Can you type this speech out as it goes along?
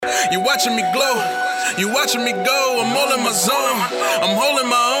You watching me glow, you watching me go. I'm all in my zone, I'm holding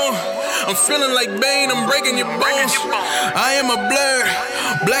my own. I'm feeling like Bane, I'm breaking your bones. I am a blur,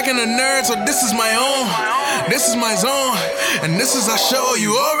 black and a nerd, so this is my own. This is my zone, and this is our show.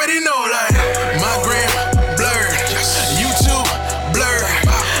 You already know, like my gram blurred, YouTube blurred.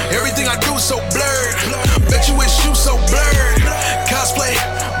 Everything I do so blurred. Bet you wish you so blurred. Cosplay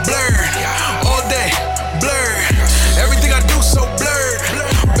blurred, all day blurred. Everything I do so blurred.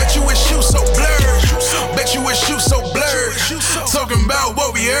 Bet you wish you so blurred. Bet you wish you so blurred. Talking about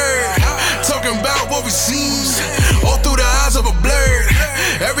what we heard, talking about what we seen. All through the eyes of a blurred.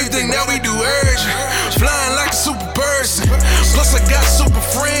 Everything that we do urge, flying like a super person. Plus I got super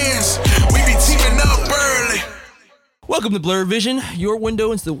friends. We be teaming up early. Welcome to Blurred Vision, your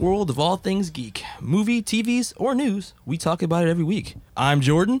window into the world of all things geek. Movie, TVs, or news. We talk about it every week. I'm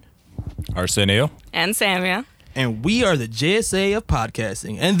Jordan. Arsenio. And Samia. And we are the JSA of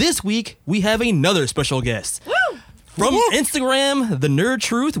podcasting. And this week, we have another special guest. Woo! From Instagram, The Nerd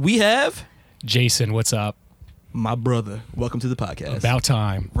Truth, we have... Jason, what's up? My brother. Welcome to the podcast. About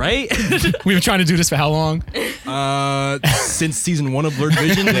time. Right? We've been trying to do this for how long? Since season 1 of Blurred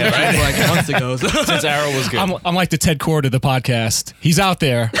Vision, like months ago. Since Arrow was good. I'm like the Ted Cord of the podcast. He's out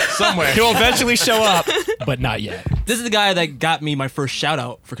there. Somewhere. He'll eventually show up, but not yet. This is the guy that got me my first shout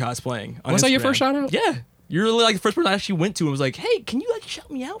out for cosplaying. On Was that your Instagram. first shout out? Yeah. You're really like the first person I actually went to and was like, hey, can you like shout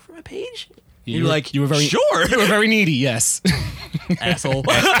me out for my page? You're like, you were very sure. You were very needy, yes. Asshole.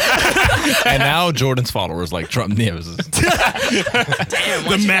 And now Jordan's followers like Trump news. Damn,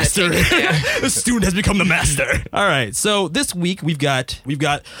 The master. The student has become the master. All right. So this week we've got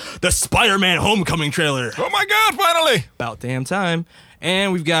the Spider-Man Homecoming trailer. Oh my God! Finally. About damn time.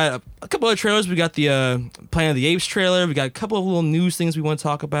 And we've got a couple of trailers. We got the Planet of the Apes trailer. We got a couple of little news things we want to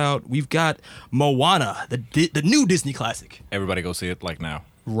talk about. We've got Moana, the new Disney classic. Everybody go see it like now.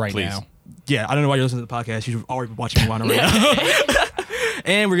 Right Please. now. Yeah, I don't know why you're listening to the podcast. You're already watching Moana right now.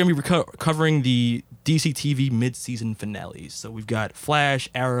 And we're going to be covering the DC TV mid-season finales. So we've got Flash,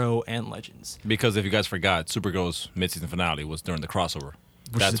 Arrow, and Legends. Because if you guys forgot, Supergirl's mid-season finale was during the crossover.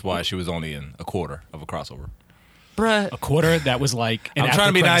 That's why she was only in a quarter of a crossover. Bruh. A quarter, that was like an I'm trying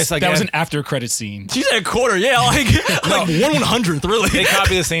to be after-credits- nice That was again. an after-credit scene. She said a quarter, yeah, like 1/100th, really. They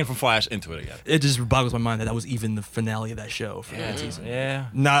copied the scene from Flash into it again. It just boggles my mind that was even the finale of that show for that season. Yeah.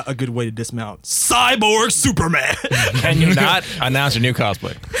 Not a good way to dismount Cyborg Superman. Can you not announce your new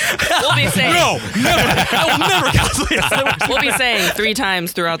cosplay? We'll be saying No, never. I will never cosplay a Cyborg. we'll be saying 3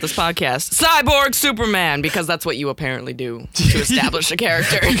 times throughout this podcast, Cyborg Superman, because that's what you apparently do to establish a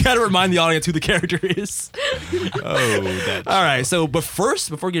character. You gotta remind the audience who the character is. Oh, that. All right, so but first,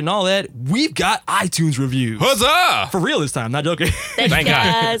 before getting all that, we've got iTunes reviews. Huzzah! For real this time, not joking. Thank God.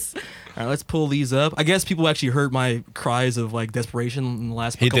 Guys. All right, let's pull these up. I guess people actually heard my cries of like desperation in the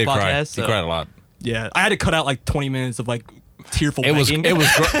last He couple did cry. podcasts. He cried a lot. Yeah, I had to cut out like 20 minutes of like tearful It was begging. it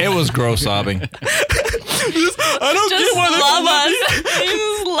was gross sobbing. I don't Just get why they love won't let us. me-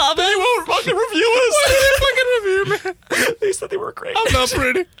 You just love They us. won't fucking review us. Fucking review, man. They said they were great. I'm not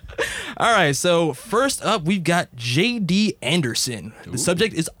pretty. All right, so first up, we've got J.D. Anderson. The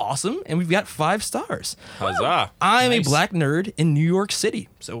subject is awesome, and we've got 5 stars. Huzzah! I'm Nice. a black nerd in New York City,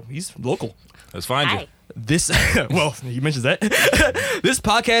 so he's local. Let's find you. Hi. This, well, you mentioned that. This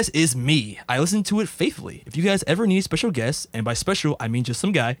podcast is me. I listen to it faithfully. If you guys ever need special guests, and by special, I mean just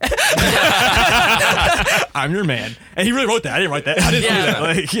some guy, I'm your man. And he really wrote that. I didn't write that. I didn't do that.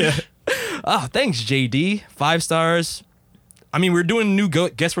 Like, yeah. Oh, thanks, JD. 5 stars. I mean, we're doing new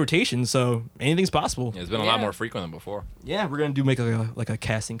guest rotation, so anything's possible. It's been a lot more frequent than before. Yeah, we're gonna make like a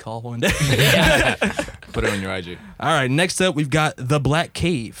casting call one day. Put it on your IG. All right, next up we've got The Black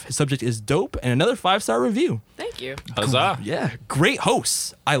Cave. His subject is dope, and another 5-star review. Thank you. Huzzah! Yeah, great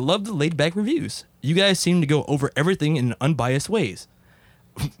hosts. I love the laid back reviews. You guys seem to go over everything in unbiased ways.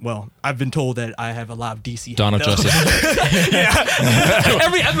 Well, I've been told that I have a lot of DC. Donald hate, though. Justice.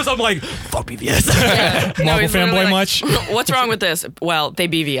 Every episode I'm like, fuck BVS. Marvel he's literally fanboy like, much? What's wrong with this? Well, they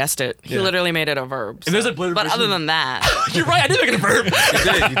BVS'd it. He Yeah. literally made it a verb. If there's so- a blurred But version- other than that, You're right, I did make it a verb.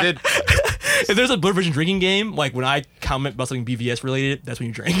 You did. If there's a blurred version drinking game, like when I comment about something BVS related, that's when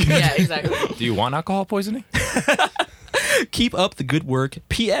you drink. yeah, exactly. Do you want alcohol poisoning? Keep up the good work.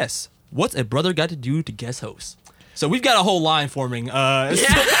 P.S. What's a brother got to do to guest host? So we've got a whole line forming.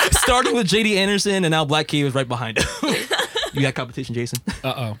 Starting with J.D. Anderson, and now Black Cave is right behind him. You got competition, Jason?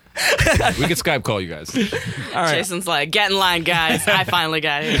 Uh-oh. We could Skype call you guys. All right. Jason's like, get in line, guys. I finally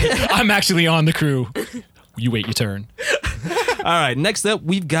got here. I'm actually on the crew. You wait your turn. All right. Next up,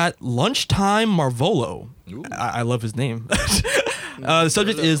 we've got Lunchtime Marvolo. I love his name. The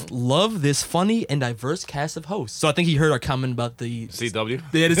subject is love this funny and diverse cast of hosts. So I think he heard our comment about the CW.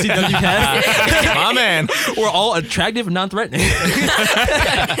 the CW cast. My man. We're all attractive and non-threatening.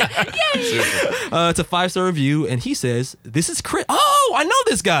 It's a 5-star review, and he says, "This is Chris." Oh, I know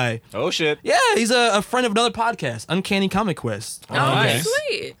this guy. Oh shit. Yeah, he's a friend of another podcast, Uncanny Comic Quest. Oh, nice.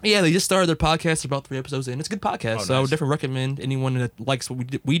 sweet. Yeah, they just started their podcast about 3 episodes in. It's a good podcast, Oh, so I would nice. definitely recommend anyone that likes what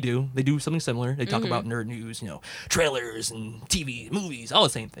we do. They do something similar. They talk about nerd news, trailers and TV, movies, all the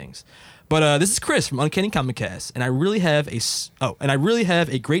same things. But this is Chris from Uncanny Comic Cast, and I really have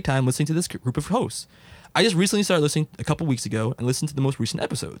a great time listening to this group of hosts. I just recently started listening a couple weeks ago and listened to the most recent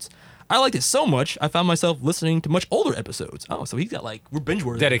episodes. I liked it so much, I found myself listening to much older episodes. Oh, so he's got we're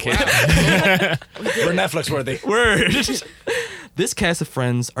binge-worthy. Dedicated. We're Netflix worthy. Word. This cast of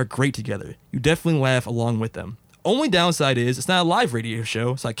friends are great together. You definitely laugh along with them. Only downside is it's not a live radio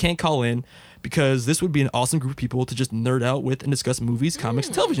show, so I can't call in because this would be an awesome group of people to just nerd out with and discuss movies, comics,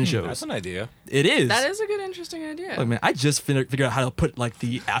 and television shows. That's an idea. It is. That is a good, interesting idea. Look, man, I just figured out how to put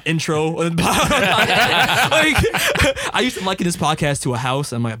the intro. I used to liken this podcast to a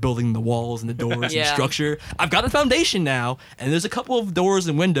house. I'm building the walls and the doors and Yeah. structure. I've got a foundation now, and there's a couple of doors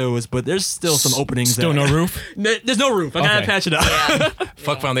and windows, but there's still some openings. Still no roof? There's no roof. I gotta Okay. patch it up. Yeah.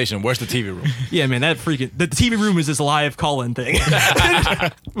 Fuck Foundation. Where's the TV room? Yeah, man, that freaking the TV room is this live call-in thing.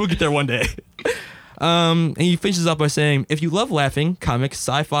 We'll get there one day. And he finishes up by saying, "If you love laughing, comics,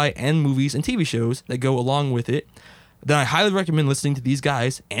 sci-fi, and movies and TV shows that go along with it, then I highly recommend listening to these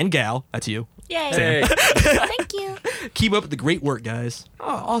guys and gal." That's you. Yay. Hey, Thank you. Keep up the great work, guys.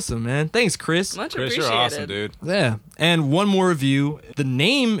 Oh, awesome, man. Thanks, Chris. Much Chris, appreciated. you're awesome, dude. Yeah. And one more review. The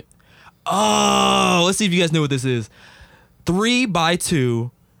name. Oh, let's see if you guys know what this is.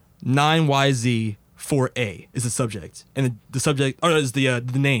 3x2 9YZ 4A is the subject, and the subject is the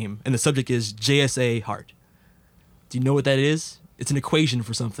name, and the subject is JSA Heart. Do you know what that is? It's an equation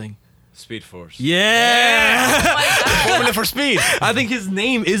for something. Speed Force. Yeah. Formula for speed. I think his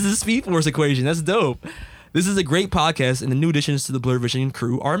name is the Speed Force equation. That's dope. This is a great podcast, and the new additions to the Blur Vision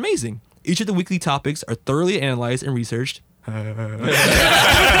crew are amazing. Each of the weekly topics are thoroughly analyzed and researched. Wink,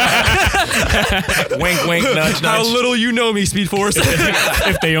 wink, nudge, How nudge. little you know me, Speed Force.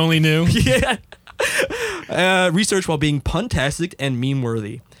 If they only knew. Yeah. Research while being puntastic and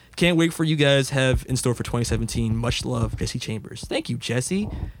meme-worthy. Can't wait for you guys have in store for 2017. Much love, Jesse Chambers. Thank you, Jesse.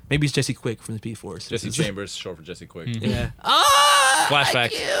 Maybe it's Jesse Quick from the Speed Force. Jesse Chambers, short for Jesse Quick. Yeah.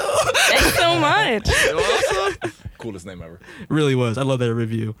 Flashback. Thanks so much. Coolest name ever. Really was. I love that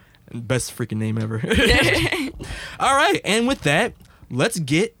review. Best freaking name ever. All right, and with that, let's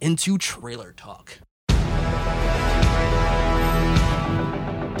get into trailer talk.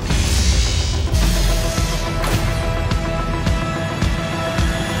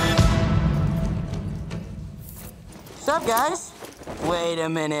 Sup, guys? Wait a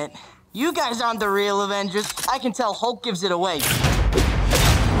minute. You guys aren't the real Avengers. I can tell Hulk gives it away.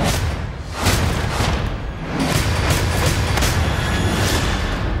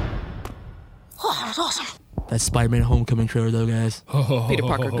 Oh, that was awesome. That's Spider-Man Homecoming trailer, though, guys. Peter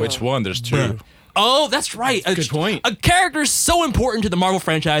Parker. Go. Which one? There's two. Oh, that's right. Good point. A character so important to the Marvel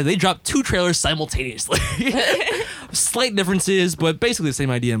franchise, they dropped 2 trailers simultaneously. Slight differences, but basically the same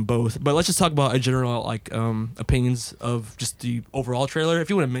idea in both. But let's just talk about a general opinions of just the overall trailer. If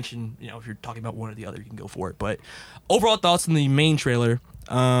you want to mention, if you're talking about one or the other, you can go for it. But overall thoughts on the main trailer.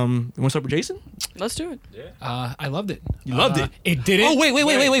 You want to start with Jason? Let's do it. I loved it. You loved it. It didn't. Oh, wait.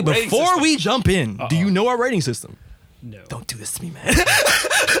 rating Before system. we jump in, do you know our rating system? No. Don't do this to me, man.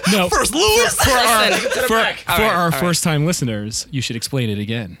 No. First, Lewis. For our all right. first-time listeners, you should explain it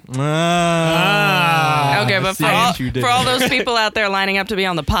again. Okay, but see for all, what you did for all there. those people out there lining up to be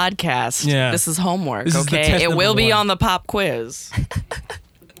on the podcast, Yeah. this is homework, This is the okay? test It number will be 1. on the pop quiz.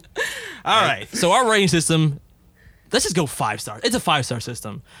 All right. So our rating system, let's just go 5 stars. It's a 5-star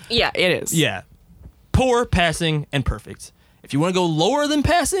system. Yeah, it is. Yeah. Poor, passing, and perfect. If you want to go lower than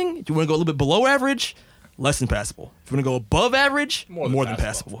passing, if you want to go a little bit below average, less than passable. If you want to go above average, more than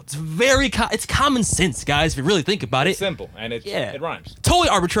passable. It's very it's common sense, guys, if you really think about it. It's simple and it rhymes. Totally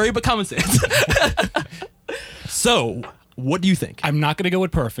arbitrary, but common sense. So, what do you think? I'm not going to go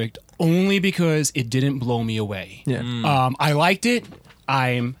with perfect, only because it didn't blow me away. Yeah. I liked it.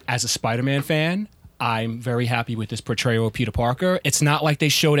 As a Spider-Man fan, I'm very happy with this portrayal of Peter Parker. It's not like they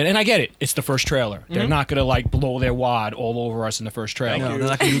showed it, and I get it. It's the first trailer. They're not going to blow their wad all over us in the first trailer. No, they're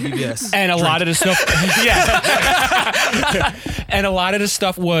not going to do BBS. And a lot of the stuff, yeah. And a lot of the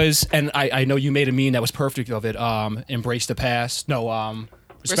stuff was, and I know you made a meme that was perfect of it. Embrace the past. No,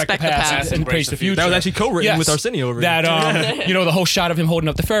 respect the past and embrace the future. That was actually co-written with Arsenio over here. That the whole shot of him holding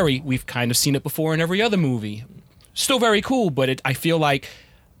up the ferry. We've kind of seen it before in every other movie. still very cool, but I feel like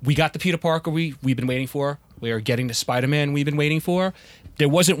we got the Peter Parker we've been waiting for. We are getting the Spider-Man we've been waiting for. There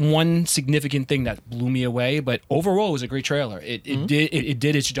wasn't one significant thing that blew me away, but overall it was a great trailer. It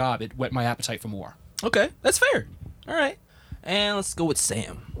did its job. It whet my appetite for more. Okay, that's fair. All right, and let's go with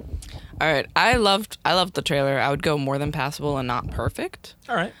Sam. All right, I loved the trailer. I would go more than passable and not perfect.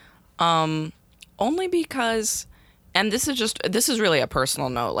 All right. Only because, and this is really a personal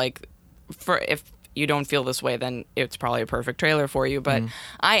note. Like, for if you don't feel this way, then it's probably a perfect trailer for you. But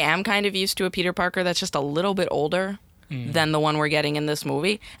I am kind of used to a Peter Parker that's just a little bit older than the one we're getting in this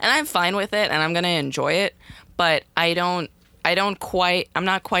movie, and I'm fine with it, and I'm gonna enjoy it. But I'm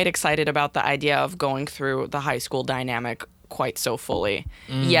not quite excited about the idea of going through the high school dynamic quite so fully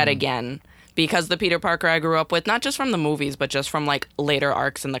yet again. Because the Peter Parker I grew up with, not just from the movies, but just from like later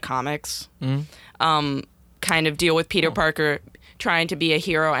arcs in the comics, kind of deal with Peter Parker trying to be a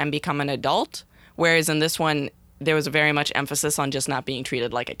hero and become an adult. Whereas in this one, there was a very much emphasis on just not being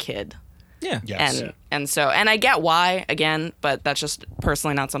treated like a kid. Yeah. Yes. And I get why, again, but that's just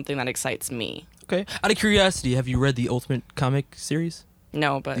personally not something that excites me. Okay. Out of curiosity, have you read the Ultimate comic series?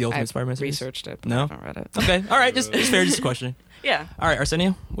 No, but The Ultimate I've Spider-Man series? researched it, but No? I haven't read it. Okay. All right. Just fair. Just a question. Yeah. All right,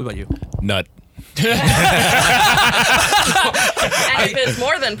 Arsenio. What about you? Nut. And if it's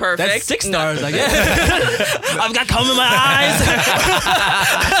more than perfect, That's 6 stars, I guess. I've got cum in my eyes.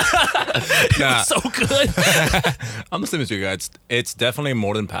 Nah. So good. I'm the same as you guys. It's definitely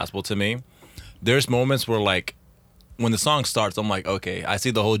more than passable to me. There's moments where, like, when the song starts, I'm like, okay, I see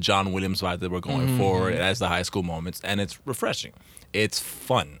the whole John Williams vibe that we're going for. It has the high school moments, and it's refreshing. It's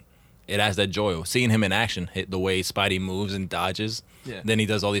fun. It has that joy. Seeing him in action, hit the way Spidey moves and dodges. Yeah. Then he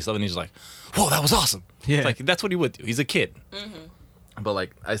does all these stuff, and he's just like, whoa, that was awesome. Yeah. It's like, that's what he would do. He's a kid. But,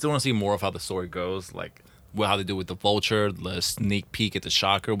 like, I still want to see more of how the story goes, like, how they do with the Vulture, the sneak peek at the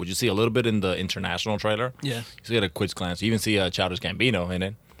Shocker, which you see a little bit in the international trailer. Yeah. You see at a quick glance. You even see Childish Gambino in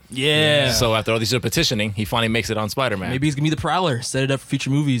it. Yeah. So after all these years of petitioning, he finally makes it on Spider-Man. Maybe he's gonna be the Prowler. Set it up for future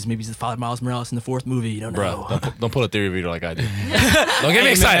movies. Maybe he's the father Miles Morales in the 4th movie. You don't know. Bro, don't pull a theory reader like I do. Don't get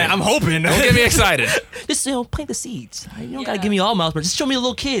me excited. I'm hoping. Don't get me excited. Just plant the seeds. You don't gotta give me all Miles Morales. Just show me a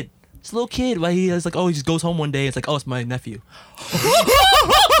little kid. Just a little kid. Why he's like, he just goes home one day. It's like, it's my nephew.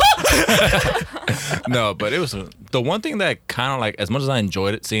 No, but it was the one thing that kind of like, as much as I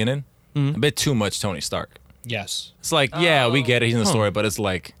enjoyed it, seeing it, a bit too much Tony Stark. Yes. It's like, yeah, we get it. He's in the story, but it's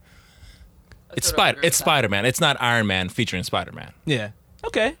like, it's Spider-Man. It's not Iron Man featuring Spider-Man. Yeah.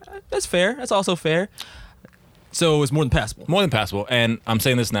 Okay. That's fair. That's also fair. So it was more than passable. More than passable. And I'm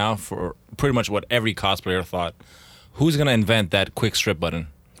saying this now for pretty much what every cosplayer thought. Who's going to invent that quick strip button?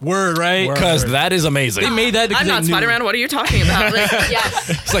 Word, right? Because that is amazing. They made that because I'm not they knew- Spider-Man. What are you talking about? Like, yes.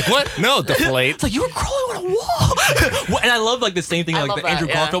 It's like, what? No, deflate. It's like, you were crawling on a wall. Well, and I love like the same thing, I like love the that, Andrew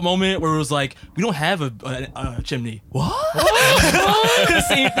yeah. Garfield moment where it was like, we don't have a chimney. What? The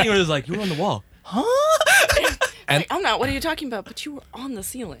same thing where it was like, you were on the wall. Huh? And I'm not. What are you talking about? But you were on the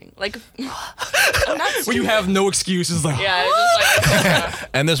ceiling. Like, I'm not. Where you have no excuses. Like, Yeah, it's just like.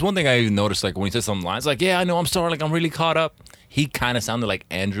 And there's one thing I noticed, like when he said some lines, like, yeah, I know, I'm sorry, like I'm really caught up. He kind of sounded like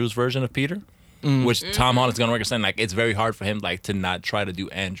Andrew's version of Peter, which Tom Holland's gonna represent. Like it's very hard for him, like to not try to do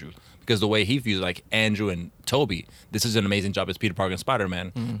Andrew because the way he views like Andrew and Toby, this is an amazing job as Peter Parker and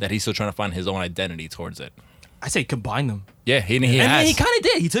Spider-Man that he's still trying to find his own identity towards it. I say combine them. Yeah, he And has. then he kind of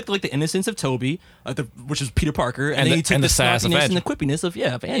did. He took like the innocence of Toby, which is Peter Parker, and then he took and the the sass of snarkiness and the Andrew. quippiness of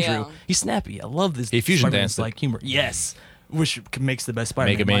Andrew. Yeah. He's snappy. I love this. He fusion Spider-Man's, danced. like humor. Yes, which makes the best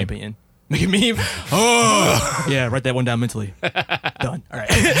Spider-Man Make a in my meme. opinion. Make a meme. Oh, yeah. Write that one down mentally. Done. All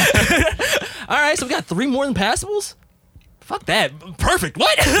right. All right. So we got 3 more than passables. Fuck that. Perfect.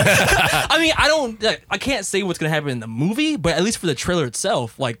 What? I mean, I can't say what's gonna happen in the movie, but at least for the trailer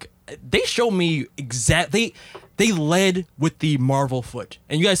itself, like they show me they led with the Marvel foot.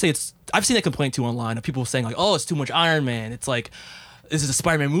 And you guys say I've seen that complaint too online of people saying like, oh, it's too much Iron Man. It's like, this is a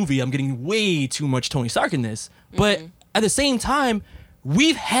Spider-Man movie. I'm getting way too much Tony Stark in this. But at the same time,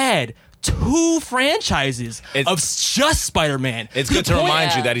 we've had 2 franchises of just Spider-Man. It's good to remind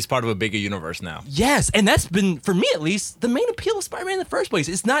Yeah. you that he's part of a bigger universe now. Yes, and that's been, for me at least, the main appeal of Spider-Man in the first place.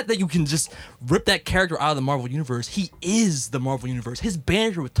 It's not that you can just rip that character out of the Marvel Universe. He is the Marvel Universe. His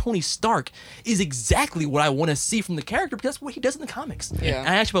banter with Tony Stark is exactly what I want to see from the character because that's what he does in the comics. Yeah. And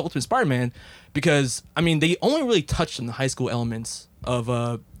I asked about Ultimate Spider-Man because, I mean, they only really touched on the high school elements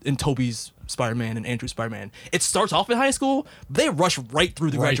of in Toby's Spider-Man and Andrew's Spider-Man. It starts off in high school, but they rush right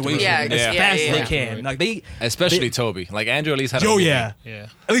through the Right through graduation it. as Yeah, fast as yeah. they can. Like they, Especially Toby. Like Andrew at least had a oh movie. yeah. Yeah.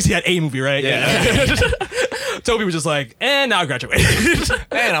 At least he had a movie, right? Yeah. Toby was just like, now I graduated.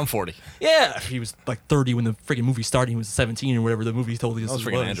 And I'm 40. Yeah. He was like 30 when the freaking movie started. He was 17 or whatever the movie told us. I was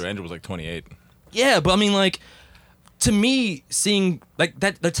freaking Andrew. Andrew was like 28. Yeah, but I mean, like, to me, seeing like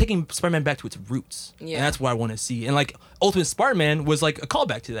that, they're taking Spider-Man back to its roots. Yeah. And that's what I want to see. And like Ultimate Spider-Man was like a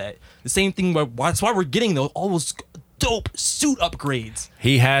callback to that. The same thing. That's why we're getting all those dope suit upgrades.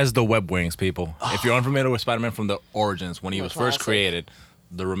 He has the web wings, people. If you're unfamiliar with Spider-Man from the origins, when he was first classic. created,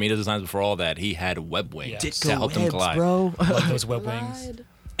 the Romita designs before all that, he had web wings Yeah. to help him webs, glide. bro. Love those web wings.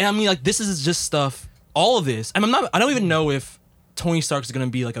 And I mean, like, this is just stuff. All of this, and I don't even know if Tony Stark is gonna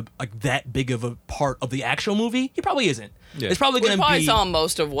be like that big of a part of the actual movie. He probably isn't. Yeah. It's probably We gonna probably be. saw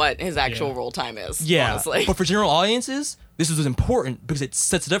most of what his actual Yeah. role time is. Yeah, honestly. but for general audiences, this is important because it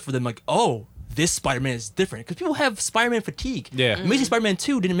sets it up for them. Like, oh, this Spider-Man is different because people have Spider-Man fatigue. Yeah. Amazing Spider-Man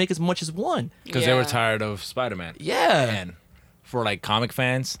 2 didn't make as much as 1. Because they were Yeah. tired of Spider-Man. Yeah. And for like comic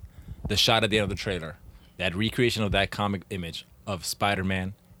fans, the shot at the end of the trailer, that recreation of that comic image of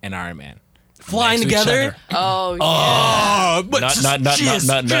Spider-Man and Iron Man. Flying next to each together. other. Oh, yeah. But Nut, just nut, nut, jizz,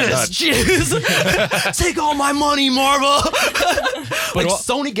 nut, nut, nut, jizz. Take all my money, Marvel. Like al-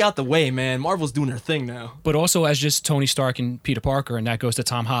 Sony got the way, man. Marvel's doing their thing now. But also as just Tony Stark and Peter Parker, and that goes to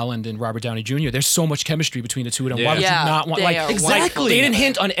Tom Holland and Robert Downey Jr. There's so much chemistry between the two of them. Why would Yeah. you not want They like are Exactly. They didn't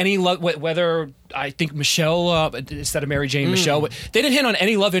hint on any love whether I think Michelle instead of Mary Jane Michelle. But they didn't hint on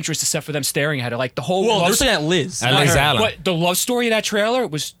any love interest except for them staring at her. Like the whole Well, love they're saying that Liz. At Liz Allen. But the love story of that trailer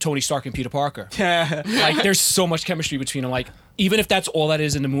was Tony Stark and Peter Parker. Like there's so much chemistry between them. Like even if that's all that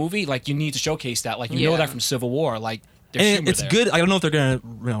is in the movie, like you need to showcase that. Like you know Yeah. that from Civil War. Like there's And humor it's there. good. I don't know if they're gonna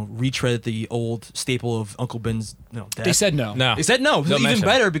retread the old staple of Uncle Ben's death. They said no. No. They said no. They'll Even mention it.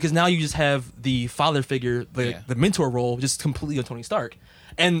 better because now you just have the father figure, Yeah. the mentor role, just completely on Tony Stark.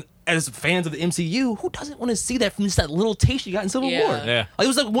 And as fans of the MCU, who doesn't want to see that from just that little taste you got in Civil Yeah. War? Yeah. Like, it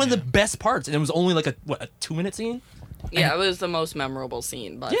was like one of the best parts, and it was only like a 2-minute scene. Yeah, it was the most memorable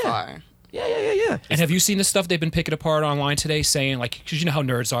scene by far. Yeah. And have you seen the stuff they've been picking apart online today, saying like, because you know how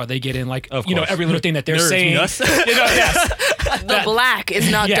nerds are, they get in like, Of you know, course. every little thing that they're Nerds, saying. us. You know, yes. The black is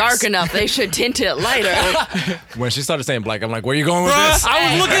not Yes. dark enough. They should tint it lighter. When she started saying black, I'm like, where you going with this?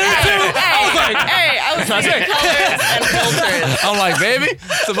 I was looking at it too. I was like, Hey, I was thinking colors and filters. I'm like, baby,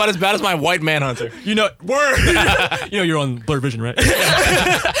 it's about as bad as my white manhunter. you're on Blurred Vision, right?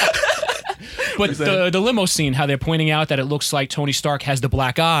 But the limo scene, how they're pointing out that it looks like Tony Stark has the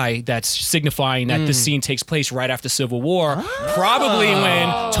black eye, that's signifying that the scene takes place right after Civil War. Probably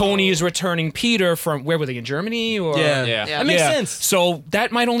when Tony is returning Peter from, where were they, in Germany? Or Yeah. Yeah. That makes sense. So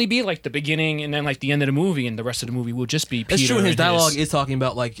that might only be like the beginning and then like the end of the movie, and the rest of the movie will just be Peter. That's true. And his and dialogue is talking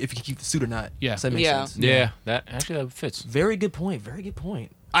about like if you can keep the suit or not. Yeah. So that makes Yeah. sense. Yeah, that fits. Very good point. Very good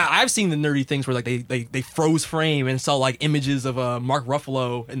point. I've seen the nerdy things where like they froze frame and saw like images of Mark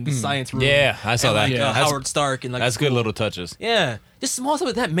Ruffalo in the science room. Yeah, I saw and, that. Like, Yeah. Howard Stark and like That's good little touches. Yeah, just small stuff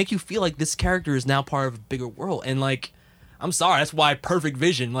like that make you feel like this character is now part of a bigger world. And like, I'm sorry, that's why Perfect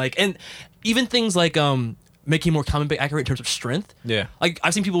Vision. Like, and even things like making more comic book accurate in terms of strength. Yeah. Like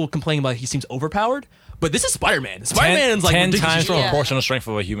I've seen people complain about he seems overpowered, but this is Spider-Man. Spider-Man's like 10 ridiculous times strong. the proportional strength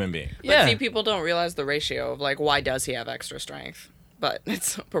of a human being. But Yeah. see, people don't realize the ratio of like why does he have extra strength? But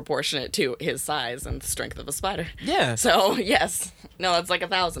it's proportionate to his size and the strength of a spider. Yeah. So yes, no, it's like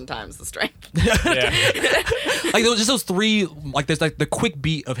 1,000 times the strength. Like just those three, like there's like the quick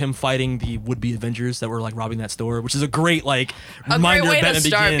beat of him fighting the would-be Avengers that were like robbing that store, which is a great like A reminder great way of to Batman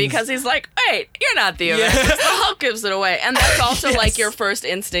start Begins. because he's like, "Wait, you're not the Avengers." The Hulk gives it away, and that's also Yes. like your first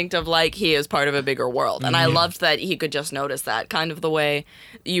instinct of like he is part of a bigger world. And I loved that he could just notice that, kind of the way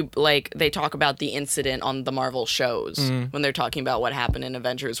you like they talk about the incident on the Marvel shows when they're talking about what happened in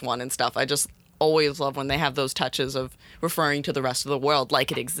Avengers 1 and stuff. I just always love when they have those touches of referring to the rest of the world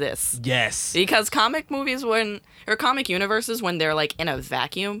like it exists. Yes. Because comic movies or comic universes when they're like in a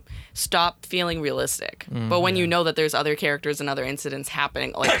vacuum stop feeling realistic. But when you know that there's other characters and other incidents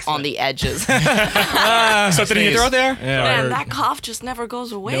happening like on the edges, Something in your throat there? man, that cough just never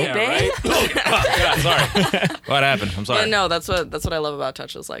goes away, Yeah, babe. Yeah, sorry. What happened? I'm sorry. But no, that's what I love about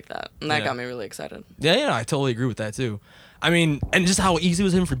touches like that, and that Yeah. got me really excited. Yeah, I totally agree with that too. I mean, and just how easy it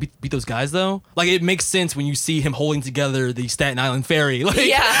was him for beat those guys though. Like it makes sense when you see him holding together the Staten Island ferry. Like,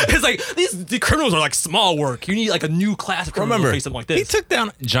 Yeah. it's like the criminals are like small work. You need like a new class of criminals Remember, to face something like this. he took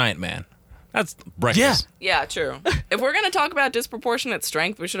down Giant Man. That's breakfast. Yeah, true. If we're gonna talk about disproportionate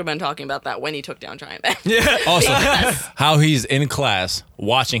strength, we should have been talking about that when he took down Giant Man. yeah. Also, how he's in class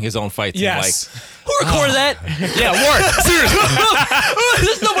watching his own fight team. Yes. Who recorded that? Yeah, Warren. Seriously.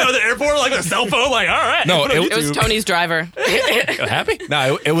 There's nobody on the airport like a cell phone. Like, all right. No, put it on it It was YouTube. Tony's driver. Happy?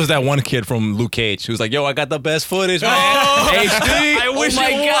 No, it was that one kid from Luke Cage who was like, yo, I got the best footage, man. Oh, HD. I wish Oh my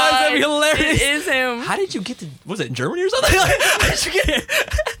it was. God. That'd be hilarious. It is him. How did you get to? Was it in Germany or something? How did you get it?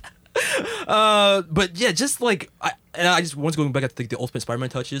 But yeah, just like and I just once going back, I think the Ultimate Spider-Man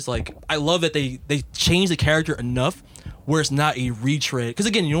touches. Like, I love that they changed the character enough where it's not a retread. Because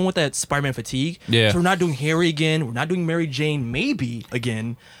again, you don't want that Spider-Man fatigue. Yeah. So we're not doing Harry again. We're not doing Mary Jane maybe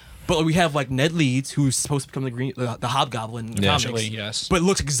again. But we have like Ned Leeds, who's supposed to become the Hobgoblin in the comics. Actually, yes. But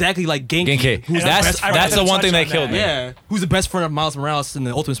looks exactly like Genki. Genki. Who's That's the one thing that killed me. Yeah. Who's the best friend of Miles Morales in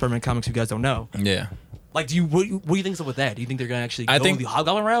the Ultimate Spider-Man comics? You guys don't know. Yeah. Like, what do you think is up with that? Do you think they're gonna actually I go think- the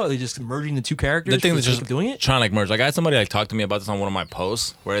Hobgoblin route? Or are they just merging the two characters? The thing for that's the just sake of doing it. trying to like merge. Like I had somebody like talk to me about this on one of my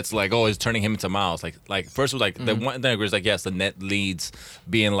posts where it's like, oh, it's turning him into Miles. Like first it was like the one thing was like, yes, the Net Leads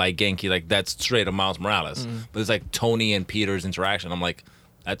being like Genki, like that's straight of Miles Morales. But it's like Tony and Peter's interaction. I'm like,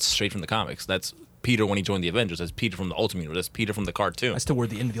 that's straight from the comics. That's Peter when he joined the Avengers. That's Peter from the Ultimate Universe. That's Peter from the cartoon. I still were at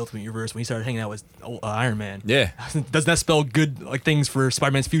the end of the Ultimate Universe when he started hanging out with Iron Man. Yeah. Doesn't that spell good like things for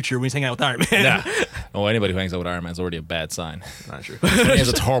Spider-Man's future when he's hanging out with Iron Man? Yeah. Oh, anybody who hangs out with Iron Man is already a bad sign. Not true. He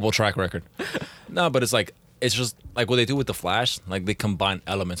has a horrible track record. No, but it's like it's just like what they do with the Flash. Like they combine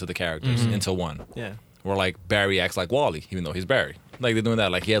elements of the characters into one. Yeah. Where like Barry acts like Wally, even though he's Barry. Like they're doing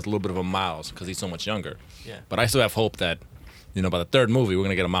that. Like he has a little bit of a Miles because he's so much younger. Yeah. But I still have hope that, by the third movie we're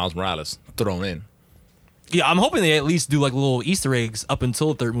gonna get a Miles Morales thrown in. Yeah, I'm hoping they at least do like little Easter eggs up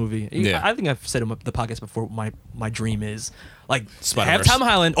until the third movie. Yeah. I think I've said in the podcast before. My dream is like have Spider-Verse. Tom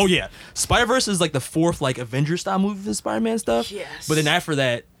Holland. Oh yeah, Spider-Verse is like the fourth like Avengers style movie for Spider-Man stuff. Yes. But then after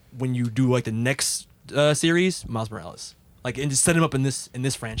that, when you do like the next series, Miles Morales, like and just set him up in this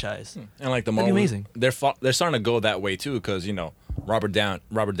franchise. And like the That'd be more amazing. they're starting to go that way too because Robert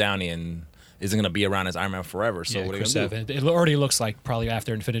Downey and isn't gonna be around as Iron Man forever. So Yeah, what are Chris you gonna Evans. It already looks like probably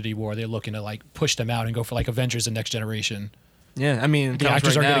after Infinity War they're looking to like push them out and go for like Avengers and Next Generation. Yeah, I mean The comics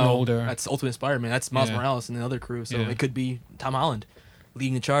actors right are getting now, older. That's Ultimate Spider-Man. That's Miles Yeah. Morales and the other crew. So Yeah. it could be Tom Holland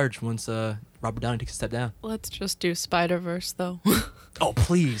leading the charge once Robert Downey takes a step down. Let's just do Spider-Verse, though. Oh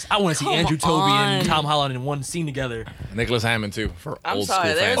please! I want to see Come Andrew Toby and on. Tom Holland in one scene together. do? Nicholas Hammond too for I'm old sorry,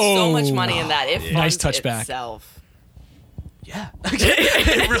 school there's fans. so much Oh. money in that. It Nice funds touchback. itself. Yeah.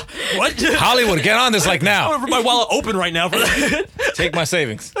 What? Hollywood, get on this like I now. want my wallet open right now for that. Take my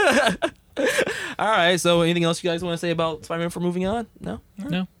savings. All right. So, anything else you guys want to say about Spider-Man for moving on? No.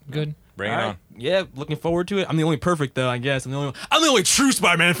 No, good. Bring All it right. on. Yeah, looking forward to it. I'm the only perfect though, I guess. I'm the only true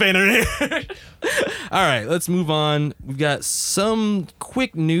Spider-Man fan in here. All right, let's move on. We've got some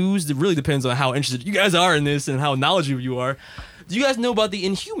quick news. It really depends on how interested you guys are in this and how knowledgeable you are. Do you guys know about the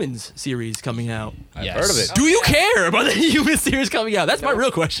Inhumans series coming out? I've Yes. heard of it. Do you care about the Inhumans series coming out? That's my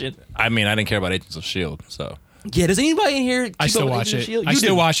real question. I mean, I didn't care about Agents of S.H.I.E.L.D., so. Yeah, does anybody in here? I keep still up with watch Agents it. of S.H.I.E.L.D.? I You still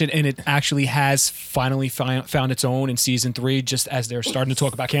do. watch it, and it actually has finally found its own in season 3. Just as they're starting to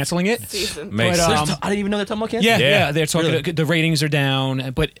talk about canceling it. Season. Makes But, sense. I didn't even know they're talking about cancer. Yeah, Yeah. they're talking. Really? The ratings are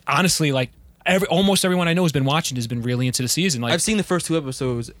down, but honestly, like almost everyone I know has been watching has been really into the season. Like, I've seen the first 2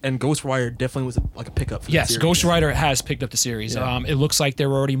 episodes, and Ghost Rider definitely was like a pickup. For yes, the series. Ghost Rider has picked up the series. Yeah. It looks like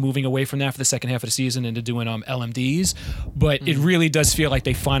they're already moving away from that for the second half of the season into doing LMDs, but it really does feel like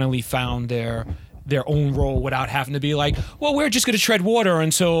they finally found their own role without having to be like, well, we're just going to tread water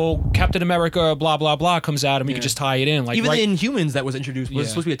until Captain America blah blah blah comes out and we can just tie it in. Like Even right, the Inhumans that was introduced was Yeah.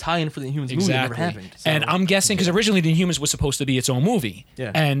 supposed to be a tie-in for the Inhumans movie that never happened. So- And I'm guessing because originally the Inhumans was supposed to be its own movie,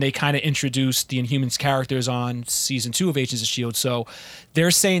 Yeah. and they kind of introduced the Inhumans characters on season 2 of Agents of S.H.I.E.L.D. So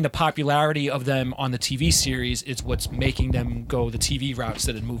they're saying the popularity of them on the TV series is what's making them go the TV route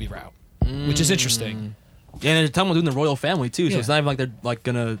instead of the movie route, which is interesting. Yeah, and they're talking about doing the royal family too, so Yeah. it's not even like they're like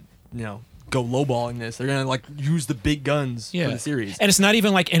gonna, go lowballing this. They're gonna like use the big guns for the series. And it's not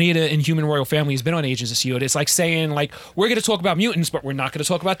even like any of the Inhuman royal family has been on Agents of S.H.I.E.L.D. It's like saying like we're going to talk about mutants, but we're not going to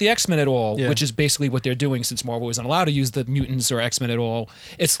talk about the X-Men at all, Yeah. which is basically what they're doing since Marvel isn't allowed to use the mutants or X-Men at all.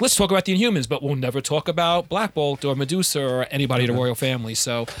 It's let's talk about the Inhumans, but we'll never talk about Black Bolt or Medusa or anybody in the royal family.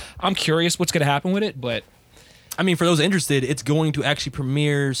 So I'm curious what's going to happen with it, but I mean, for those interested, it's going to actually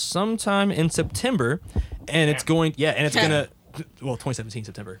premiere sometime in September, and it's going, and it's gonna, 2017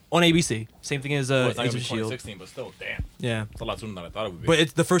 September on ABC. Same thing as Well, it's not Agents gonna of be S.H.I.E.L.D. 2016, but still, damn. Yeah, It's a lot sooner than I thought it would be. but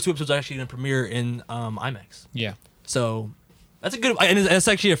it's the first 2 episodes are actually gonna premiere in IMAX. yeah. So that's a good, and it's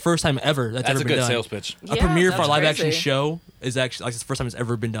actually a first time ever that's That's ever a been good done. sales pitch. A Yeah, premiere for a that's live action crazy. show is actually like it's the first time it's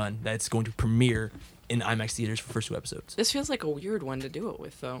ever been done. That it's going to premiere in IMAX theaters for the first 2 episodes. This feels like a weird one to do it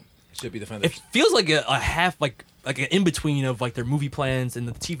with, though. Should be It Defenders. feels like a half like an in between of like their movie plans and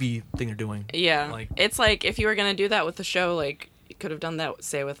the TV thing they're doing. Yeah. Like- It's like if you were going to do that with the show, like, you could have done that,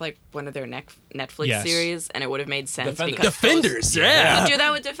 say, with, like, one of their Netflix Yes. series, and it would have made sense. Defenders. Because Defenders, You yeah. could do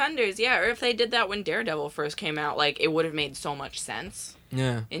that with Defenders, yeah. Or if they did that when Daredevil first came out, like, it would have made so much sense.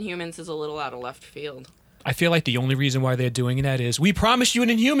 Yeah. Inhumans is a little out of left field. I feel like the only reason why they're doing that is we promised you an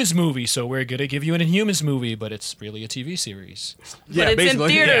Inhumans movie, so we're gonna give you an Inhumans movie, but it's really a TV series. Yeah, but it's in basically.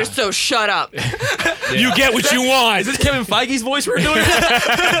 theaters, Yeah. so shut up. You get what you want. Is this Kevin Feige's voice we're doing?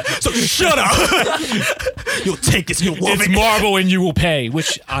 So shut up. You'll take this. You'll love It's it. Marvel and you will pay,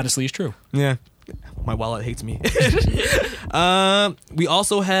 which honestly is true. Yeah. My wallet hates me. We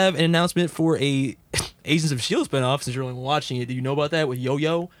also have an announcement for a Agents of S.H.I.E.L.D. spinoff, since you're only watching it. Do you know about that with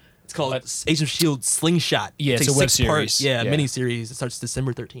Yo-Yo? It's called Agents of S.H.I.E.L.D. Slingshot. Yeah, it's a web 6 part, series. Yeah, Yeah. miniseries. It starts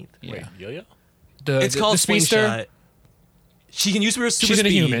December 13th. Yeah. Yo-yo? It's called the speedster. Slingshot. She can use her super She's an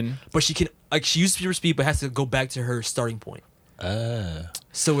speed, Inhuman. but she can she uses super speed, but has to go back to her starting point.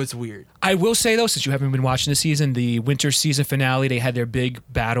 So it's weird. I will say though, since you haven't been watching the season, the winter season finale, they had their big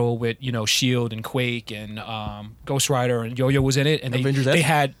battle with Shield and Quake and Ghost Rider and Yo-Yo was in it, and Avengers-esque? they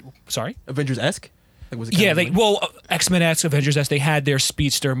had Avengers-esque. Like, was it yeah, kind of they like- X-Men X Avengers S, they had their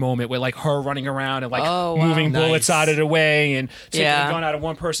speedster moment where like her running around and like Oh, wow. moving Nice. bullets out of the way and taking Yeah. a gun out of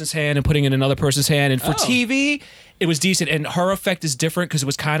one person's hand and putting it in another person's hand. And for TV, it was decent. And her effect is different because it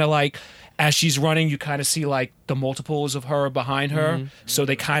was kind of like as she's running, you kind of see like the multiples of her behind her. So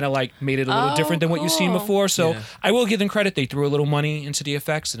they kind of like made it a little different than what you've seen cool. before. So Yeah. I will give them credit. They threw a little money into the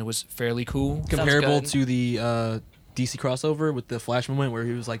effects and it was fairly cool. comparable good. to the DC crossover with the Flash moment where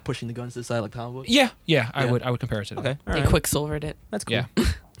he was like pushing the guns to the side like comic book. Yeah, I Yeah. would compare it to that. Okay. All They right. Quicksilvered it. That's cool.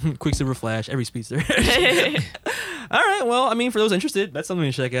 Yeah. Quicksilver, Flash, every speedster. All right. Well, I mean, for those interested, that's something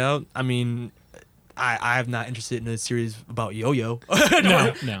to check out. I mean, I'm not interested in a series about Yo-Yo. No.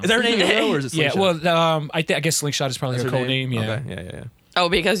 Is that her name Yo-Yo or is it Yeah, Slingshot? well, I guess Slingshot is probably That's her her code name. Yeah. Okay. Yeah. Oh,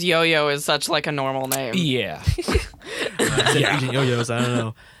 because Yo-Yo is such like a normal name. Yeah. Yeah. Agent Yo-Yos. I don't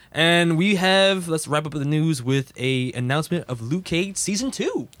know. And we have, let's wrap up the news with a announcement of Luke Cage season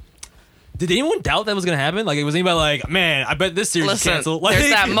 2. Did anyone doubt that was gonna happen? Like, was anybody like, man, I bet this series is Listen, canceled? Like, there's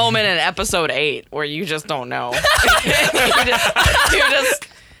that moment in episode 8 where you just don't know. you just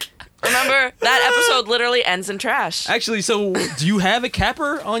remember that episode literally ends in trash. Actually, so do you have a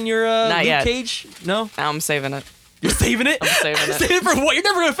capper on your Not Luke yet. Cage? No, I'm saving it. you're saving it. I'm saving it. Saving it for what? You're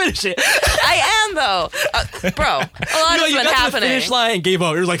never gonna finish it. I am though, bro. A lot You has got been to the happening. finish line and gave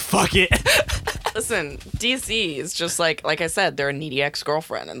up. You're like, fuck it. Listen, DC is just like I said, they're a needy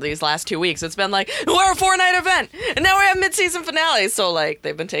ex-girlfriend. And these last 2 weeks, it's been like, we're a 4-night event, and now we have mid-season finale. So like,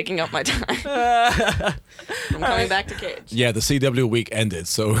 they've been taking up my time. I'm coming back to Cage. Yeah, the CW week ended,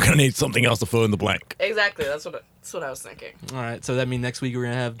 so we're gonna need something else to fill in the blank. Exactly. That's what I was thinking. All right, so that means next week we're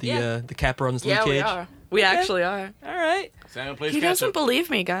gonna have the Yeah. the capper on this Yeah, Luke Cage. we are. We actually are. All right. Sam plays He doesn't believe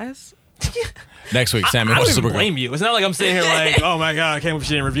me, guys. Next week, Sammy I don't watches even Supergirl. blame you. It's not like I'm sitting here like, oh my god, I can't believe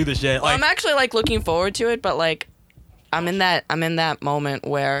she didn't review this yet. Well, Like, I'm actually like looking forward to it, but like, I'm in that moment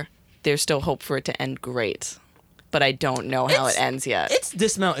where there's still hope for it to end great, but I don't know how It's- it ends yet. its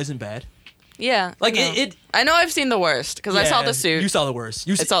dismount isn't bad. Yeah, Like, I know. it- I know I've seen the worst because I saw Yeah, the suit. You saw the worst.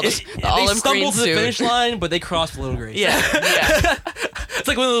 You saw the they olive stumbled green to the suit. finish line, but they crossed a little grace. Yeah, yeah. It's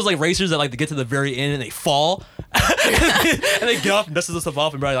like one of those like racers that like to get to the very end and they fall, and they get off and dusted stuff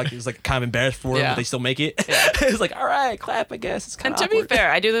off and probably like it's like kind of embarrassed for them, Yeah. but they still make it. It's like, all right, clap, I guess. It's kind And of to be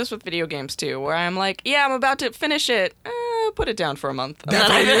fair, I do this with video games too, where I'm like, yeah, I'm about to finish it. Put it down for a month. And then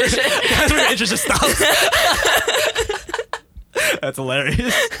I finish it. that's where your interest just stops. That's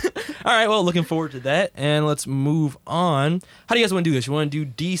hilarious. All right, well, looking forward to that, and let's move on. How do you guys want to do this? You want to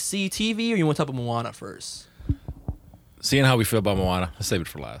do DC TV or you want to talk about Moana first? Seeing how we feel about Moana, let's save it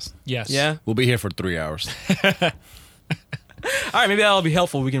for last. Yes. Yeah. We'll be here for 3 hours. All right, maybe that'll be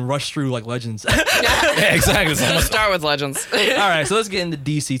helpful. We can rush through like Legends. Yeah, exactly. Let's start with Legends. All right, so let's get into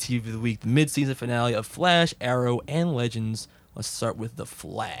DC TV of the week, the mid-season finale of Flash, Arrow, and Legends. Let's start with The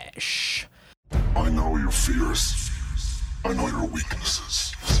Flash. I know your fears. I know your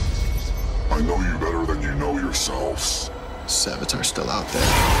weaknesses. I know you better than you know yourselves. Savitar's still out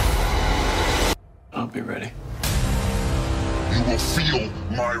there. I'll be ready. You will feel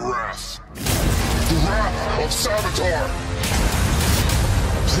my wrath. The wrath of Savitar.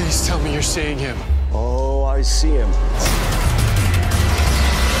 Please tell me you're seeing him. Oh, I see him.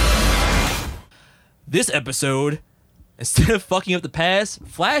 This episode, instead of fucking up the past,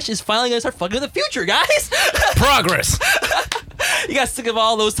 Flash is finally gonna start fucking up the future, guys. Progress. You got sick of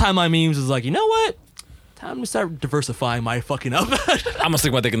all those timeline memes. It's like, you know what? Time to start diversifying my fucking up. I'm gonna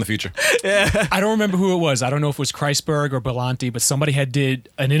stick my dick in the future. I don't remember who it was. I don't know if it was Kreisberg or Belanti, but somebody had did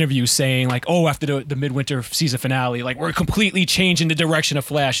an interview saying like, oh, after the midwinter season finale, like we're completely changing the direction of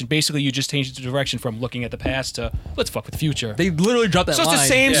Flash, and basically you just changed the direction from looking at the past to let's fuck with the future. They literally dropped that So it's line. the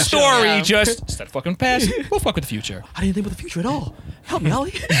same Yeah. story, Yeah. just instead of fucking past, we'll fuck with the future. I didn't think about the future at all. Help me,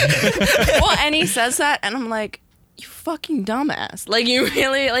 Ollie. Well, and he says that, and I'm like, you fucking dumbass. Like, you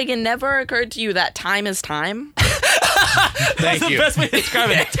really, like, it never occurred to you that time is time? Thank you. The best way to describe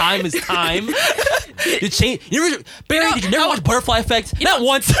it. Time is time. Barry, did you never watch Butterfly Effect? Not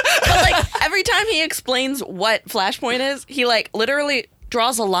once. But, like, every time he explains what Flashpoint is, he, like, literally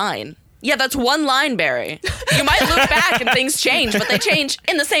draws a line. Yeah, that's one line, Barry. You might look back and things change, but they change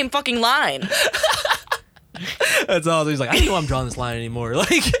in the same fucking line. That's all. He's like, I don't know why I'm drawing this line anymore.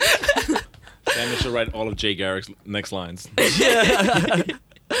 Like, Sam should write all of Jay Garrick's next lines. but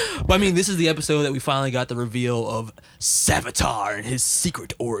I mean, this is the episode that we finally got the reveal of Savitar and his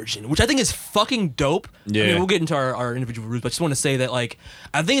secret origin, which I think is fucking dope. Yeah. I mean, we'll get into our individual roots, but I just want to say that, like,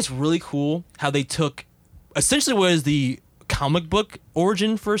 I think it's really cool how they took essentially what is the comic book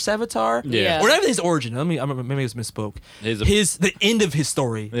origin for Savitar. Yeah. Or not even his origin. Maybe I was misspoke. The end of his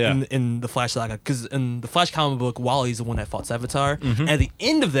story in the Flash saga. Because in the Flash comic book, Wally's the one that fought Savitar. Mm-hmm. And at the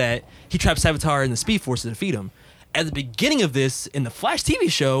end of that, he trapped Savitar in the Speed Force to defeat him. At the beginning of this, in the Flash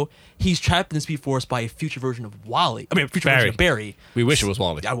TV show, he's trapped in the Speed Force by a future version of Wally. I mean, a future version of Barry. We wish it was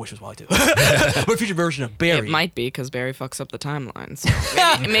Wally. I wish it was Wally too. But a future version of Barry. It might be, because Barry fucks up the timeline. So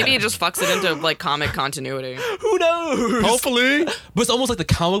maybe he just fucks it into, like, comic continuity. Who knows? Hopefully. But it's almost like the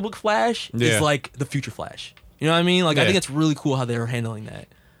comic book Flash Yeah. is like the future Flash. You know what I mean? Like, I Yeah. think it's really cool how they're handling that.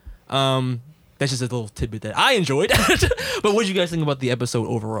 That's just a little tidbit that I enjoyed. But what did you guys think about the episode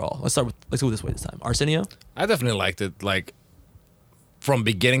overall? Let's go this way this time. Arsenio? I definitely liked it. Like, from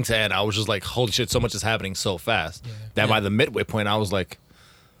beginning to end, I was just like, holy shit, so much is happening so fast. That by the midway point, I was like,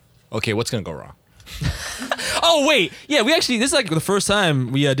 okay, what's going to go wrong? Oh, wait. Yeah, this is like the first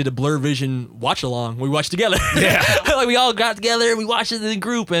time we did a Blur Vision watch along. We watched together. Yeah. Like, we all got together and we watched it in a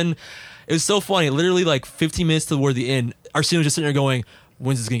group, and it was so funny. Literally, like 15 minutes toward the end, Arsenio was just sitting there going,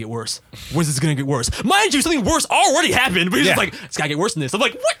 when's this gonna get worse? When's this gonna get worse? Mind you, something worse already happened, but he's just like, it's gotta get worse than this. I'm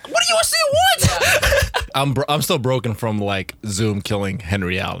like, what? What do you want to see? What? I'm still broken from, like, Zoom killing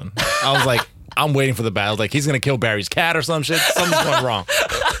Henry Allen. I was like, I'm waiting for the battle. Like, he's going to kill Barry's cat or some shit. Something's going wrong.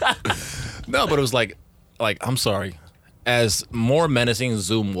 No, but it was like, I'm sorry. As more menacing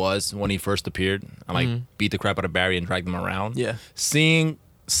Zoom was when he first appeared and, like, beat the crap out of Barry and dragged him around, seeing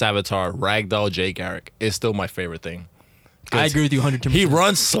Savitar ragdoll Jay Garrick is still my favorite thing. I agree with you 110%. He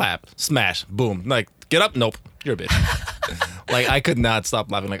runs, slap, smash, boom. Like, get up, nope, you're a bitch. Like, I could not stop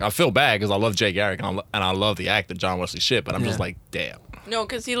laughing. Like, I feel bad because I love Jay Garrick and I love the actor John Wesley Shipp, but I'm just like, damn. No,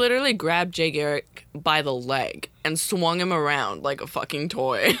 because he literally grabbed Jay Garrick by the leg and swung him around like a fucking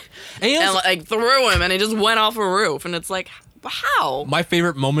toy. And like threw him, and he just went off a roof. And it's like, how? My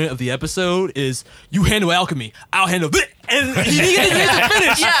favorite moment of the episode is, you handle alchemy, I'll handle this. And he didn't get to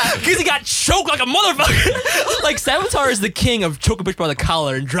finish. Yeah. Because he got choked like a motherfucker. Like, Savitar is the king of choke a bitch by the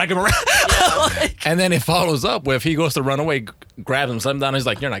collar and drag him around. Like, And then it follows up with he goes to run away, grabs him, slams him down, and he's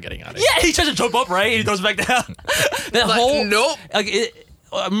like, you're not getting out of here. yeah, he tries to jump up, right? And he throws it back down. That Like, whole nope. Like,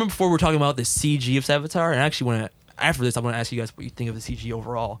 I remember before we were talking about the CG of Savitar, and I actually want to, after this, I want to ask you guys what you think of the CG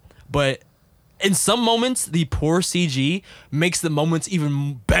overall. But in some moments, the poor CG makes the moments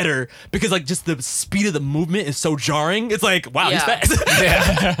even better because, like, just the speed of the movement is so jarring. It's like, wow, he's Yeah. fast.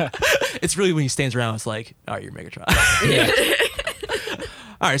 Yeah. It's really when he stands around, it's like, all right, you're Megatron.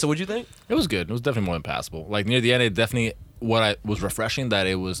 All right, so what'd you think? It was good. It was definitely more than passable. Like, near the end, it definitely, was refreshing that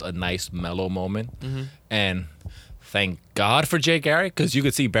it was a nice, mellow moment. And thank God for Jay Garrick, because you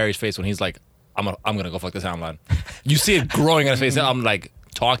could see Barry's face when he's like, I'm gonna go fuck this timeline. You see it growing on his face. I'm like,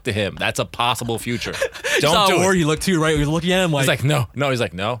 talk to him. That's a possible future. Don't do Or it. he looked too, right? He was looking at him like, He's like, no. He's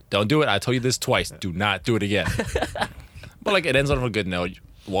like, no, don't do it. I told you this twice. Do not do it again. But, like, it ends on a good note.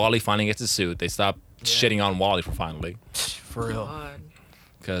 Wally finally gets his suit. They stop shitting on Wally finally. for real.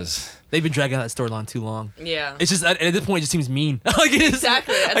 Because They've been dragging out that storyline too long. Yeah. It's just, at this point, it just seems mean. Like, it is,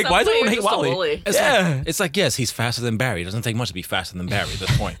 Exactly. At Like, some why does point, everyone you're hate just a Wally? bully. it's like, yes, he's faster than Barry. It doesn't take much to be faster than Barry at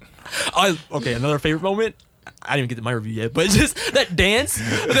this point. Okay, another favorite moment. I didn't even get to my review yet, but just that dance,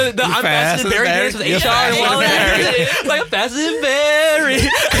 the I'm faster faster than than Barry Barry? dance with You're HR faster and than Wally. Barry. Like, I'm faster than Barry.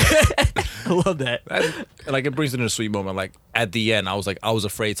 I love that. Like, it brings it in a sweet moment. Like, at the end, I was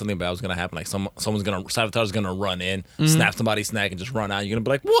afraid something bad was gonna happen. Like, Savitar's gonna run in, snap somebody's neck, and just run out. You're gonna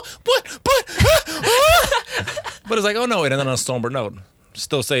be like, what? But it's like, oh no, it ended on a somber note.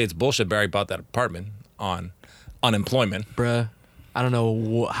 Still say it's bullshit. Barry bought that apartment on unemployment. Bruh, I don't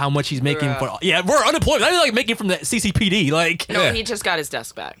know how much he's making Bruh. for. Yeah, we're unemployed. I mean, like, making from the CCPD. Like, No, Yeah. he just got his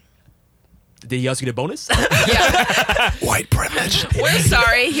desk back. did he also get a bonus? White privilege. We're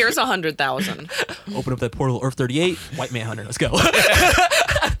sorry. Here's 100,000. Open up that portal, Earth 38, White Man Hunter. Let's go.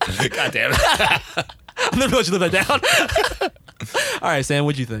 God damn it. I'm never let you live that down. All right, Sam,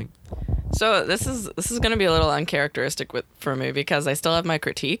 what'd you think? So this is gonna be a little uncharacteristic for me because I still have my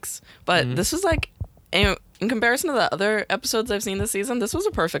critiques, but this was like in comparison to the other episodes I've seen this season, this was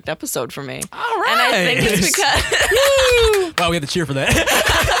a perfect episode for me. All right. And I think it's because Wow, we have to cheer for that.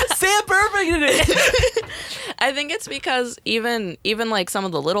 Sam perfected it. I think it's because even like some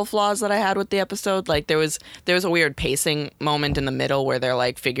of the little flaws that I had with the episode, like there was a weird pacing moment in the middle where they're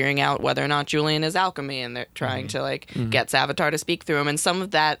like figuring out whether or not Julian is alchemy, and they're trying to like get Savitar to speak through him, and some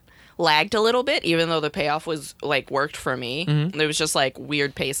of that lagged a little bit, even though the payoff was like worked for me. It was just like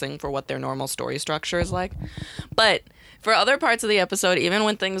weird pacing for what their normal story structure is like. But for other parts of the episode, even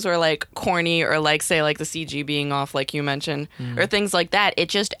when things were like corny or like say like the CG being off, like you mentioned, or things like that, it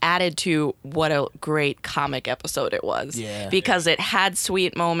just added to what a great comic episode it was. Yeah. Because it had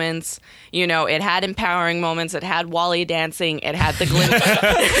sweet moments, you know, it had empowering moments, it had Wally dancing, it had the glimpse.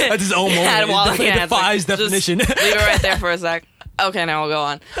 That's his own moment. Had Wally It dancing. defies Just definition. leave it right there for a sec. Okay, now we'll go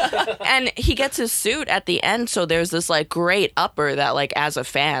on. And he gets his suit at the end, so there's this like great upper that like as a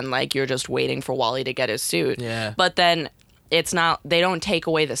fan, like you're just waiting for Wally to get his suit. Yeah. But then it's not, they don't take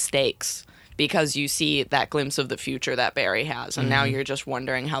away the stakes because you see that glimpse of the future that Barry has, and now you're just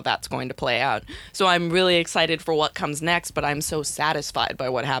wondering how that's going to play out. So I'm really excited for what comes next, but I'm so satisfied by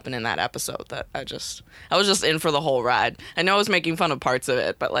what happened in that episode that I was just in for the whole ride. I know I was making fun of parts of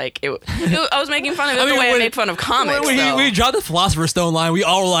it, but like I was making fun of it the way I made fun of comics. When we dropped the Philosopher's Stone line, we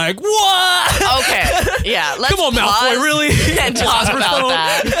all were like, what? Okay, yeah. Let's Come on, Malfoy, pause really? and talk Philosopher's about Stone?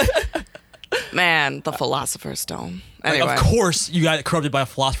 that. Man, the Philosopher's Stone. Like, Anyway. of course you got corrupted by a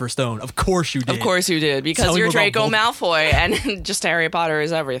Philosopher's Stone. Of course you did. Of course you did, because Tell me you're more about Draco Malfoy, and just Harry Potter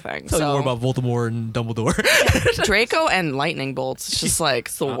is everything. Tell me so more about Voldemort and Dumbledore. Draco and lightning bolts. It's just like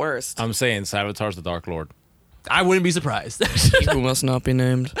it's the worst. I'm saying Savitar's the Dark Lord. I wouldn't be surprised. Who must not be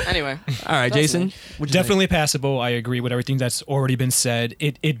named. Anyway, All right, Jason. what'd you Definitely passable. I agree with everything that's already been said.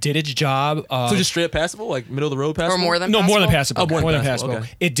 It did its job. think? So just straight up passable, like middle of the road passable, or more than No, more than passable? passable. Oh, more than passable. okay.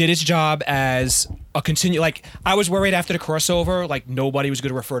 It did its job as a continue. Like I was worried after the crossover, like nobody was going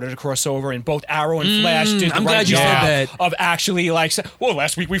to refer to the crossover, and both Arrow and Flash did the I'm right glad you said job that. of actually like, well,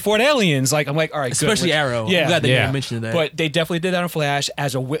 last week we fought aliens. Like I'm like, all right, good. Especially Arrow. I'm Yeah, glad that you yeah. mentioned that. But they definitely did that on Flash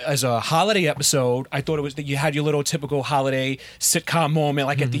as a holiday episode. I thought it was that you had your little typical holiday sitcom moment,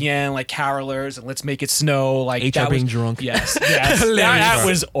 like at the end, like carolers and let's make it snow. Like HR that being was, drunk. Yes, yes, that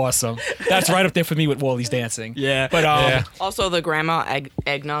was awesome. That's right up there for me with Wally's dancing. Yeah. But Also, the grandma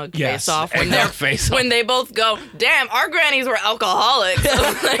eggnog Yes, face-off when eggnog they're face-off. when they both go, "Damn, our grannies were alcoholics."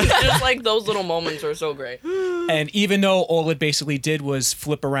 Like, just like those little moments are so great. And even though all it basically did was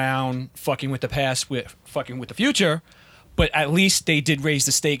flip around, fucking with the past, with fucking with the future, but at least they did raise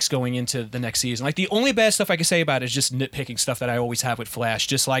the stakes going into the next season. Like the only bad stuff I can say about it is just nitpicking stuff that I always have with Flash.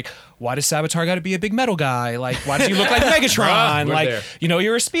 Just like, why does Savitar got to be a big metal guy? Like, why does he look like Megatron? We're like, there. you know,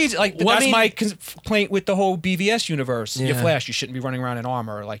 you're a speed. Like Well, I that's mean- my complaint with the whole BVS universe. You're Yeah. Flash. You shouldn't be running around in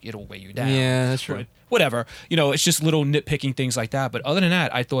armor. Like it'll weigh you down. Yeah, that's true. But whatever. You know, it's just little nitpicking things like that. But other than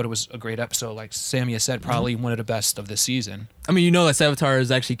that, I thought it was a great episode. Like Sammy has said, probably one of the best of this season. I mean, you know that Savitar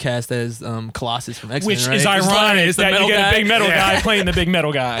is actually cast as Colossus from X-Men, Which right? is It's ironic it's the that you metal get guy. a big metal guy playing the big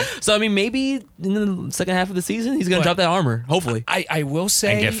metal guy. So I mean, maybe in the second half of the season, he's gonna But- drop that armor. Hopefully. I will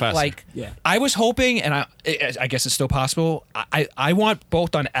say, And get faster. like, Yeah. I was hoping, and I guess it's still possible. I want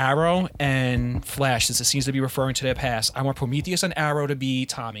both on Arrow and Flash, since it seems to be referring to their past. I want Prometheus on Arrow to be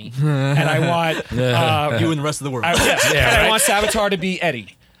Tommy, and I want You and the rest of the world. I want Savitar to be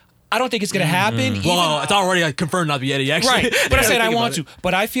Eddie. I don't think it's gonna happen. even- Well, it's already confirmed not to be Eddie, actually. right, but I'm saying I Think want about to.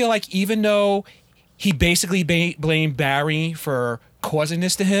 But I feel like even though he basically blamed Barry for causing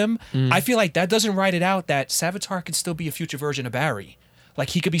this to him, I feel like that doesn't write it out that Savitar can still be a future version of Barry. Like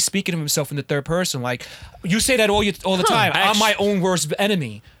he could be speaking of himself in the third person. Like you say that all the time. I'm my own worst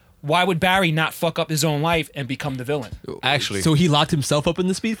enemy. Why would Barry not fuck up his own life and become the villain? Actually, So he locked himself up in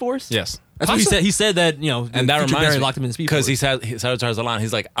the Speed Force? yes. That's what he said. He said that, you know, And that future reminds Barry me, locked him in the Speed because Force. he Savitar's a line.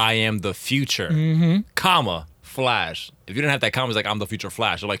 He's like, "I am the future, comma Flash." If you didn't have that comma, he's like, "I'm the future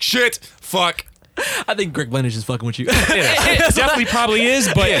Flash." I'm like, "Shit, fuck." I think Greg Bland is just fucking with you. It definitely probably is,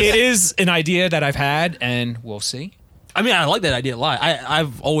 but it is an idea that I've had, and we'll see. I mean, I like that idea a lot.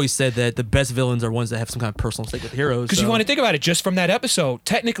 I've always said that the best villains are ones that have some kind of personal stake with heroes. Because you want to think about it, just from that episode,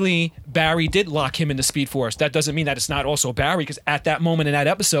 technically Barry did lock him in the Speed Force. That doesn't mean that it's not also Barry, because at that moment in that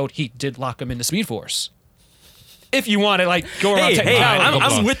episode, he did lock him in the Speed Force. If you want to like go around Hey, technicality.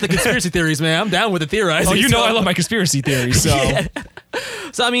 I'm with the conspiracy theories, man. I'm down with the theorizing. Oh, you know so- I love my conspiracy theories. So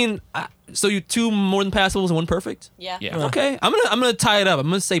So I mean, so you two more than passables and one perfect. Yeah. yeah. Okay, I'm gonna tie it up. I'm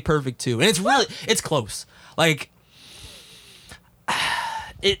gonna say perfect too, and it's close. Like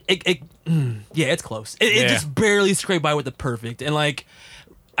it's close. It just barely scraped by with the perfect, and like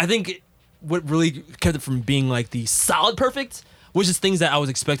I think what really kept it from being like the solid perfect was just things that I was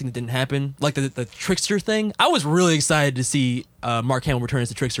expecting that didn't happen. Like the Trickster thing. I was really excited to see Mark Hamill return as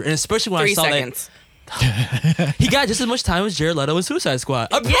the Trickster, and especially when 3 I saw seconds. that he got just as much time as Jared Leto in Suicide Squad.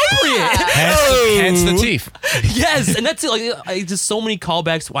 Appropriate. Hence the teeth. Yes, and that's it. Like, just so many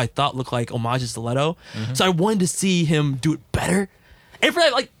callbacks to what I thought looked like homages to Leto. So I wanted to see him do it better. And for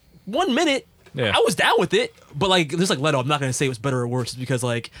that, like 1 minute, Yeah. I was down with it. But like, just like Leto, I'm not gonna say it was better or worse, just because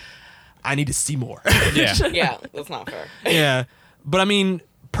like I need to see more. Yeah. Yeah, that's not fair. Yeah, but I mean,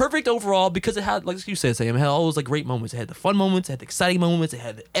 perfect overall because it had, like you said, Sam, it had all those like great moments. It had the fun moments, it had the exciting moments, it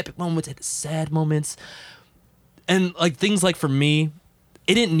had the epic moments, it had the sad moments, and like things like for me,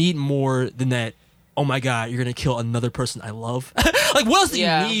 it didn't need more than that. Oh my God, you're gonna kill another person I love. Like, what else do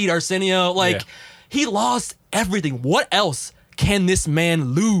Yeah. you need, Arsenio? Like, Yeah. he lost everything. What else can this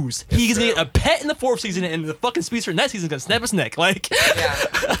man lose? He's gonna get a pet in the 4th season, and the fucking speedster next season is gonna snap his neck. Like, Yeah.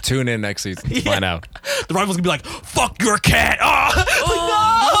 Tune in next season to find out. the rival's gonna be like, "Fuck your cat!"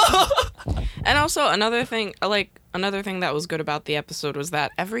 Oh, like, no! And also another thing that was good about the episode was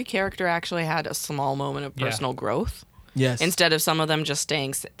that every character actually had a small moment of Yeah. personal growth Yes. instead of some of them just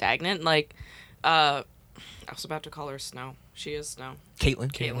staying stagnant. Like, I was about to call her Snow. She is Snow.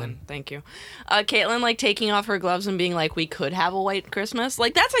 Caitlin. Thank you. Caitlin, like, taking off her gloves and being like, we could have a white Christmas.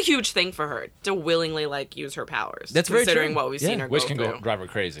 Like, that's a huge thing for her to willingly, like, use her powers. That's very considering true. what we've Yeah. seen her Which go can through. go drive her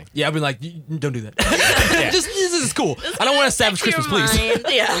crazy. Yeah, I've been like, don't do that. Just, this is cool. I don't want to savage Your Christmas, please. mind.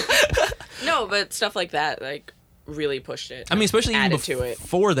 Yeah. No, but stuff like that, like, really pushed it. I mean, especially even added to it.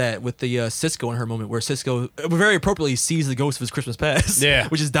 before that with the Cisco and her moment where Cisco very appropriately sees the ghost of his Christmas past. Yeah.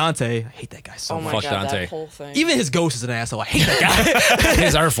 Which is Dante. I hate that guy so Oh much. my Fuck god, Dante. that whole thing. Even his ghost is an asshole. I hate that guy.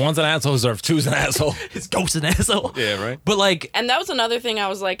 His Earth 1's an asshole, his Earth 2's an asshole. His ghost is an asshole. Yeah, right? But like, And that was another thing I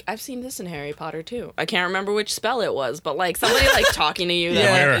was like, I've seen this in Harry Potter too. I can't remember which spell it was, but like somebody like talking to you that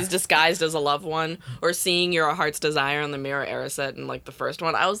Yeah. like, is disguised as a loved one, or seeing your heart's desire on the mirror Erised in like the first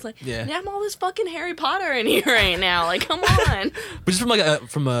one. I was like, Yeah. damn, all this fucking Harry Potter in here right now. Like, come on. but just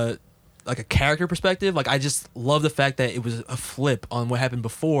from a character perspective, like I just love the fact that it was a flip on what happened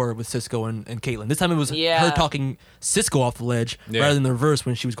before with Cisco and Caitlin. This time it was Yeah. her talking Cisco off the ledge Yeah. rather than the reverse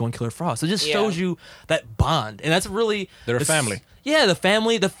when she was going Killer Frost. It just Yeah. shows you that bond, and that's really They're a it's- family. Yeah, the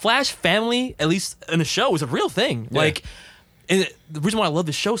family, the Flash family, at least in the show, is a real thing. Like, and the reason why I love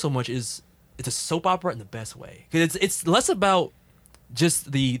this show so much is it's a soap opera in the best way because it's less about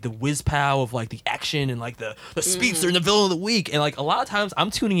just the whiz pow of like the action and like the speedster and the villain of the week, and like a lot of times I'm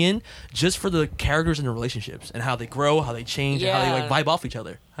tuning in just for the characters and the relationships and how they grow, how they change, and how they Yeah. like vibe off each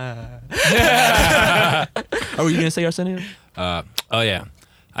other. Are you gonna say Arsenio? Oh, yeah.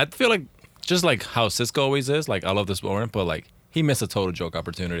 I feel like, just like how Cisco always is, like, I love this moment, but like, he missed a total joke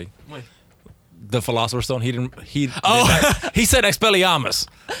opportunity. The Philosopher's Stone, he did that. He said Expelliarmus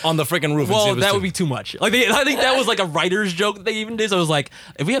on the freaking roof. Well, that would be too much. Like I think that was like a writer's joke that they even did. So I was like,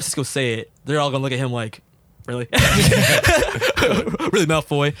 if we have Cisco say it, they're all gonna look at him like, really, really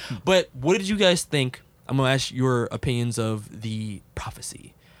Malfoy. But what did you guys think? I'm gonna ask your opinions of the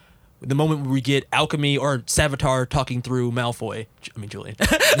prophecy. The moment where we get Alchemy or Savitar talking through Malfoy. I mean Julian.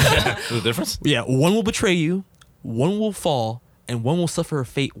 the difference? Yeah, one will betray you, one will fall, and one will suffer a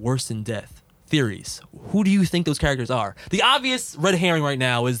fate worse than death. Theories. Who do you think those characters are? The obvious red herring right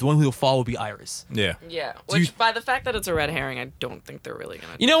now is the one who will fall will be Iris. Yeah. Yeah. Do Which, you- by the fact that it's a red herring, I don't think they're really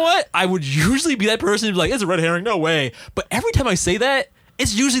gonna. You know what? I would usually be that person who's like, it's a red herring, no way. But every time I say that,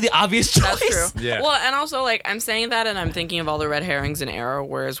 it's usually the obvious choice. That's true. Yeah. Well, and also, like, I'm saying that and I'm thinking of all the red herrings in Arrow,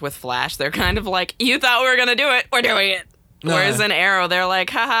 whereas with Flash, they're kind of like, you thought we were going to do it, we're doing it. Nah. Whereas in Arrow, they're like,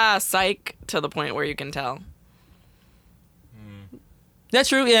 haha, psych, to the point where you can tell. That's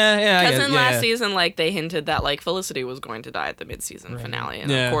true. Yeah. Because in last season, like, they hinted that, like, Felicity was going to die at the mid-season finale.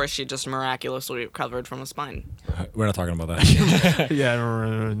 And, Yeah. of course, she just miraculously recovered from a spine. We're not talking about that.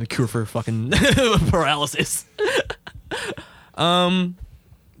 Yeah, the cure for fucking paralysis.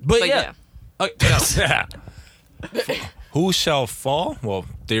 But yeah. Yeah. Who shall fall? Well,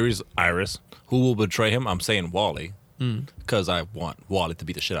 theory's Iris. Who will betray him? I'm saying Wally. Because I want Wally to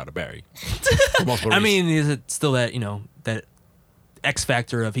beat the shit out of Barry. For multiple I reasons. mean, is it still that, that X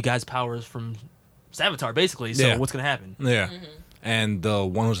factor of he got his powers from Savitar, basically. So Yeah. what's going to happen? Yeah. And the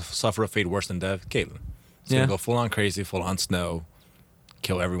one who's suffered a fate worse than death, Caitlyn. She's Yeah. gonna go full on crazy, full on Snow,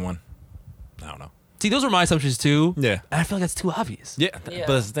 kill everyone. I don't know. See, those were my assumptions too. Yeah. And I feel like that's too obvious. Yeah, Yeah.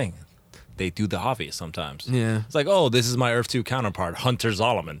 but that's the thing. They do the obvious sometimes. Yeah. It's like, oh, this is my Earth 2 counterpart, Hunter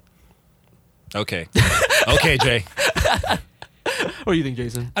Zolomon. Okay. Okay, Jay. What do you think,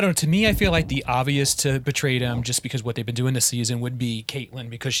 Jason? I don't know. To me, I feel like the obvious to betray them, just because what they've been doing this season, would be Caitlyn,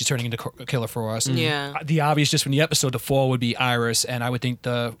 because she's turning into Killer Frost. Yeah. The obvious, just from the episode, the fall would be Iris, and I would think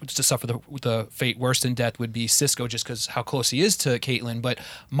to suffer the fate worse than death would be Cisco, just because how close he is to Caitlyn. But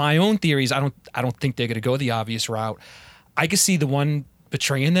my own theories, I don't think they're going to go the obvious route. I could see the one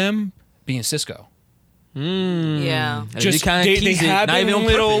betraying them being Cisco. Yeah. Just they have not been even on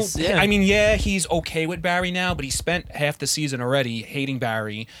little. purpose. Yeah. I mean, yeah, he's okay with Barry now, but he spent half the season already hating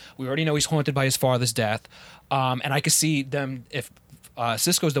Barry. We already know he's haunted by his father's death, and I could see them if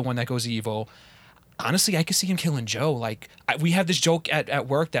Cisco's the one that goes evil. Honestly, I could see him killing Joe. Like, we have this joke at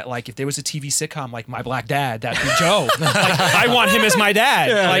work that, like, if there was a TV sitcom like My Black Dad, that'd be Joe. Like, I want him as my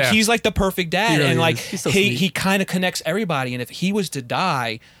dad. He's like the perfect dad, really and like is. He's so sweet. he kind of connects everybody. And if he was to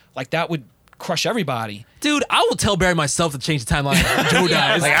die, like, that would crush everybody. Dude, I will tell Barry myself to change the timeline if Joe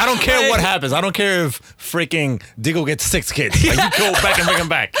dies. Like, I don't care what happens. I don't care if freaking Diggle gets 6 kids. Like, you go back and bring them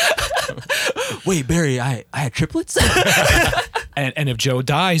back. Wait, Barry, I had triplets? And if Joe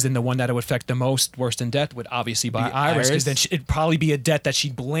dies, then the one that it would affect the most, worse than death, would obviously be Iris, because then it'd probably be a death that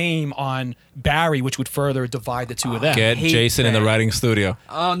she'd blame on Barry, which would further divide the two of them. Get Jason in the writing studio.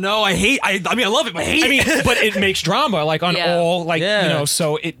 Oh, no, I mean, I love it, but I hate it. But it makes drama, like, on all, like, Yeah. you know,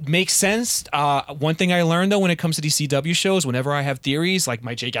 so it makes sense. One thing I learned, though, when it comes to these CW shows, whenever I have theories, like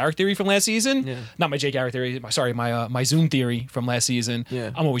my Jay Garrick theory from last season, not my Jay Garrick theory, my Zoom theory from last season,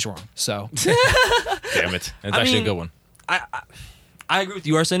 I'm always wrong, so. Damn it. It's actually a good one. I agree with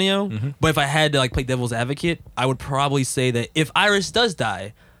you, Arsenio, but if I had to, like, play devil's advocate, I would probably say that if Iris does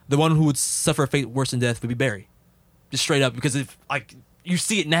die, the one who would suffer a fate worse than death would be Barry. Just straight up, because if, like, you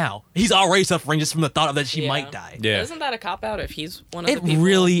see it now. He's already suffering just from the thought of that she might die. Yeah. Isn't that a cop-out if he's one of the It people?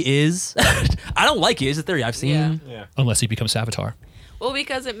 really is. I don't like it. It's a theory I've seen. Yeah. Unless he becomes Savitar. Well,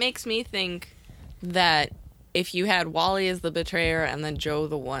 because it makes me think that if you had Wally as the betrayer and then Joe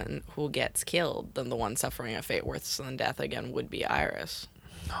the one who gets killed, then the one suffering a fate worse than death again would be Iris.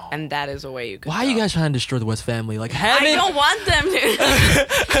 No. And that is a way you could Why are you guys trying to destroy the West family? Like, have I it. don't want them to.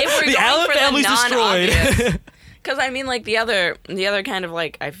 If we're The going Allen for family's the destroyed. non-obvious. Because, I mean, like, the other kind of,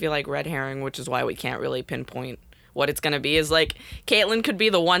 like, I feel like red herring, which is why we can't really pinpoint what it's going to be, is, like, Caitlyn could be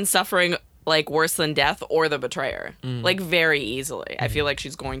the one suffering, like, worse than death or the betrayer. Like, very easily. I feel like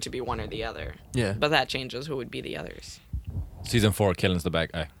she's going to be one or the other. Yeah. But that changes who would be the others. Season 4, Caitlyn's the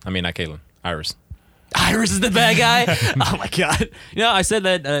bad guy. I mean, not Caitlyn. Iris. Iris is the bad guy. Oh my god! You know, I said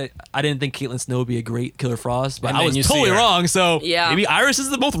that I didn't think Caitlyn Snow would be a great Killer Frost, but And I then was you see totally her. wrong. So Yeah. maybe Iris is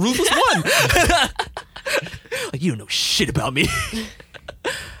the most ruthless one. Like, you don't know shit about me.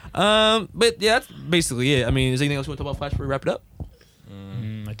 But yeah, that's basically it. I mean, is there anything else you want to talk about Flash before we wrap it up?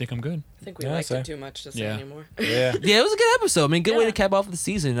 I think I'm good. I think we Yeah, liked so- it too much to say Yeah. anymore. Yeah. Yeah, it was a good episode. I mean, good way Yeah. to cap off the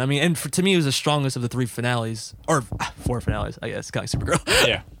season. I mean, and to me, it was the strongest of the 3 finales, or 4 finales, I guess. Kind of like Supergirl.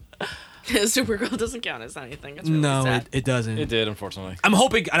 Yeah. Supergirl doesn't count as anything. It's really No, sad. it doesn't. It did, unfortunately. I'm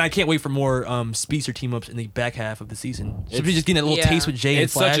hoping, and I can't wait for more speedster team ups in the back half of the season. So we just getting that little Yeah. taste with Jay and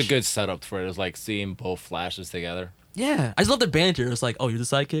It's Flash. such a good setup for it. It's like seeing both Flashes together. Yeah, I just love their banter. It's like, oh, you're the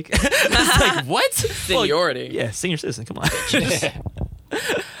sidekick. It's like, what? Seniority. Well, yeah, senior citizen. Come on.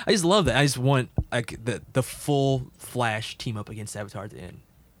 I just love that. I just want like the full Flash team up against Savitar at the end.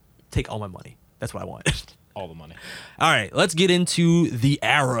 Take all my money. That's what I want. All the money. All right, let's get into the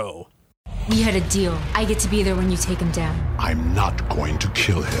Arrow. We had a deal. I get to be there when you take him down. I'm not going to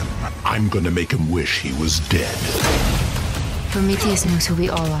kill him. I'm going to make him wish he was dead. Prometheus knows who we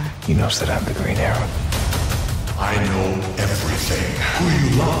all are. He knows that I'm the Green Arrow. I know everything. Who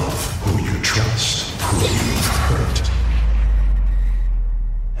you love, who you trust, who you've hurt.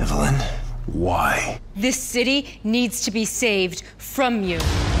 Evelyn, why? This city needs to be saved from you.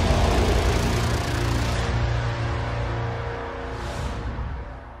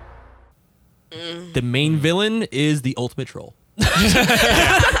 The main villain is the ultimate troll. That's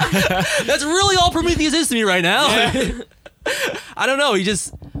really all Prometheus is to me right now. I don't know. He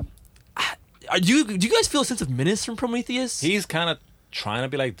just. Do you guys feel a sense of menace from Prometheus? He's kind of trying to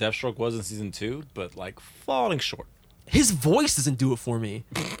be like Deathstroke was in season 2, but like falling short. His voice doesn't do it for me,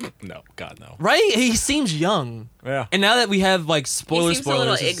 No, God, no. right? He seems young. Yeah. And now that we have like He spoilers, seems a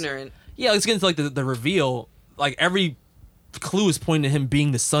little it's- ignorant. Yeah, let's get into like the reveal. Like every clue is pointing to him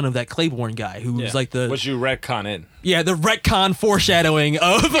being the son of that Claiborne guy who's like the Which you retcon in. the retcon foreshadowing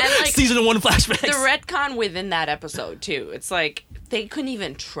of like, season 1 flashbacks. The retcon within that episode too. It's like they couldn't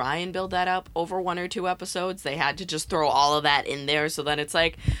even try and build that up over 1 or 2 episodes. They had to just throw all of that in there. So then it's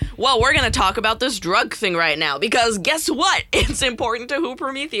like, well, we're gonna talk about this drug thing right now because guess what? It's important to who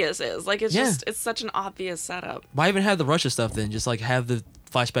Prometheus is. Like it's just it's such an obvious setup. Why even have the Russia stuff then? Just like have the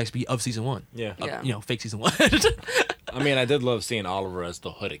flashbacks be of season 1. Yeah. Yeah. Fake season 1. I mean, I did love seeing Oliver as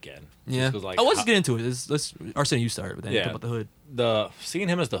the Hood again. Yeah. Just 'cause, like, Let's get into it. Let's Arsenio, you start, but then talk about the Hood. Seeing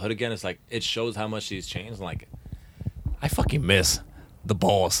him as the Hood again is like, it shows how much he's changed. Like, I fucking miss the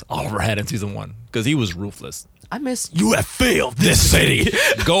balls Oliver had in season 1 because he was ruthless. I miss you have failed this city.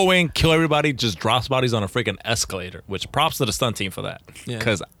 Go in, kill everybody, just drops bodies on a freaking escalator. Which props to the stunt team for that. Yeah.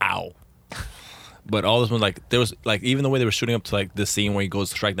 Because ow. But all this one, like, there was like, even the way they were shooting up to like this scene where he goes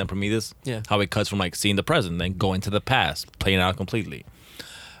to strike down Prometheus. Yeah. How it cuts from like seeing the present, then going to the past, playing it out completely.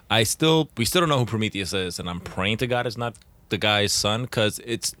 We still don't know who Prometheus is, and I'm praying to God it's not the guy's son because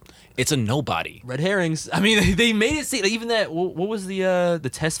it's a nobody. Red herrings. I mean, they made it seem like even that. What was the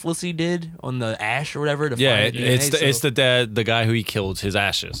test Felicity did on the ash or whatever? To Yeah, find DNA, it's the dad, the guy who he killed, his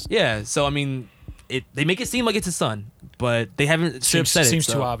ashes. Yeah, so I mean, they make it seem like it's his son, but they haven't straight up said it. Seems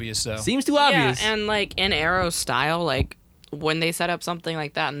so. too obvious, though. Seems too obvious. Yeah, and like in Arrow's style, like when they set up something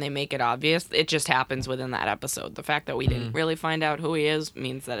like that and they make it obvious, it just happens within that episode. The fact that we didn't really find out who he is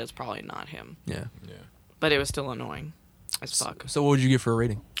means that it's probably not him. Yeah. But it was still annoying as fuck. So what would you give for a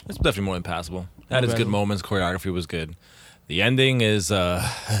rating? It's definitely more than passable. Had its Okay. good moments. Choreography was good. The ending is Where's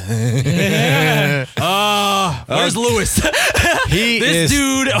Lewis? this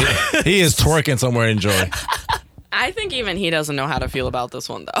dude. he is twerking somewhere in joy. I think even he doesn't know how to feel about this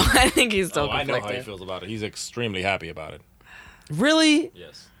one, though. I think he's still I know conflicted. how he feels about it. He's extremely happy about it. Really?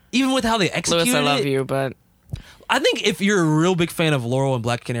 Yes. Even with how they executed Lewis, I love it? you, but I think if you're a real big fan of Laurel and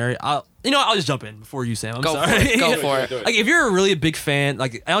Black Canary, I'll just jump in before you, Sam. I'm go sorry. for it. Go for it. Like, if you're a really big fan,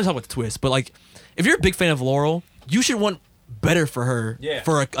 like, I don't talk about the twist, but like, if you're a big fan of Laurel, you should want better for her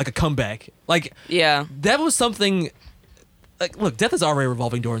for a comeback. Like, Yeah. that was something. Like, look, death is already a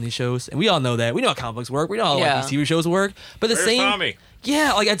revolving door in these shows, and we all know that. We know how comic books work. We know how Yeah. like, these TV shows work. But the Where's same, Tommy?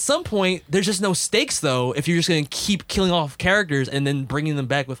 yeah, like at some point, there's just no stakes though. If you're just gonna keep killing off characters and then bringing them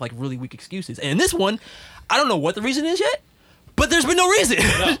back with like really weak excuses. And in this one, I don't know what the reason is yet, but there's been no reason.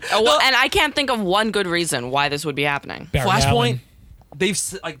 And I can't think of one good reason why this would be happening. Barry Flashpoint. Allen. They've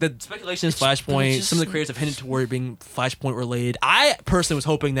like the speculation is Flashpoint. Some of the creators have hinted toward it being Flashpoint related. I personally was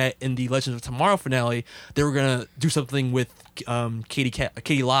hoping that in the Legends of Tomorrow finale, they were gonna do something with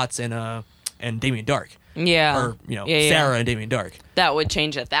Katie Lotz and Damien Dark, Yeah. or Yeah. Sarah and Damien Dark. That would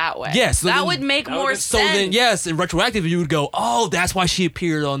change it that way. Yes, so that then- would make more sense. So then, yes, in retroactive, you would go, oh, that's why she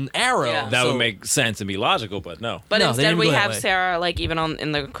appeared on Arrow. Yeah. That So- would make sense and be logical, but no. But No, they instead, didn't we go that have way. Sarah, like, even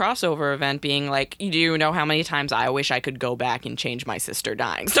in the crossover event, being like, do you know how many times I wish I could go back and change my sister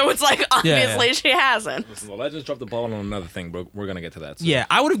dying? So it's like, obviously, she hasn't. Listen, the Legends dropped the ball on another thing, but we're gonna get to that soon. Yeah,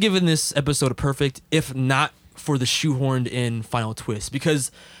 I would have given this episode a perfect if not for the shoehorned in final twist,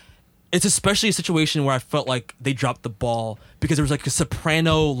 because it's especially a situation where I felt like they dropped the ball because there was like a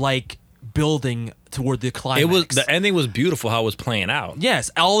Soprano like building toward the climax. It was the ending was beautiful how it was playing out.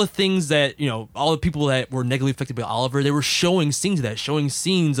 Yes, all the things that, all the people that were negatively affected by Oliver, they were showing scenes of that, showing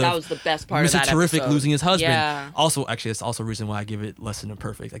scenes of That was the best part of Mr. that Terrific episode. losing his husband. Yeah. Also, actually, that's also a reason why I give it less than a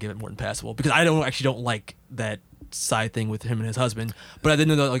perfect. I give it more than passable because I don't like that side thing with him and his husband. But I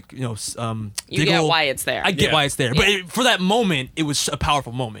didn't know that, You get Diggle- why it's there. I get Yeah. why it's there. But for that moment, it was a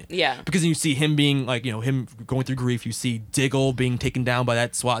powerful moment. Yeah. Because you see him being like, him going through grief. You see Diggle being taken down by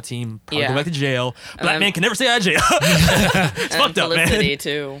that SWAT team, probably Yeah. go back to jail. Black then- man can never stay out of jail. It's fucked up, man. Felicity,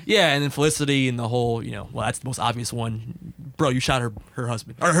 too. Yeah, and then Felicity and the whole, well, that's the most obvious one. Bro, you shot her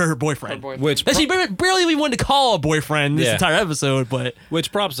husband or her boyfriend. Which That she barely even wanted to call a boyfriend this Yeah. entire episode, but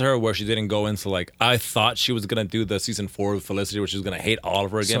Which props to her where she didn't go into like, I thought she was gonna do the season 4 with Felicity where she was gonna hate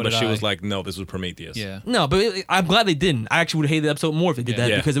Oliver again, So but did she I. was like, no, this was Prometheus. Yeah. no, but I'm glad they didn't. I actually would have hated the episode more if they did that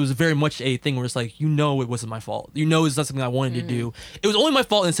Yeah. because it was very much a thing where it's like, it wasn't my fault. It's not something I wanted to do. It was only my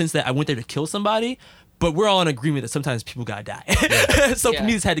fault in the sense that I went there to kill somebody, but we're all in agreement that sometimes people gotta die. So Yeah.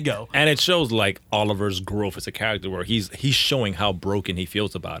 Prometheus had to go. And it shows like Oliver's growth as a character where he's showing how broken he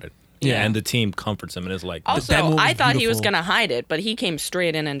feels about it. Yeah. And the team comforts him and is like that Also, moment was I thought he was beautiful. going to hide it, but he came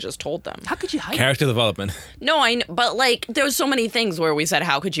straight in and just told them. How could you hide it? character development. No, I know, but like, there was so many things where we said,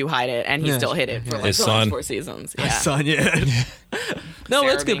 how could you hide it? And he Yeah. still hid it for like His the last son. 4 seasons. Yeah. My son, yeah. No,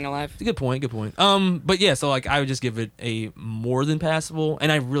 Sarah that's good. being alive. Good point. Good point. But yeah, so like I would just give it a more than passable,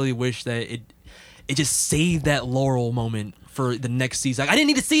 and I really wish that it just saved that Laurel moment for the next season. Like, I didn't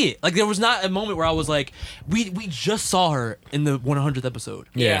need to see it. Like there was not a moment where I was like, we just saw her in the 100th episode.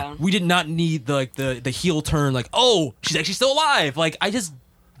 Yeah. We did not need the heel turn. Like, oh, she's actually still alive. Like I just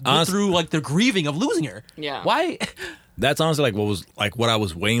went through like the grieving of losing her. Yeah. Why? That's honestly what I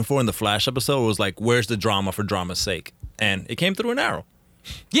was waiting for in the Flash episode was like, where's the drama for drama's sake? And it came through an Arrow.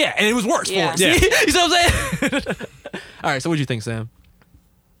 Yeah, and it was worse Yeah. for us. Yeah. You see what I'm saying? All right. So what do you think, Sam?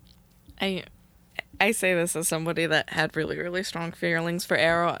 I say this as somebody that had really, really strong feelings for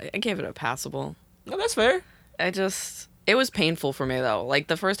Arrow. I gave it a passable. No, that's fair. It was painful for me, though. Like,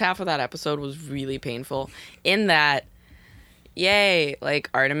 the first half of that episode was really painful in that, yay, like,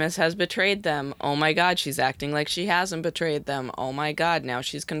 Artemis has betrayed them. Oh my God, she's acting like she hasn't betrayed them. Oh my God, now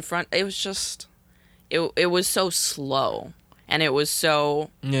she's it was just, it was so slow. And it was so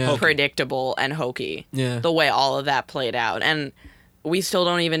predictable and hokey. Yeah. The way all of that played out. And we still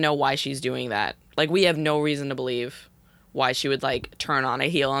don't even know why she's doing that. Like, we have no reason to believe why she would, like, turn on a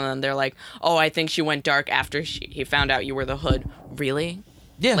heel. And then they're like, oh, I think she went dark after he found out you were the Hood. Really?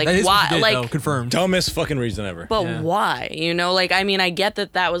 Yeah, like, that is why? what she did, Like, though, confirmed. Dumbest fucking reason ever. But why? You know, like, I mean, I get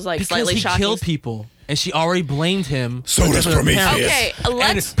that was, like, Because slightly he shocking. killed people. And she already blamed him. So for does her Prometheus. parents. Okay,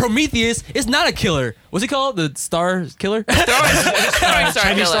 let's... And Prometheus is not a killer. What's he called? The Star Killer?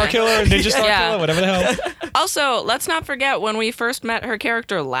 Chinese Star Killer, Ninja Star Killer, whatever the hell. Also, let's not forget when we first met her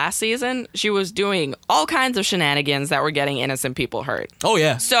character last season, she was doing all kinds of shenanigans that were getting innocent people hurt. Oh,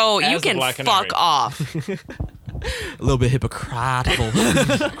 yeah. So As you the can Black fuck Canary. off. A little bit hypocritical.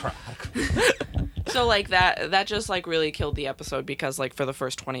 So like that just like really killed the episode because like for the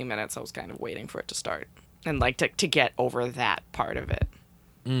first 20 minutes I was kind of waiting for it to start and like to get over that part of it.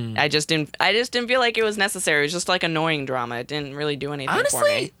 I just didn't feel like it was necessary. It was just like annoying drama. It didn't really do anything for me.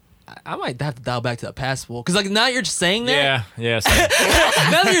 Honestly, I might have to dial back to that passable. Because like now you're just saying that. Yeah.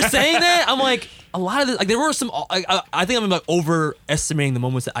 Now that you're saying that, I'm like, a lot of this, like there were some, I think I'm like overestimating the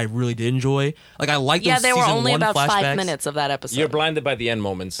moments that I really did enjoy. Like I like those they were season only one about flashbacks. 5 minutes of that episode. You're blinded by the end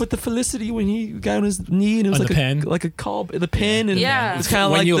moments. But the Felicity when he got on his knee and it was On like the pen? like a call, the pen, and Yeah. it's kind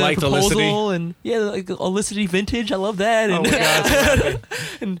of When like you the liked proposal Felicity? and like Felicity vintage. I love that. And, Oh my God.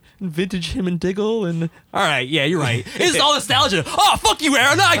 and vintage him and Diggle and all right, yeah, you're right. It's all nostalgia. Oh fuck you,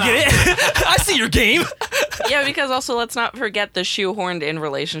 Aaron. I get it. I see your game. Yeah, because also let's not forget the shoehorned in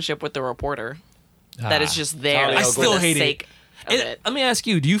relationship with the reporter. That is just there. I for still the hate it. sake of And let me ask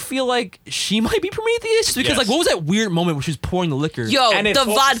you: do you feel like she might be Prometheus? Just because, Yes. like, what was that weird moment where she was pouring the liquor? Yo, And it the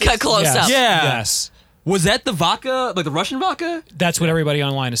focuses- vodka close Yes. up. Yeah. Yes. Was that the vodka, like the Russian vodka? That's what everybody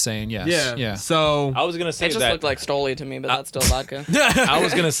online is saying, yes. Yeah. So I was gonna say It just that. looked like Stoli to me, but that's still vodka. I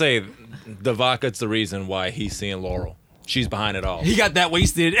was gonna say the vodka's the reason why he's seeing Laurel. She's behind it all. he got that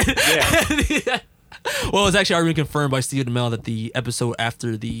wasted. Yeah. Well, it's actually already been confirmed by Stephen Amell that the episode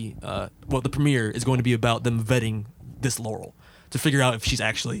after the the premiere is going to be about them vetting this Laurel to figure out if she's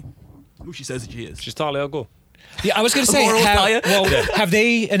actually who she says that she is. She's Talia al Ghul. Yeah, I was going to say, Laurel Talia? have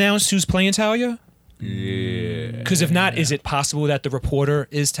they announced who's playing Talia? Yeah. Because if not, is it possible that the reporter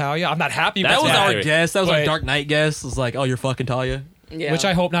is Talia? I'm not happy That with was that. our guess. That was our But- Dark Knight guess. It was like, oh, you're fucking Talia. Yeah. Which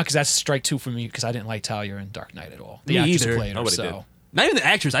I hope not, because that's strike two for me, because I didn't like Talia in Dark Knight at all. The Me actress either. who played her, Nobody so. did. Not even the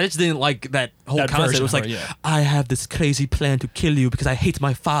actress. I just didn't like that whole That concept. version It was of like, her, yeah. I have this crazy plan to kill you because I hate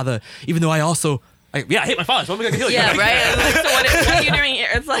my father, even though I also, I hate my father. So I'm gonna kill you. Yeah, right? Like, so what are you doing here?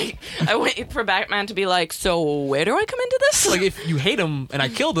 It's like, I wait for Batman to be like, so where do I come into this? Like if you hate him and I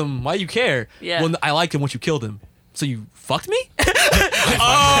killed him, why do you care? Yeah. Well, I liked him once you killed him. So you fucked me?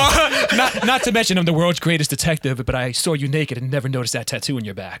 Not to mention I'm the world's greatest detective, but I saw you naked and never noticed that tattoo in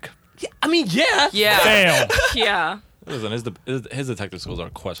your back. Yeah, I mean, yeah. yeah. Fail. Yeah. Listen, his detective skills are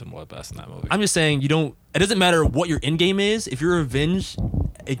questionable at best in that movie. I'm just saying, it doesn't matter what your end game is. If your revenge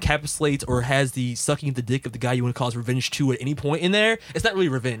encapsulates or has the sucking the dick of the guy you want to cause revenge to at any point in there, it's not really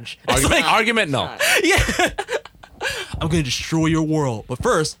revenge. It's like, Argument, no. yeah. I'm going to destroy your world. But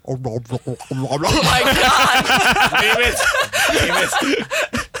first, Oh my God. Damn it.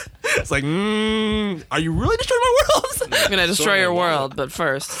 it's like, are you really destroying my world? I'm going to destroy your world, but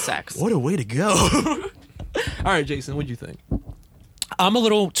first, sex. What a way to go. All right, Jason, what do you think? I'm a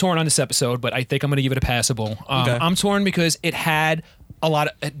little torn on this episode, but I think I'm going to give it a passable. Okay. I'm torn because it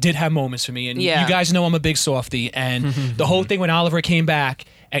did have moments for me, and Yeah. you guys know I'm a big softie, and the whole thing when Oliver came back,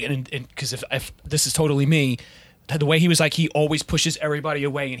 and because if this is totally me, the way he was like, he always pushes everybody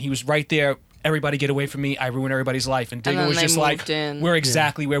away, and he was right there. Everybody get away from me! I ruin everybody's life. And Diggle then was they just like, moved in. we're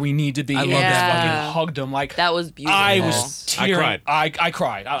exactly where we need to be. I love and that. fucking Yeah. hugged him like That was beautiful. I was tearing. I I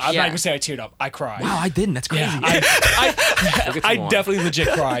cried. I'm Yeah. not even saying I teared up. I cried. Wow, I didn't. That's crazy. Yeah, I more. definitely legit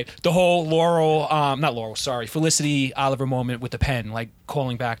cried. The whole Felicity Oliver moment with the pen, like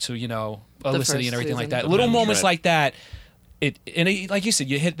calling back to, Felicity first and everything like season. that. Little moments Right. like that. Like you said,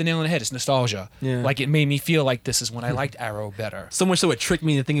 you hit the nail on the head. It's nostalgia. Yeah. Like it made me feel like this is when I liked Arrow better. So much so it tricked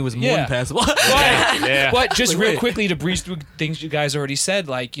me to think it was more Yeah. than passable. Yeah. But just Like, real wait. quickly to breeze through things you guys already said,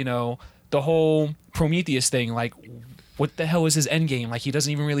 like, the whole Prometheus thing, like, what the hell is his end game? Like, he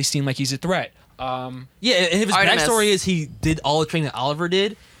doesn't even really seem like he's a threat. Yeah, and if his Artemis. backstory is he did all the training that Oliver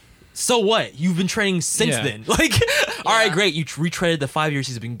did, so what? You've been training since Yeah. then. Like, all right, great, you retreaded the 5 years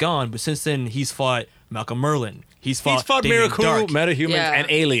he's been gone, but since then he's fought Malcolm Merlin. He's fought Damien Miracle, Dark. metahumans, Yeah. and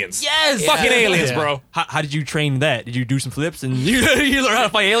aliens. Yes, Fucking aliens, Yeah. bro. How did you train that? Did you do some flips and you learn how to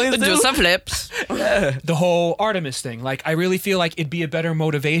fight aliens? Do too? some flips. The whole Artemis thing. Like, I really feel like it'd be a better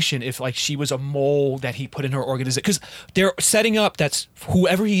motivation if, like, she was a mole that he put in her organization. Because they're setting up that's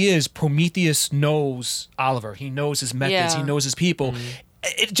whoever he is, Prometheus knows Oliver. He knows his methods. Yeah. He knows his people.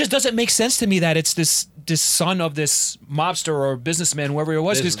 It just doesn't make sense to me that it's this son of this mobster or businessman, whoever it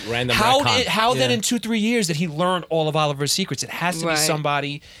was. This Because random how retcon. then Yeah. in 2-3 years did he learn all of Oliver's secrets? It has to be Right.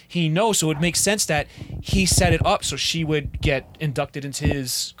 somebody he knows. So it makes sense that he set it up so she would get inducted into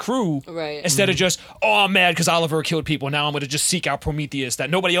his crew, Right. instead of just, oh, I'm mad because Oliver killed people. Now I'm going to just seek out Prometheus that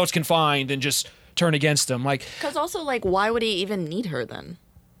nobody else can find and just turn against him. Like, Because also, like, why would he even need her then?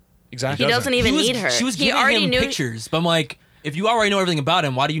 exactly. He doesn't even He was- need her. She was he giving already him knew. pictures, but I'm like, if you already know everything about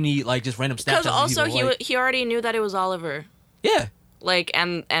him, why do you need like just random Snapchats? Because also of people? Like, he already knew that it was Oliver. yeah. Like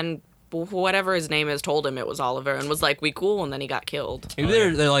and whatever his name is told him it was Oliver and was like, we cool, and then he got killed. Maybe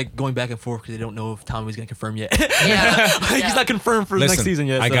they're like going back and forth because they don't know if Tommy's gonna confirm yet. Yeah. Like, he's not confirmed for the next season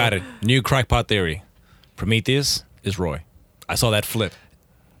yet. I so. got it. New crackpot theory. Prometheus is Roy. I saw that flip.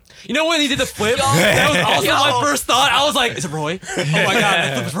 You know when he did the flip? That was also my first thought. I was like, is it Roy? Oh my god,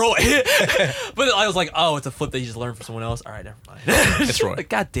 that flip is Roy. But I was like, oh, it's a flip that you just learned from someone else. All right, never mind. It's Roy. Like,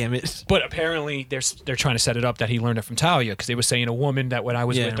 god damn it. But apparently they're trying to set it up that he learned it from Talia, because they were saying a woman that when I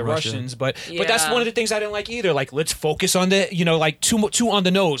was Yeah, with the in Russia. Russians. But that's Yeah. one of the things I didn't like either. Like, let's focus on the, like too on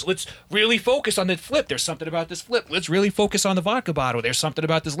the nose. Let's really focus on the flip. There's something about this flip. Let's really focus on the vodka bottle. There's something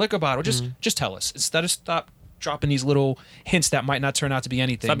about this liquor bottle. Just tell us, instead of stop dropping these little hints that might not turn out to be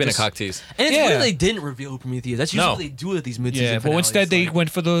anything. Stop being a Just- cock tease. And it's Yeah. weird they didn't reveal Prometheus. That's usually No. what they do with these mid-season Yeah, but finales. instead they Like, went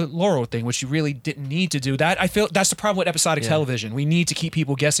for the Laurel thing, which you really didn't need to do. That I feel that's the problem with episodic Yeah. television. We need to keep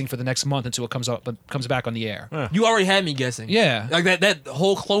people guessing for the next month until it comes back on the air. you already had me guessing. Yeah. Like that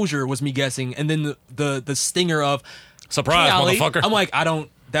whole closure was me guessing, and then the stinger of Surprise, "Hey, Ollie," motherfucker. I'm like,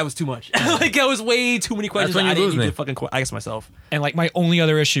 that was too much. Like that was way too many questions. when I you didn't lose need me. to fucking I guess myself. And like my only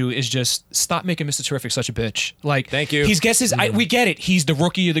other issue is just stop making Mr. Terrific such a bitch. Like, Thank you. He's guesses. We get it. He's the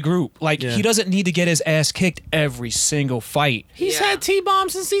rookie of the group. Like, Yeah. he doesn't need to get his ass kicked every single fight. He's Yeah. had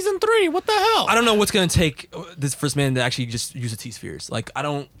T-bombs in season 3. What the hell? I don't know what's gonna take this first man to actually just use the T-spheres. Like I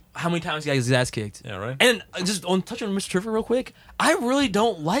don't. How many times he got his ass kicked? Yeah, right. And just on touching on Mr. Terrific real quick, I really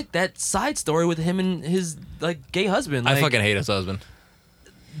don't like that side story with him and his like gay husband. I Like, fucking hate his husband.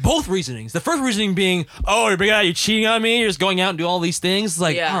 both reasonings. The first reasoning being, oh, you're big out, you're cheating on me, you're just going out and do all these things. It's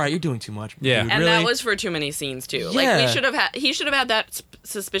like, Yeah. all right, you're doing too much. Yeah. dude, And really? that was for too many scenes too. Like Yeah. he should have had that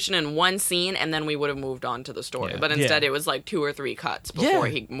suspicion in one scene, and then we would have moved on to the story. Yeah. But instead, Yeah. it was like 2 or 3 cuts before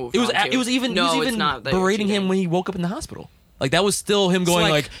he moved. It was. on to, It was even. No, he was it's even not that you're berating him cheating." when he woke up in the hospital. Like that was still him going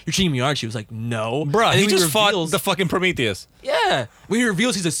like- like, "You're cheating me, aren't you?" He was like, "No, Bruh, And he then when just fought reveals- the fucking Prometheus. Yeah, when he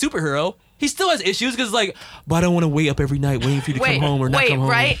reveals he's a superhero, he still has issues because like, but I don't want to wait up every night waiting for you to come home or not come home.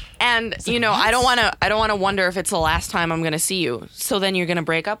 right? And I don't want to wonder if it's the last time I'm gonna see you. So then you're gonna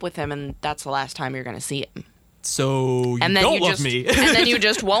break up with him, and that's the last time you're gonna see him. So you And then don't you love just me. and then you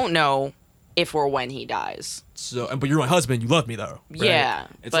just won't know if or when he dies. So, but you're my husband. You love me though. right? Yeah,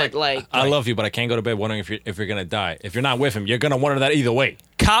 It's but like I love you, but I can't go to bed wondering if you're gonna die. If you're not with him, you're gonna wonder that either way.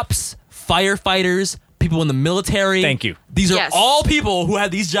 Cops, firefighters, people in the military. Thank you. These are Yes. all people who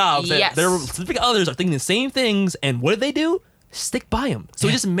have these jobs. That Yes. Their specific others are thinking the same things, and what do? Stick by them. So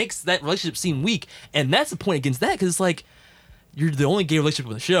it just makes that relationship seem weak, and that's the point against that because it's like you're the only gay relationship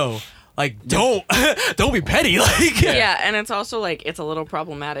on the show. Like, don't be petty. Like, Yeah, and it's also like it's a little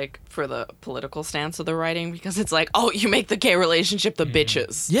problematic for the political stance of the writing because it's like, oh, you make the gay relationship the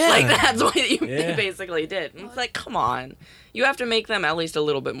bitches. Yeah. Like that's what you Yeah. basically did. And it's like, come on. You have to make them at least a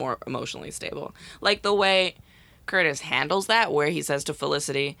little bit more emotionally stable. Like the way Curtis handles that, where he says to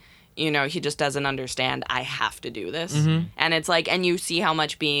Felicity, he just doesn't understand, I have to do this. And it's like, and you see how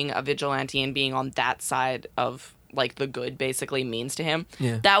much being a vigilante and being on that side of like the good basically means to him.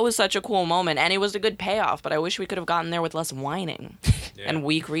 Yeah. That was such a cool moment, and it was a good payoff, but I wish we could have gotten there with less whining and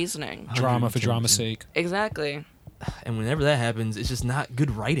weak reasoning. Drama for drama's sake. Exactly. and whenever that happens, it's just not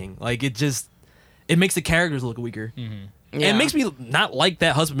good writing. Like it makes the characters look weaker. And it makes me not like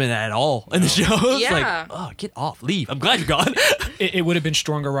that husband at all in the show. It's Yeah. like, oh, get off, leave. I'm glad you're gone. It would have been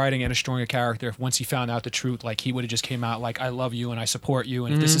stronger writing and a stronger character if once he found out the truth, like he would have just came out like, I love you and I support you,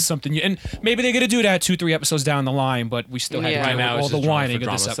 and if this is something and maybe they're gonna do that 2-3 episodes down the line, but we still had Yeah. to Right deal now with it's all the just drama whining for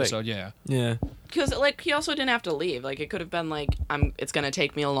of this drama's sake. episode. Yeah. Yeah. Because like he also didn't have to leave. Like it could have been like, it's gonna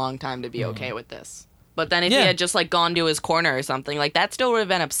take me a long time to be okay with this. But then if he Yeah. had just like gone to his corner or something, like that still would have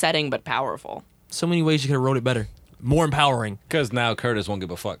been upsetting but powerful. So many ways you could have wrote it better. More empowering. Because now Curtis won't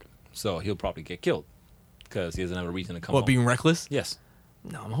give a fuck, so he'll probably get killed. because he doesn't have a reason to come What, home. being reckless? Yes.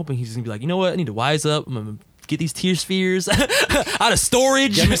 No, I'm hoping he's just gonna be like, you know what? I need to wise up. I'm gonna get these tear spheres out of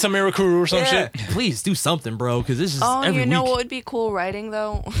storage. Get me some Mirakuru or some shit. Please do something, bro, because this is Oh, every you know week. what would be cool writing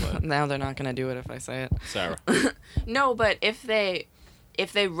though? Now they're not gonna do it if I say it. Sarah. No, but if they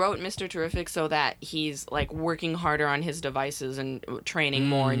wrote Mr. Terrific so that he's like working harder on his devices and training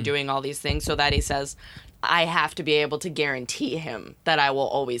more and doing all these things, so that he says, I have to be able to guarantee him that I will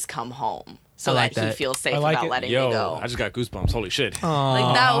always come home, so I like that he that. feels safe I like about it. letting me Yo, go. I just got goosebumps. Holy shit.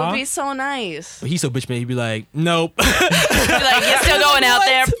 Like that would be so nice. But he's so bitch man, he'd be like, nope. Be like, you're still going out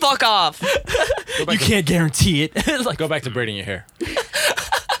there, fuck off. You can't guarantee it. It's like, Go back to braiding your hair.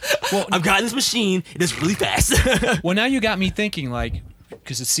 I've gotten this machine. It is really fast. Well, now you got me thinking, like,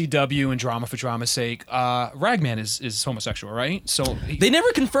 because it's CW and drama for drama's sake. Ragman is homosexual, right? So They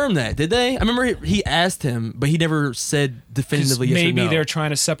never confirmed that, did they? I remember he asked him, but he never said definitively yes or maybe no. they're trying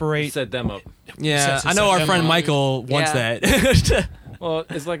to separate. Set them up. Yeah, set I know our them friend up. Michael wants Yeah. that. Well,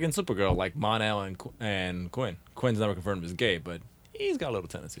 it's like in Supergirl, like Mon-El and Quinn. Quinn's never confirmed as gay, but he's got little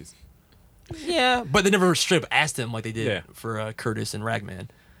tendencies. Yeah, but they never straight up asked him like they did Yeah. for Curtis and Ragman.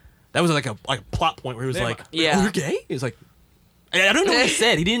 That was like a plot point where he was Yeah. like, Yeah. "Oh, you're gay?" He was like, I don't know what he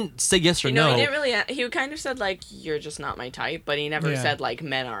said. He didn't say yes or You know, no. he didn't really. He kind of said like, "You're just not my type," but he never Yeah. said like,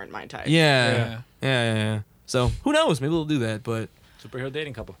 "Men aren't my type." Yeah. So who knows? Maybe they'll do that. But Superhero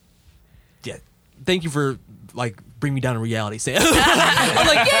dating couple. yeah, thank you for like bringing me down to reality, Sam. I was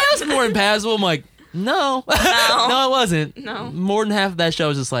like, yeah, it was more impassable. I'm like, no, no, it wasn't. No. More than half of that show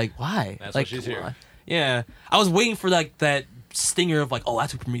was just like, why? That's like, why she's here. why? Yeah, I was waiting for like that stinger of like, oh,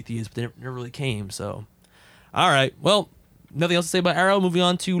 that's who Prometheus, but they never really came. So, all right, well, nothing else to say about Arrow. Moving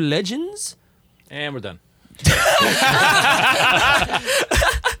on to Legends. And we're done.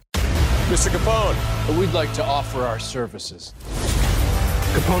 Mr. Capone, we'd like to offer our services.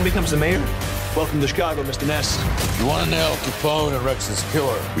 Capone becomes the mayor? Welcome to Chicago, Mr. Ness. You want to nail Capone and Rex's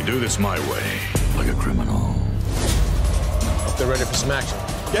killer? We do this my way, like a criminal. Hope they're ready for some action.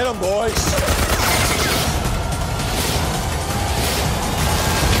 Get them, boys!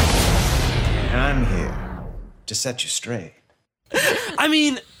 And I'm here to set you straight. I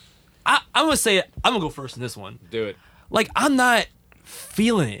mean, I'm gonna say it. I'm gonna go first in this one. Do it. Like, I'm not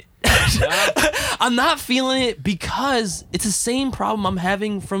feeling it. I'm not feeling it because it's the same problem I'm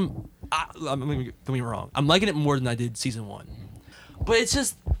having from. Don't get me wrong. I'm liking it more than I did season 1, but it's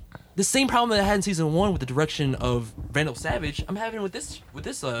just the same problem that I had in season 1 with the direction of Vandal Savage. I'm having with this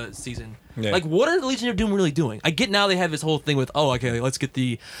season. Yeah. Like, what are the Legion of Doom really doing? I get now they have this whole thing with, oh, okay, let's get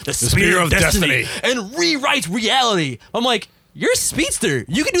the Spear of Destiny and rewrite reality. I'm like, you're a speedster.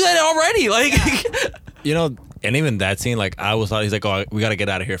 You can do that already. Like, You know, and even that scene, like, I was thought he's like, oh, we got to get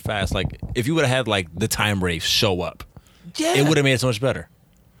out of here fast. Like, if you would have had, like, the Time Wraith show up, yeah, it would have made it so much better.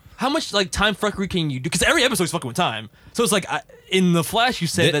 How much like time fuckery can you do? Because every episode's fucking with time. So it's like in the Flash, you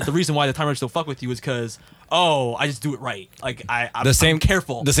said that the reason why the Time Wraiths don't fuck with you is because I just do it right. Like I'm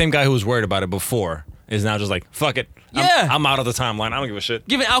careful. The same guy who was worried about it before is now just like, fuck it. Yeah. I'm out of the timeline. I don't give a shit.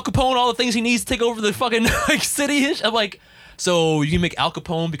 Giving Al Capone all the things he needs to take over the fucking like city. I'm like, so you can make Al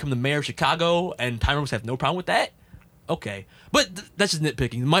Capone become the mayor of Chicago, and Time Wraiths have no problem with that? Okay, but that's just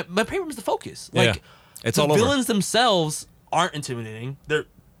nitpicking. My problem is the focus. Like, Yeah. It's the all over. villains themselves aren't intimidating.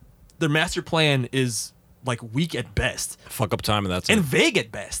 Their master plan is like weak at best Fuck up time and that's and it. vague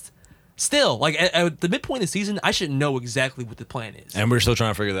at best. Still, like at the midpoint of the season, I should know exactly what the plan is. And we're still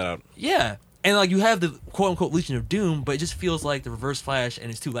trying to figure that out. Yeah, and like you have the quote unquote Legion of Doom, but it just feels like the Reverse Flash and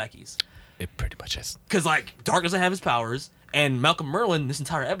his two lackeys. It pretty much is. Because like Dark doesn't have his powers, and Malcolm Merlin, this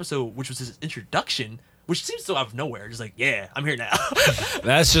entire episode, which was his introduction, which seems so out of nowhere, just like, yeah, I'm here now.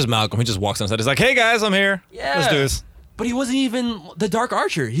 That's just Malcolm. He just walks outside. He's like, hey guys, I'm here. Yeah. Let's do this. But he wasn't even the Dark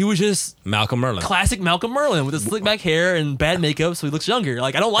Archer. He was just Malcolm Merlin. classic Malcolm Merlin with his slick back hair and bad makeup, so he looks younger.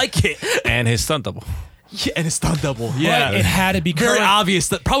 Like, I don't like it. And his stunt double. Yeah, and his stunt double. Yeah. But it had to be Very current. obvious.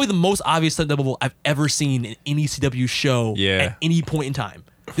 Probably the most obvious stunt double I've ever seen in any CW show Yeah. at any point in time.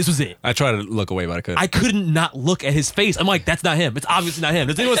 This was it. I tried to look away, but I couldn't. I couldn't not look at his face. I'm like, that's not him. It's obviously not him.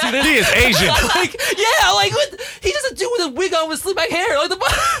 Does anyone see this? He is Asian. Like, yeah, like what? He doesn't do with a wig on with slick back hair. Like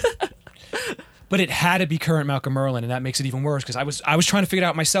the. But it had to be current Malcolm Merlin, and that makes it even worse because I was trying to figure it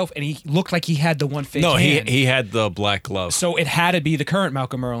out myself, and he looked like he had the one fake No, hand. he had the black glove. So it had to be the current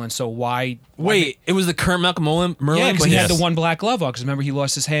Malcolm Merlin. So why? Wait, it was the current Malcolm Merlin, Yeah, because but he Yes. had the one black glove on. Because remember, he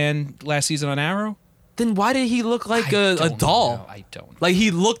lost his hand last season on Arrow. then why did he look like I a don't doll? know. I don't. Like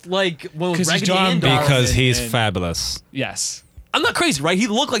he looked like one of 'Cause he's Raggedy John Ann dolls. Because he's and- fabulous. Yes. I'm not crazy, right? He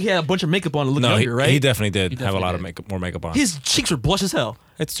looked like he had a bunch of makeup on to look No, younger, right? he definitely did have a definitely lot of did. makeup, more makeup on. His cheeks were blush as hell.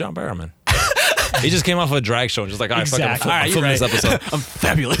 It's John Barrowman. He just came off a drag show and just like, all right, Exactly. fucking All right, I'm filming you're this right. episode. I'm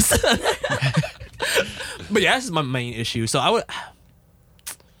fabulous. But yeah, this is my main issue. So I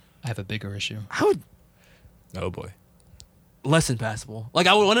have a bigger issue. Oh boy. Less than passable. Like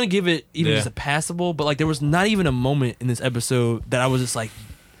I would want to give it even just a passable, but like there was not even a moment in this episode that I was just like,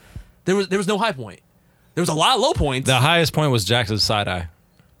 there was no high point. There was a lot of low points. The highest point was Jax's side eye.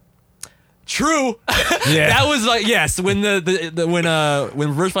 True. Yeah. That was like when when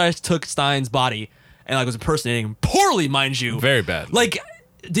Reverse Flash took Stein's body and like was impersonating him poorly, mind you. Very bad. Like,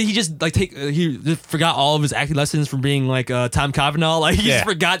 did he just like he just forgot all of his acting lessons from being like Tom Cavanaugh? Like he just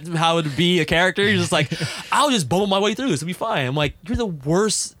forgot how to be a character. He's just like, I'll just bumble my way through this. It'll be fine. I'm like, you're the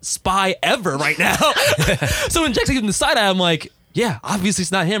worst spy ever right now. So when Jackson gives him the side eye, I'm like, yeah, obviously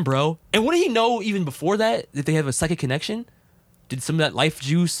it's not him, bro. And wouldn't he know even before that they have a psychic connection? Did some of that life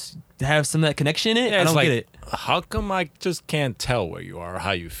juice have some of that connection in it? I don't get it. How come I just can't tell where you are or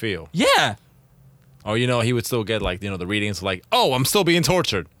how you feel? Yeah. Or, he would still get, like, the readings like, oh, I'm still being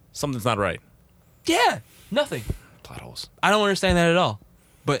tortured. Something's not right. Yeah. Nothing. Plot holes. I don't understand that at all.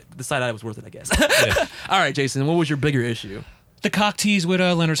 But the side eye was worth it, I guess. All right, Jason, what was your bigger issue? The cock tease with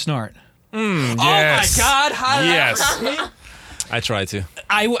Leonard Snart. Yes. Oh, my God. How yes. I tried to.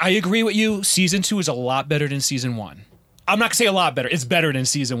 I agree with you. Season 2 is a lot better than Season 1. I'm not going to say a lot better. It's better than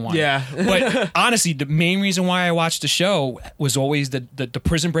Season 1. Yeah. But honestly, the main reason why I watched the show was always the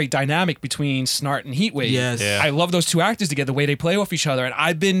Prison Break dynamic between Snart and Heatwave. Yes. Yeah. I love those two actors together, the way they play off each other. And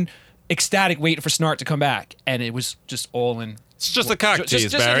I've been ecstatic waiting for Snart to come back. And it was just all in. It's just a cock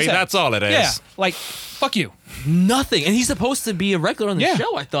tease, Barry. That's all it is. Yeah. Like, fuck you. Nothing. And he's supposed to be a regular on the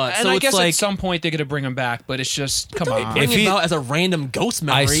show, I thought. And so I it's guess like, at some point they're going to bring him back. But it's just, come on. Bring him out as a random ghost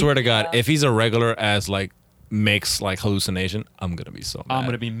memory. I swear to God, if he's a regular as, like, makes like hallucination, I'm gonna be so mad. I'm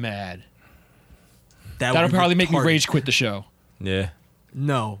gonna be mad. That'll probably make me rage quit the show. Yeah.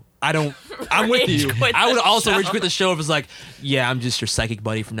 No, I don't. I'm with you. I would also rage quit the show if it's like, yeah, I'm just your psychic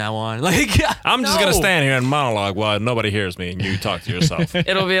buddy from now on. Like, I'm just gonna stand here and monologue while nobody hears me and you talk to yourself.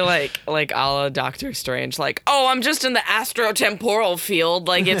 It'll be like a la Doctor Strange, like, oh, I'm just in the astro-temporal field,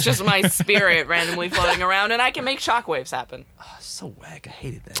 like it's just my spirit randomly floating around, and I can make shockwaves happen. So whack. I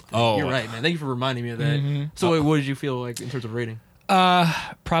hated that thing. Oh, you're right, man. Thank you for reminding me of that. Mm-hmm. So, what did you feel like in terms of rating?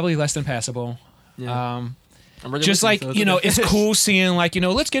 Probably less than passable. Yeah. Just like, it's cool seeing, like,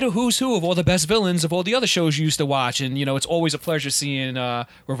 let's get a who's who of all the best villains of all the other shows you used to watch. And, it's always a pleasure seeing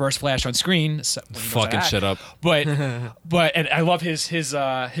Reverse Flash on screen. Fucking shit up. But and I love his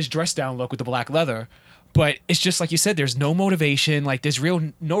dress down look with the black leather. But it's just like you said, there's no motivation. Like, there's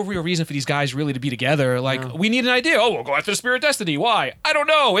no real reason for these guys really to be together. Like, we need an idea. Oh, we'll go after the Spirit of Destiny. Why? I don't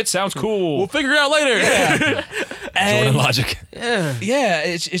know. It sounds cool. We'll figure it out later. Yeah. Jordan logic. Yeah.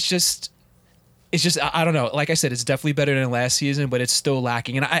 It's just I don't know. Like I said, it's definitely better than last season, but it's still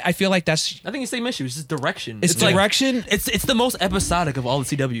lacking. And I feel like that's. I think it's the same issue. It's just direction. It's direction. Like, it's the most episodic of all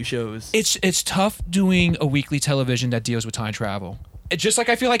the CW shows. It's tough doing a weekly television that deals with time travel. It's just like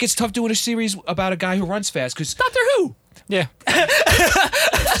I feel like it's tough doing a series about a guy who runs fast because Doctor Who. Yeah.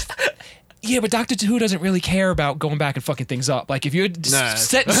 Yeah, but Doctor Who doesn't really care about going back and fucking things up. Like, if you're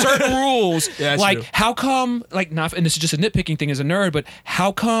setting certain rules, like, true. How come, like, not, and this is just a nitpicking thing as a nerd, but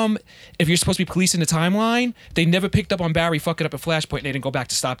how come if you're supposed to be policing the timeline, they never picked up on Barry fucking up at Flashpoint and they didn't go back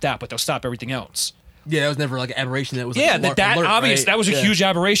to stop that, but they'll stop everything else? Yeah, that was never like an aberration. That was that obvious. Right? That was a huge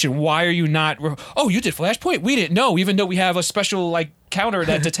aberration. Why are you not? Oh, you did Flashpoint. We didn't know, even though we have a special like counter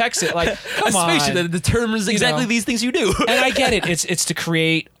that detects it. Like, come on, spaceship that determines exactly these things you do. And I get it. It's to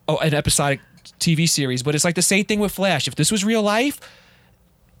create an episodic TV series, but it's like the same thing with Flash. If this was real life,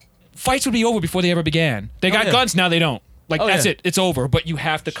 fights would be over before they ever began. They got guns, now they don't. Like, that's it. It's over. But you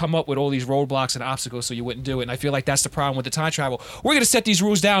have to come up with all these roadblocks and obstacles so you wouldn't do it. And I feel like that's the problem with the time travel. We're going to set these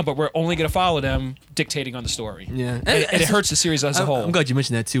rules down, but we're only going to follow them dictating on the story. Yeah. And it hurts the series as a whole. I'm glad you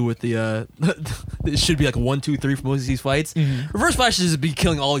mentioned that, too, with the... it should be like a 1, 2, 3 for most of these fights. Mm-hmm. Reverse Flash should just be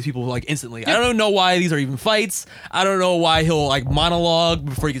killing all these people, like, instantly. I don't know why these are even fights. I don't know why he'll, like, monologue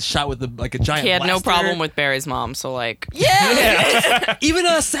before he gets shot with, a giant He had blaster. no problem with Barry's mom, so, like... Yeah! Even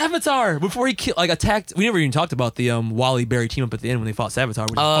Savitar, before he attacked... We never even talked about the Wally Barry team up at the end when they fought Savitar,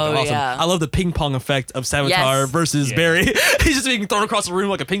 which is fucking awesome. Yeah. I love the ping pong effect of Savitar versus Barry. He's just being thrown across the room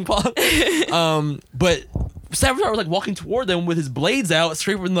like a ping pong. But Savitar was like walking toward them with his blades out,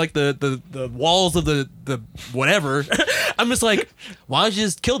 straight from like the walls of the whatever. I'm just like, why don't you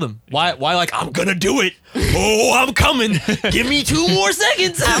just kill them? Why like, I'm gonna do it. Oh, I'm coming. Give me 2 more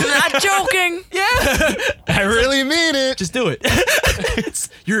seconds. I'm not joking. Yeah. I really mean it. Just do it.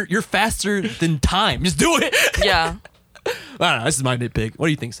 You're faster than time. Just do it. Yeah. I don't know. This is my nitpick. What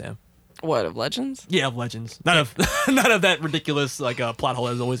do you think, Sam? What, of Legends? Yeah, of Legends. Not of that ridiculous like plot hole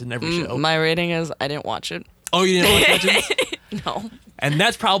as always in every show. My rating is I didn't watch it. Oh, you didn't watch Legends? No. And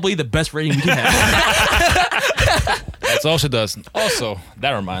that's probably the best rating we can have. That's all she does. Also,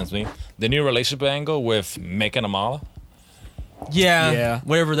 that reminds me, the new relationship angle with Mick and Amala. Yeah.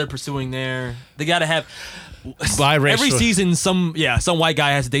 Whatever they're pursuing there, they got to have. Biracial. Every season, some white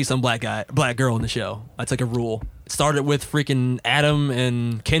guy has to date some black girl in the show. That's like a rule. It started with freaking Adam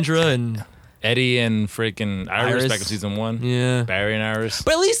and Kendra and Eddie and freaking Iris back in season 1. Yeah, Barry and Iris.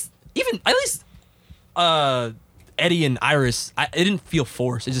 But at least Eddie and Iris, it didn't feel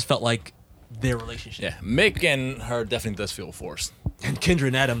forced. It just felt like their relationship. Yeah, Mick and her definitely does feel forced. And Kendra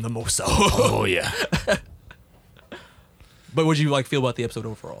and Adam the most so. Oh yeah. But what did you feel about the episode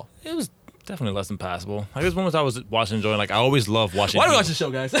overall? It was definitely less than passable. Like there's moments I was watching, enjoying. Like I always love watching. Why do we watch the show,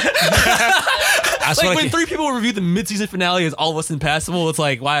 guys? Like when 3 people review the mid-season finale as all less than passable, it's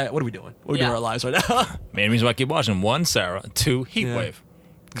like, why? What are we doing? What are we doing with our lives right now? Main reason why I keep watching: 1, Sarah; 2, Heatwave.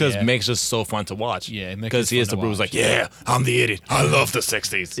 Because Mick's just so fun to watch. Yeah, because he is the bruise. Like, yeah, I'm the idiot. I love the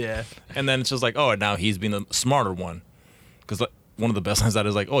 '60s. Yeah, and then it's just like, oh, now he's being the smarter one. Because like, one of the best lines that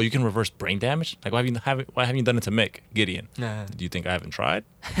is like, oh, you can reverse brain damage. Like, why haven't you done it to Mick, Gideon? Nah. Do you think I haven't tried?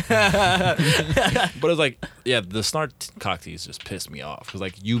 But it's like, yeah, the snart cocktease just pissed me off because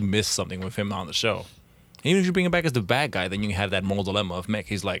like you missed something with him on the show. And even if you bring him back as the bad guy, then you have that moral dilemma of Mick.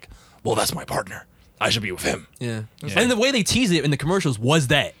 He's like, well, that's my partner. I should be with him. Yeah. And the way they teased it in the commercials was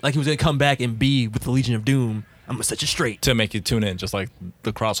that like he was gonna come back and be with the Legion of Doom. I'm gonna set you straight to make you tune in, just like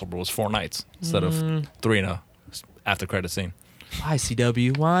the crossover was 4 nights instead of 3 in a after credit scene. Why,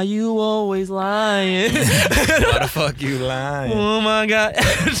 CW? Why you always lying? Why the fuck you lying? Oh my god.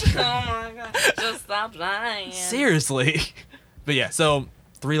 Oh my god. Just stop lying. Seriously. But yeah, so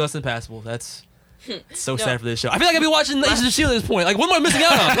 3 less than passable. That's so sad for this show. I feel like I've been watching Agents of S.H.I.E.L.D. at this point. Like, what am I missing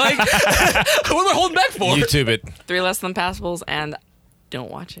out on? Like, what am I holding back for? YouTube it. 3 less than passables and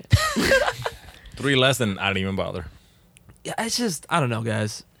don't watch it. 3 less than I didn't even bother. Yeah, it's just, I don't know,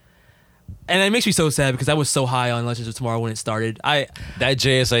 guys. And it makes me so sad because I was so high on Legends of Tomorrow when it started. That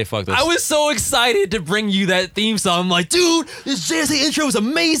JSA fucked us. I was so excited to bring you that theme song. I'm like, dude, this JSA intro is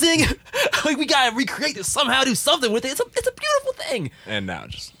amazing. Like, we gotta recreate this somehow, do something with it. It's a beautiful thing. And now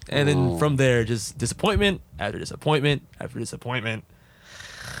just. And then from there, just disappointment after disappointment after disappointment.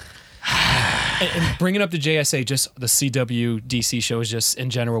 And bringing up the JSA, just the CW DC shows just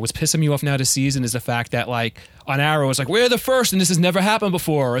in general, what's pissing me off now this season is the fact that like on Arrow, it's like, we're the first and this has never happened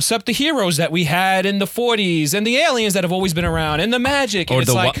before, except the heroes that we had in the 40s and the aliens that have always been around and the magic. And or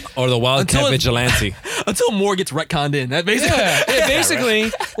the Wildcat Vigilante. Until more gets retconned in. That basically. Yeah,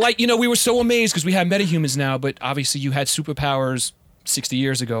 basically, like, you know, we were so amazed because we have metahumans now, but obviously you had superpowers 60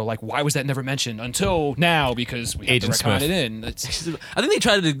 years ago. Like, why was that never mentioned until now? Because we had to retcon it in. I think they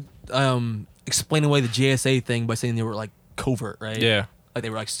tried to explain away the JSA thing by saying they were like covert, right? Yeah. Like they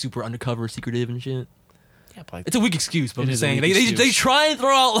were like super undercover, secretive and shit. Yeah, but it's a weak excuse, but I'm just saying they try and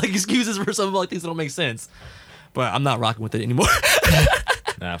throw out like excuses for some like things that don't make sense. But I'm not rocking with it anymore.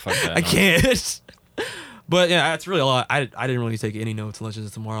 Nah, fuck that. I can't. But yeah, that's really a lot. I didn't really take any notes on Legends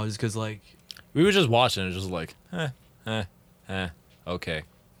of Tomorrow just because like we were just watching it, just like okay.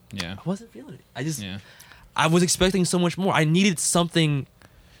 Yeah. I wasn't feeling it. I was expecting so much more. I needed something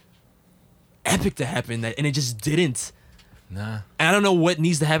epic to happen and it just didn't. Nah. And I don't know what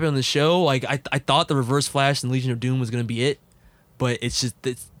needs to happen on the show. Like I thought the Reverse Flash and Legion of Doom was gonna be it, but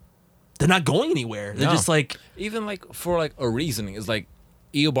they're not going anywhere. They're just like even like for like a reasoning. It's like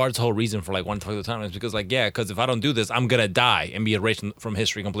Eobard's whole reason for like wanting to fuck the time is because like because if I don't do this, I'm gonna die and be erased from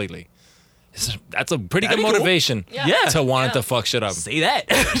history completely. That's a pretty good motivation. Cool. Yeah. To want to fuck shit up. Say that.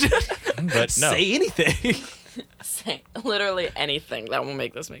 But no. Say anything. Say literally anything that will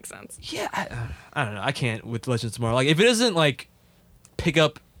make this make sense. Yeah, I don't know. I can't with Legends of Tomorrow. Like if it doesn't like pick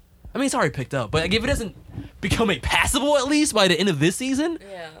up, I mean it's already picked up, but like if it doesn't become a passable at least by the end of this season,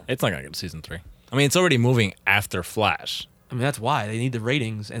 it's not gonna get to season 3. I mean it's already moving after Flash. I mean that's why they need the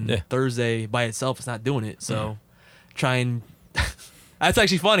ratings, and Thursday by itself is not doing it. So try and that's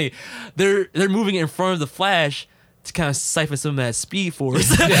actually funny. They're moving it in front of the Flash to kind of siphon some of that speed force,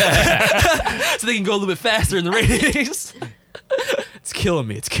 so they can go a little bit faster in the ratings. It's killing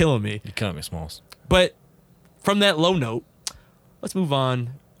me. It's killing me. You're killing me, Smalls. But from that low note, let's move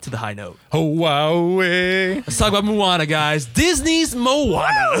on to the high note. Hawaii. Let's talk about Moana, guys. Disney's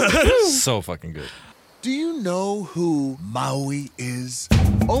Moana. So fucking good. Do you know who Maui is?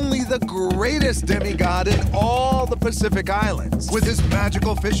 Only the greatest demigod in all the Pacific Islands. With his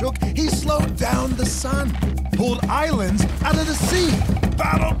magical fishhook, he slowed down the sun, pulled islands out of the sea,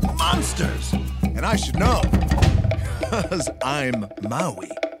 battled monsters. And I should know, because I'm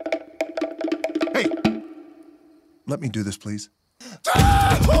Maui. Hey, let me do this, please.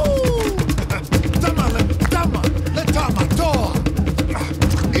 Tamale, Llama, Letama, Toa,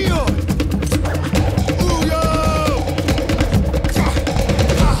 Io, Uyo.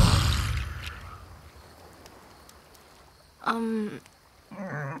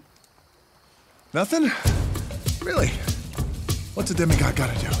 Nothing? Really? What's a demigod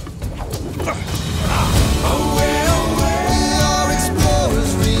gotta do?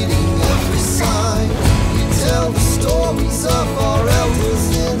 Explorers reading every sign. We tell the stories of our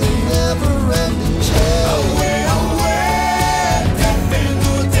elders in a never-ending chain.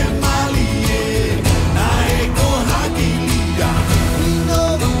 We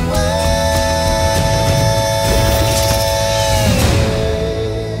know the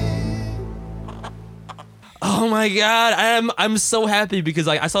Oh my god, I'm so happy because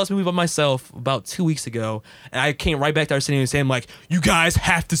like I saw this movie by myself about 2 weeks ago, and I came right back to our city and saying like, you guys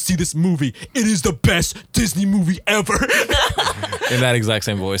have to see this movie. It is the best Disney movie ever. In that exact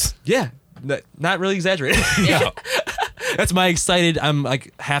same voice. Yeah, not really exaggerated. No. That's my excited, I'm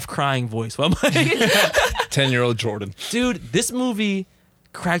like half crying voice. Well, I'm like, 10-year-old Jordan. dude, this movie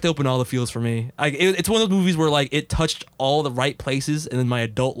cracked open all the feels for me. Like it's one of those movies where like it touched all the right places in my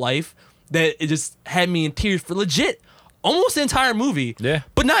adult life that it just had me in tears for legit almost the entire movie. Yeah.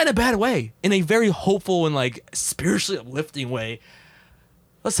 But not in a bad way. In a very hopeful and like spiritually uplifting way.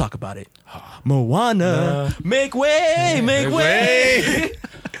 Let's talk about it. Moana, make way, make way.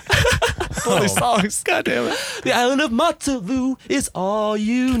 All these songs. God damn it. The island of Matalu is all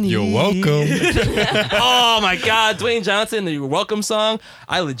you need. You're welcome. Oh my God, Dwayne Johnson, the You're Welcome song.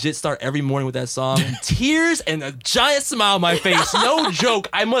 I legit start every morning with that song. Tears and a giant smile on my face. No joke.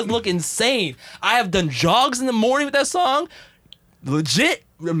 I must look insane. I have done jogs in the morning with that song. Legit,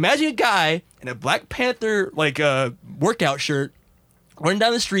 imagine a guy in a Black Panther like workout shirt running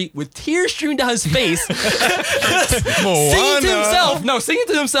down the street with tears streaming down his face, singing to himself. No, singing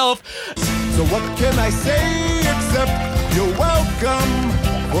to himself. So what can I say except you're welcome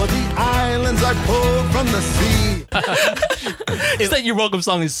for the islands I pulled from the sea? It's that You're Welcome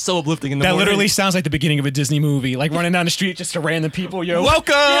song is so uplifting in the That morning. literally sounds like the beginning of a Disney movie, like running down the street just to random people. You're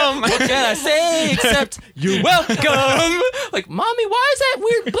welcome. Yeah, what can I say except you're welcome? Like, mommy, why is that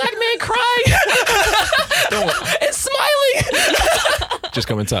weird black man crying and smiling? Just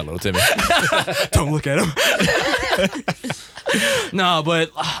come inside, little Timmy. Don't look at him. No,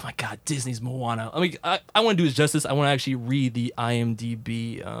 but oh my God, Disney's Moana. I mean, I want to do it justice. I want to actually read the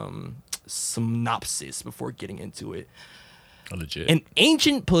IMDb synopsis before getting into it. Oh, legit. In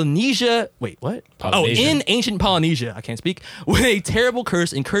ancient Polynesia, wait, what? Polynesia. Oh, in ancient Polynesia, I can't speak. When a terrible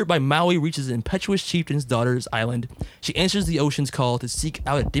curse incurred by Maui reaches an impetuous chieftain's daughter's island, she answers the ocean's call to seek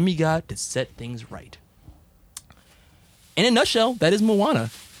out a demigod to set things right. In a nutshell, that is Moana.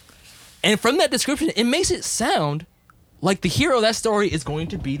 And from that description, it makes it sound like the hero of that story is going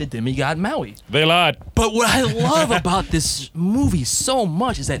to be the demigod Maui. They lied. But what I love about this movie so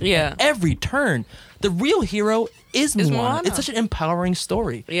much is that at every turn, the real hero is Moana. It's such an empowering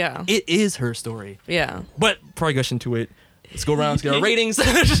story. Yeah. It is her story. Yeah. But before I gush into it, let's go around and get our ratings.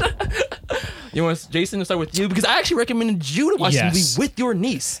 You want Jason to start with you? Because I actually recommended you to watch this movie with your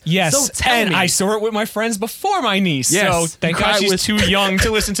niece. Yes, So tell and me. I saw it with my friends before my niece. Yes. So thank You God cried she's with- too young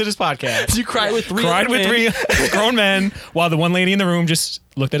to listen to this podcast. You cried with three Cried other with men. three grown men while the one lady in the room just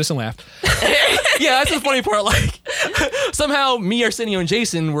looked at us and laughed. Yeah, that's the funny part. Like, somehow me, Arsenio, and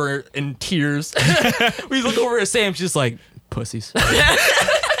Jason were in tears. We look over at Sam. She's just like, pussies.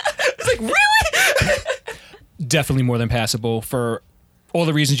 It's like, really? Definitely more than passable for all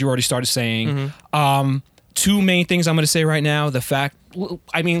the reasons you already started saying. Two main things I'm going to say right now. The fact,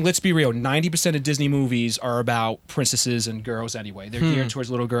 I mean, let's be real. 90% of Disney movies are about princesses and girls anyway. They're geared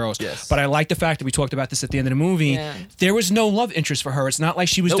towards little girls. Yes. But I like the fact that we talked about this at the end of the movie. Yeah. There was no love interest for her. It's not like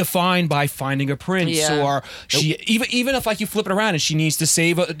she was defined by finding a prince Yeah. or she even if like you flip it around and she needs to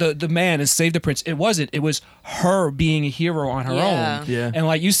save the man and save the prince. It wasn't. It was her being a hero on her Yeah. own. Yeah. And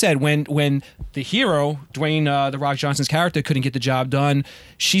like you said, when the hero, Dwayne The Rock Johnson's character, couldn't get the job done,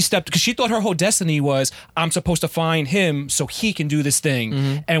 she stepped because she thought her whole destiny was, I'm supposed to find him so he can do this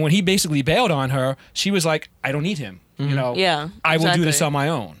thing. And when he basically bailed on her, she was like, I don't need him. You know, Yeah, I will do this exactly. on my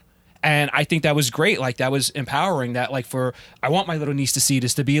own. And I think that was great. Like that was empowering. That like I want my little niece to see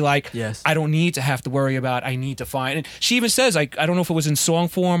this, to be like, Yes. I don't need to have to worry about. I need to find. And she even says, like, I don't know if it was in song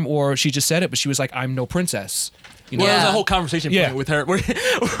form or she just said it, but she was like, I'm no princess. You know? Well, there's Yeah. a whole conversation Yeah. point with her where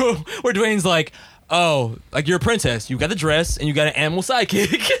Dwayne's like, oh, like you're a princess. You got the dress and you got an animal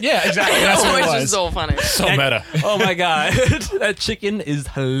sidekick. Yeah, exactly. That's what it Which is was. so funny. So meta. Oh my God. That chicken is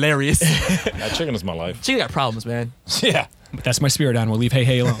hilarious. That chicken is my life. Chicken got problems, man. Yeah. But that's my spirit animal. Leave Hey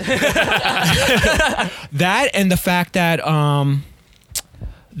Hey alone. That and the fact that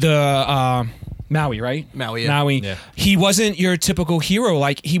the Maui, right? Maui, yeah. Maui. Yeah. He wasn't your typical hero.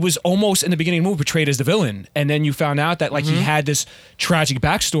 Like, he was almost, in the beginning of the movie, portrayed as the villain. And then you found out that, like, he had this tragic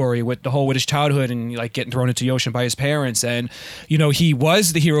backstory with his childhood and, like, getting thrown into the ocean by his parents. And, you know, he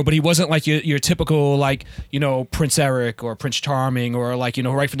was the hero, but he wasn't, like, your typical, like, you know, Prince Eric or Prince Charming or, like, you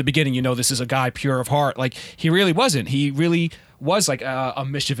know, right from the beginning, you know, this is a guy pure of heart. Like, he really wasn't. He really was, like, a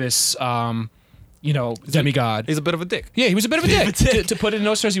mischievous, you know, demigod. He's a bit of a dick. Yeah, he was a bit of a dick. To put it in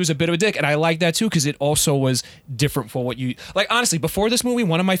those terms, he was a bit of a dick. And I like that too, because it also was different for what you like. Honestly, before this movie,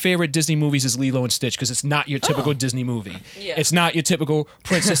 one of my favorite Disney movies is Lilo and Stitch, because it's not your typical Disney movie. Yeah. It's not your typical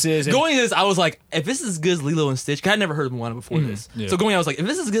princesses. And, Going into this, I was like, if this is as good as Lilo and Stitch, 'cause I'd never heard of Moana before this. Yeah. So going, I was like, if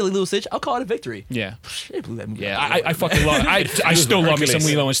this is as good as Lilo and Stitch, I'll call it a victory. yeah. I blew that movie. Yeah, out. I fucking love it. I still love me some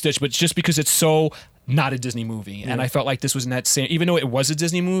Hercules. Lilo and Stitch, but just because it's so not a Disney movie. And I felt like this was in that same, even though it was a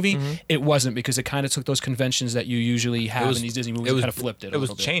Disney movie, it wasn't, because it kind of took those conventions that you usually have in these Disney movies and kind of flipped it. It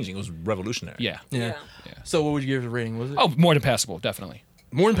was changing. It was revolutionary. Yeah. Yeah. So what would you give it a rating? Was it? Oh, more than passable, definitely.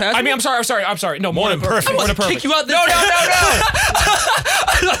 More than passable? I mean, I'm sorry. No, more than perfect. More than perfect. Kick you out this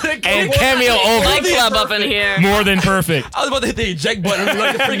No. And cameo over. Fight Club up in here. More than perfect. I was about to hit the eject button and be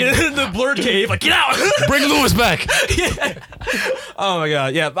like freaking in the blurred cave. Like, get out! Bring Lewis back. Oh my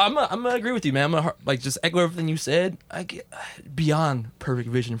god, yeah. I'm gonna agree with you, man. I'm gonna like just echo everything you said. I get beyond perfect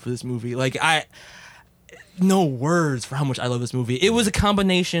vision for this movie. Like, no words for how much I love this movie. It was a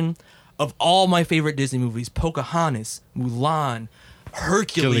combination of all my favorite Disney movies: Pocahontas, Mulan,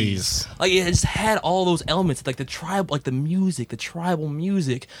 Hercules. Like, it just had all those elements, like the tribal, like the music, the tribal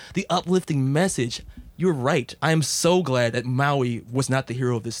music, the uplifting message. You're right. I am so glad that Maui was not the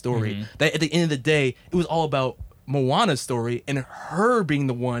hero of this story. That at the end of the day, it was all about Moana's story and her being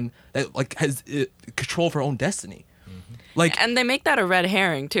the one that like has control of her own destiny. Like, And they make that a red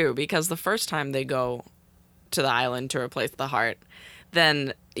herring too, because the first time they go to the island to replace the heart,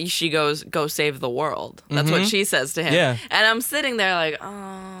 then she goes, "Go save the world." That's what she says to him. Yeah. And I'm sitting there like,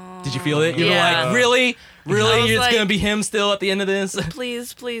 oh. did you feel it? You Yeah. were like, really? I Really? was It's like- gonna be him still at the end of this?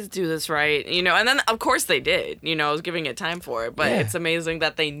 Please do this right, you know. And then of course they did, you know. I was giving it time for it, but Yeah. it's amazing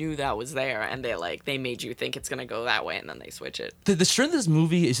that they knew that was there, and they made you think it's gonna go that way, and then they switch it. The strength of this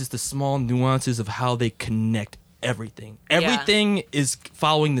movie is just the small nuances of how they connect everything. Everything is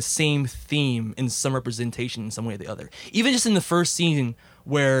following the same theme in some representation in some way or the other. Even just in the first scene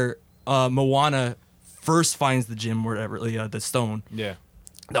where Moana first finds the gem, or whatever, the stone. Yeah.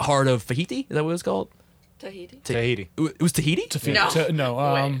 The heart of Tahiti? Is that what it's called? Tahiti. Tahiti. It was Tahiti? No.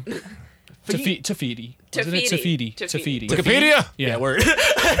 Tafiti. Wasn't it Tafiti. Tafiti. Wikipedia. Yeah. Word.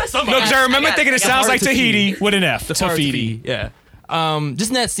 No, because I remember thinking it sounds like Tahiti with an F. Tafiti. Yeah.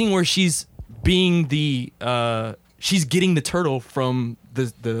 Just in that scene where she's being she's getting the turtle from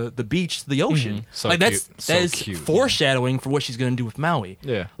the beach to the ocean. So like cute. that is cute. foreshadowing for what she's gonna do with Maui.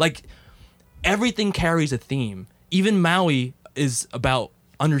 Yeah. Like, everything carries a theme. Even Maui is about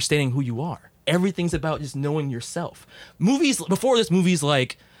understanding who you are. Everything's about just knowing yourself. Movies before this, movies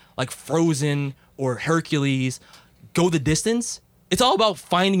like Frozen or Hercules, go the distance. It's all about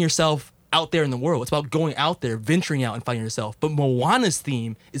finding yourself out there in the world. It's about going out there, venturing out and finding yourself. But Moana's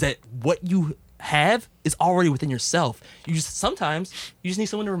theme is that what you have is already within yourself. Sometimes you just need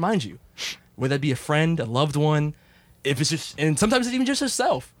someone to remind you, whether that be a friend, a loved one, and sometimes it's even just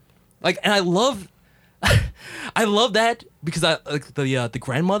yourself. Like, and I love that because the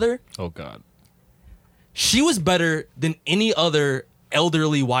grandmother. Oh God. She was better than any other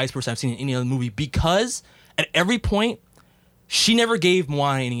elderly wise person I've seen in any other movie, because at every point she never gave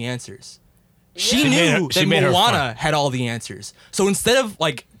Moana any answers. She knew that Moana had all the answers. So instead of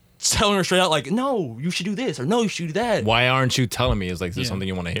like telling her straight out, like, no, you should do this, or no, you should do that. Why aren't you telling me? Is like, is there something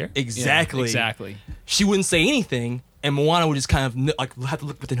you want to hear? Exactly. Yeah, exactly. She wouldn't say anything, and Moana would just kind of like have to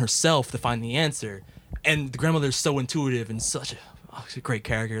look within herself to find the answer. And the grandmother's so intuitive and such a great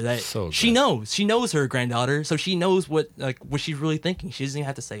character that she knows her granddaughter, so she knows what she's really thinking. She doesn't even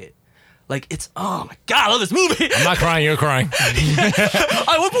have to say it. Like, it's, oh my God, I love this movie. I'm not crying, you're crying.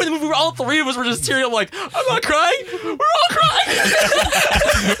 At one point in the movie, all three of us were just tearing up, like, I'm not crying. We're all crying.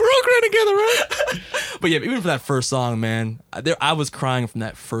 We're all crying together, right? But yeah, even for that first song, man, I was crying from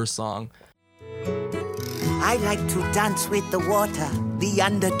that first song. I like to dance with the water, the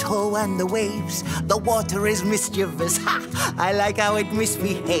undertow and the waves. The water is mischievous, ha! I like how it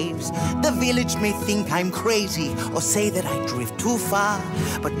misbehaves. The village may think I'm crazy or say that I drift too far.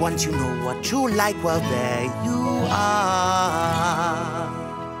 But once you know what you like, well, there you are.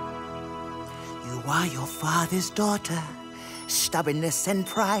 You are your father's daughter. Stubbornness and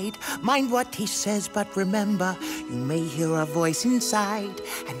pride, mind what he says, but remember, you may hear a voice inside.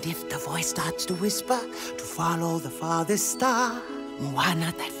 And if the voice starts to whisper, to follow the farthest star,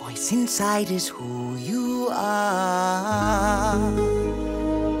 Moana, that voice inside is who you are.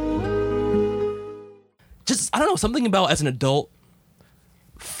 Just, I don't know, something about as an adult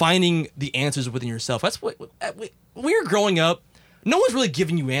finding the answers within yourself. That's what when you're growing up, no one's really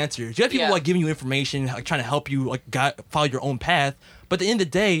giving you answers. You have people like giving you information, like trying to help you like follow your own path. But at the end of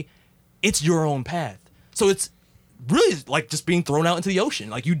the day, it's your own path. So it's really like just being thrown out into the ocean.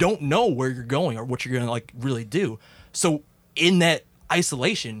 Like you don't know where you're going or what you're gonna like really do. So in that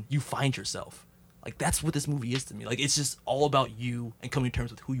isolation, you find yourself. Like that's what this movie is to me. Like it's just all about you and coming to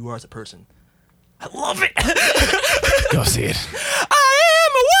terms with who you are as a person. I love it. Go see it. I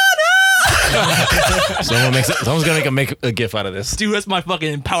am Moana. Someone's gonna make a gif out of this. Dude, that's my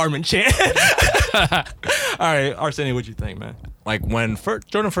fucking empowerment chant. All right, Arsenio, what'd you think, man? Like when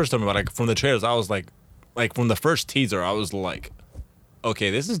Jordan first told me about like from the trailers, I was like from the first teaser, I was like,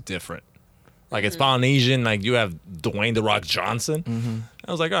 okay, this is different. Like it's Polynesian, like you have Dwayne The Rock Johnson.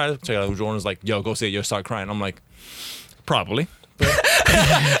 I was like, all right, check it out. Jordan's like, yo, go see it, you'll start crying. I'm like, probably.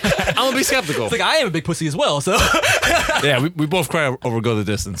 I'm gonna be skeptical. It's like I am a big pussy as well, so yeah, we both cry over Go the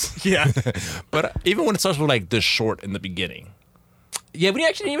Distance. Yeah. But even when it starts with like the short in the beginning. Yeah, we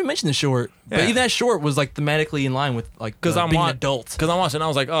actually didn't even mention the short. Yeah. But even that short was like thematically in line with like being an adult. Because I'm watching, I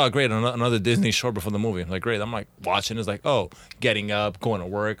was like, oh great, another Disney short before the movie. I'm like, great. I'm like watching, it's like, oh, getting up, going to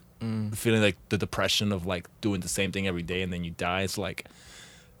work, feeling like the depression of like doing the same thing every day and then you die. It's like,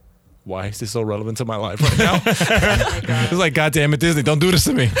 why is this so relevant to my life right now? It's like, God damn it, Disney, don't do this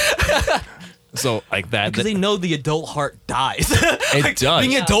to me. So like that. Because they know the adult heart dies. It does.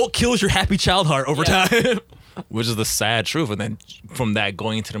 Being adult kills your happy child heart over time. Which is the sad truth. And then from that,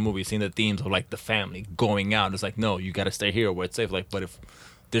 going into the movie, seeing the themes of like the family going out, it's like, no, you got to stay here where it's safe. Like, but if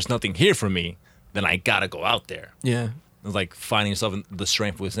there's nothing here for me, then I got to go out there. Yeah. It's like finding yourself in the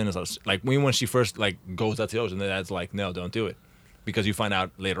strength within us. Like when she first like goes out to the ocean, then that's like, no, don't do it. Because you find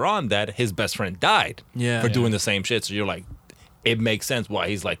out later on that his best friend died for doing the same shit. So you're like, it makes sense why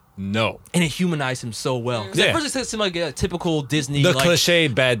he's like, no. And it humanized him so well. Because at first it seemed like a typical Disney. The like, cliche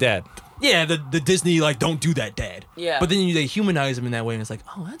bad dad. Yeah, the Disney, like, don't do that dad. Yeah. But then they humanize him in that way, and it's like,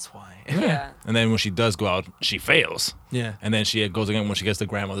 oh, that's why. Yeah. And then when she does go out, she fails. Yeah. And then she goes again when she gets the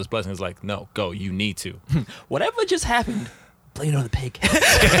grandmother's blessing. It's like, no, go, you need to. Whatever just happened, blame it on the pig.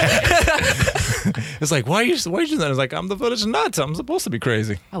 It's like, why are you doing that? It's like, I'm the village nut. I'm supposed to be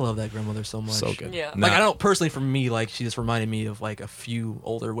crazy. I love that grandmother so much. So good. Yeah. Like, I don't, personally, for me, like, she just reminded me of, like, a few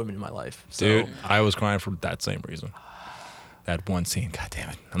older women in my life. So. Dude, I was crying for that same reason. That one scene, god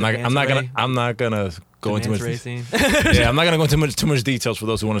damn it! I'm not gonna go into much. Yeah, I'm not gonna go into too much details for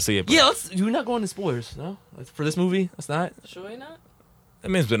those who want to see it. Yeah, we're not going into spoilers. No, for this movie, that's not. Should we not? I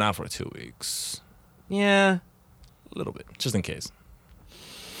mean, it's been out for 2 weeks. Yeah, a little bit, just in case.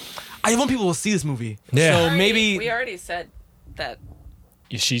 I want people to see this movie. Yeah, so maybe we already said that.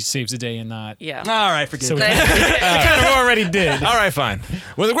 She saves the day and not. Yeah. All right, forget it. We kind of already did. All right, fine.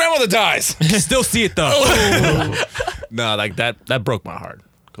 When the grandmother dies, still see it though. No, like that broke my heart.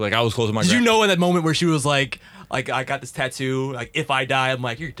 Like I was close to my. Did you know in that moment where she was like I got this tattoo. Like if I die, I'm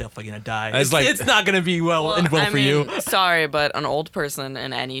like, you're definitely gonna die. It's not gonna be well for you. Sorry, but an old person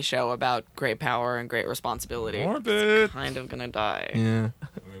in any show about great power and great responsibility is kind of gonna die. Yeah.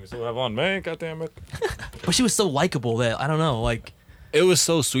 I mean, we still have on May. God damn it. But she was so likable that I don't know, like. It was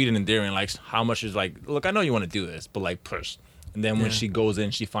so sweet and endearing. Like how much is like, look, I know you want to do this, but like push. And then when she goes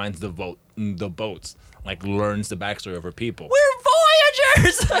in, she finds the boats. Like learns the backstory of her people. We're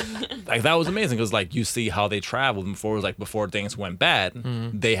voyagers. Like that was amazing because like you see how they traveled before. It was like before things went bad,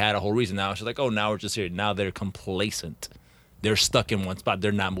 they had a whole reason. Now she's like, oh, now we're just here. Now they're complacent. They're stuck in one spot.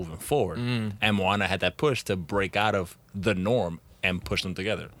 They're not moving forward. And Moana had that push to break out of the norm and push them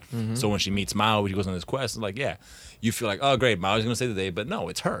together. So when she meets Mao, she goes on this quest. It's like, yeah, you feel like, oh great, Mao's gonna save the day, but no,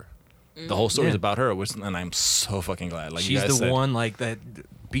 it's her. The whole story is about her, and I'm so fucking glad. Like she's the one like that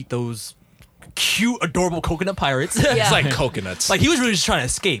beat those cute, adorable coconut pirates. It's like coconuts. Like he was really just trying to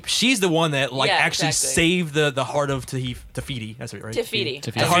escape. She's the one that actually saved the heart of Tafiti. That's right, right?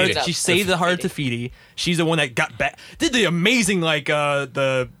 Tafiti. She saved the heart of Tafiti. She's the one that got back. Did the amazing like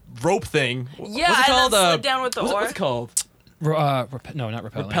the rope thing. Yeah, what's it called? Slid down with the oar. What's it called? No, not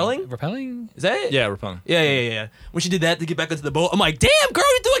repelling. Repelling? Repelling? Is that it? Yeah, repelling. Yeah. When she did that to get back into the boat, I'm like, damn, girl,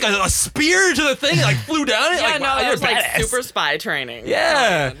 you do like a spear to the thing and like flew down it. Yeah, like, no, wow, that you're was like badass. super spy training.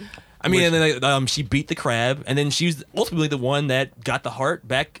 Yeah. I mean, and then like, she beat the crab, and then she was ultimately the one that got the heart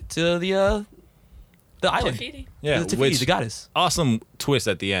back to the island. Tafiti. Yeah, Tafiti, the goddess. Awesome twist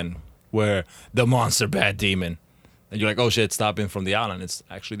at the end where the monster bad demon, and you're like, oh shit, stopping from the island. It's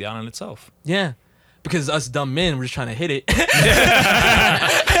actually the island itself. Yeah. Because us dumb men were just trying to hit it.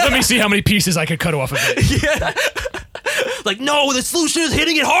 Let me see how many pieces I could cut off of it. Yeah. Like, no, the solution is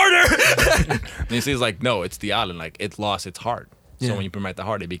hitting it harder. And you see, it's like, no, it's the island. Like, it lost its heart. Yeah. So when you bring back the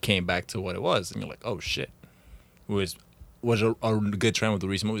heart, it became back to what it was. And you're like, oh, shit. Was a good trend with the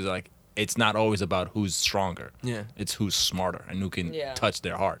recent movies. Like, it's not always about who's stronger. Yeah. It's who's smarter and who can touch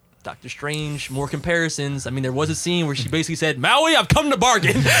their heart. Doctor Strange, more comparisons. I mean, there was a scene where she basically said, Maui, I've come to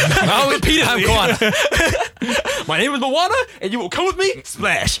bargain. Maui, repeatedly. My name is Moana, and you will come with me?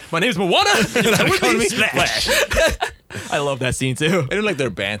 Splash. My name is Moana, and you will come with me? Splash. I love that scene, too. And like their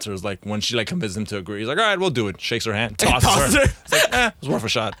banter is like when she like convinces him to agree. He's like, all right, we'll do it. Shakes her hand, tosses her. It's like, it's worth a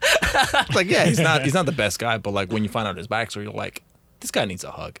shot. It's like, yeah, he's not the best guy, but like when you find out his backstory, you're like, this guy needs a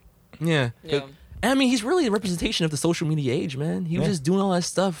hug. Yeah. I mean, he's really a representation of the social media age, man. He was just doing all that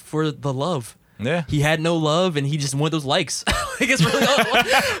stuff for the love. Yeah. He had no love, and he just wanted those likes. Like, it's really...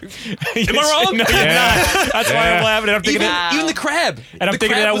 Am I wrong? No, you're not. That's why I'm laughing. I'm thinking even the crab. And I'm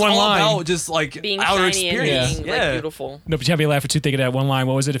thinking of that one line. About just like being outer shiny experience. and being like beautiful. No, but you had me laughing too, thinking of that one line.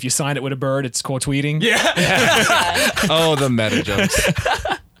 What was it? If you signed it with a bird, it's called tweeting. Yeah. Oh, the meta jokes.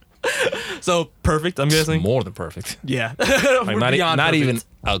 So perfect, I'm guessing. More than perfect. Yeah. Like, not perfect. even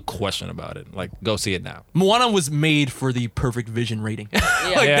a question about it. Like, go see it now. Moana was made for the perfect vision rating.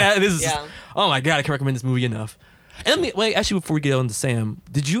 That. This is. Oh my god, I can't recommend this movie enough. And actually, before we get on to Sam,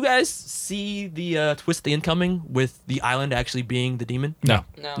 did you guys see the twist at the end coming with the island actually being the demon? No.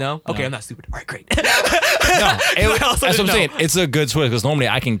 No? Okay, I'm not stupid. All right, great. That's what I'm saying. It's a good twist because normally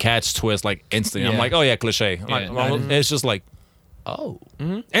I can catch twists like instantly. I'm Yeah. like, oh yeah, cliche. It's just like, oh.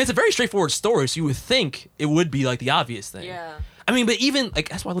 Mm-hmm. And it's a very straightforward story, so you would think it would be like the obvious thing. Yeah. I mean, but even like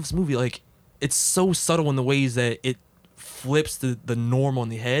that's why I love this movie. Like, it's so subtle in the ways that it flips the norm on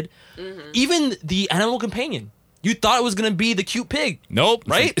the head. Mm-hmm. Even the animal companion. You thought it was gonna be the cute pig. Nope.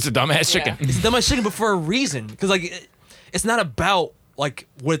 Right? It's a dumbass chicken. It's a dumbass chicken, but for a reason. Because like, it's not about like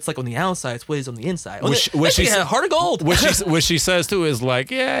what it's like on the outside. It's what it's on the inside. What she had heart of gold. What she says too is like,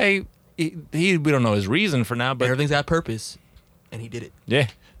 yeah, we don't know his reason for now, but everything's got purpose, and he did it. Yeah.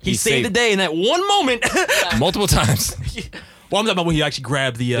 He saved the day in that one moment. Multiple times. Well, I'm talking about when he actually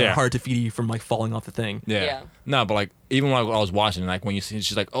grabbed the heart Tafiti from like falling off the thing. Yeah. No, but like even when I was watching, like when you see,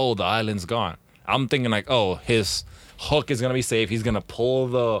 she's like, oh, the island's gone. I'm thinking like, oh, his hook is gonna be safe. He's gonna pull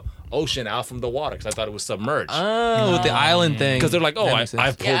the ocean out from the water because I thought it was submerged. Oh, with the island thing. Because they're like, oh, I've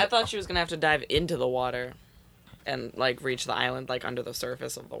pulled. Yeah, I thought she was gonna have to dive into the water and like reach the island like under the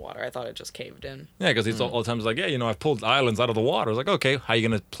surface of the water. I thought it just caved in. Yeah, because he's all the time he's like, yeah, I've pulled islands out of the water. I was like, okay, how you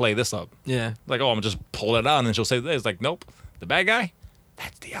gonna play this up? Yeah. Like, oh, I'm gonna just pull it out and then she'll say this. It's like, nope, the bad guy,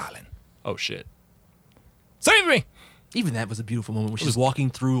 that's the island. Oh shit, save me! Even that was a beautiful moment when she was walking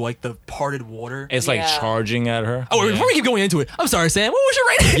through like the parted water. It's like charging at her. Oh, before we keep going into it, I'm sorry, Sam. What was your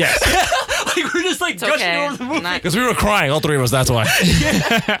rating? Yes. Like we're just like gushing over the movie because we were crying, all three of us. That's why.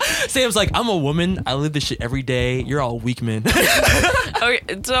 Sam's like, I'm a woman. I live this shit every day. You're all weak men. Okay,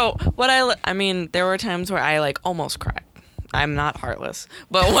 so what I mean, there were times where I like almost cried. I'm not heartless.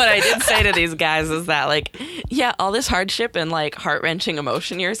 But what I did say to these guys is that like, yeah, all this hardship and like heart-wrenching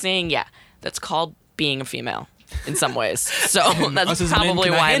emotion you're seeing, yeah, that's called being a female in some ways. So that's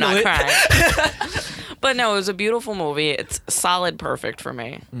probably why I'm not crying. But no, it was a beautiful movie. It's solid perfect for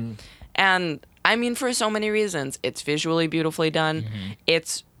me. And I mean, for so many reasons. It's visually beautifully done. Mm-hmm.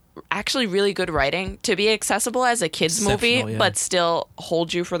 It's actually really good writing to be accessible as a kid's movie, but still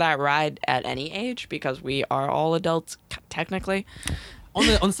hold you for that ride at any age because we are all adults technically. On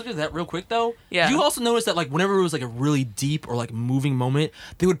the subject of that, real quick though, you also notice that like whenever it was like a really deep or like moving moment,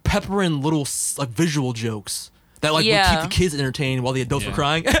 they would pepper in little like visual jokes that like would keep the kids entertained while the adults were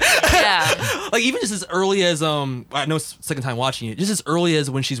crying. Like even just as early as I know it's second time watching it, just as early as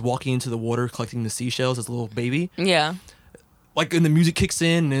when she's walking into the water collecting the seashells as a little baby. Yeah. Like and the music kicks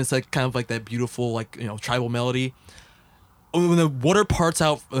in and it's like kind of like that beautiful like tribal melody. When the water parts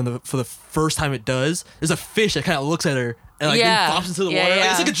out for the first time it does, there's a fish that kind of looks at her and like then flops into the water. Like,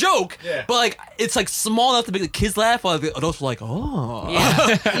 it's like a joke, but like it's like small enough to make the kids laugh while the adults are like, oh.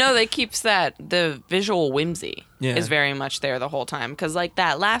 Yeah. No, that keeps the visual whimsy is very much there the whole time. Because like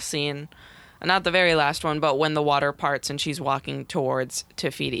that last scene, not the very last one, but when the water parts and she's walking towards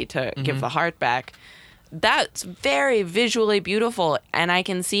Tafiti to give the heart back, that's very visually beautiful. And I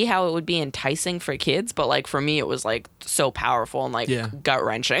can see how it would be enticing for kids. But like for me, it was like so powerful and like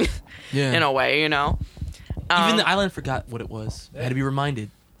gut-wrenching in a way, Even the island forgot what it was. It had to be reminded.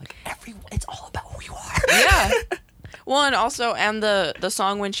 Like it's all about who you are. Yeah. Well, and also, the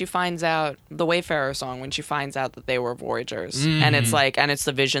song when she finds out, the Wayfarer song when she finds out that they were voyagers, and it's like, and it's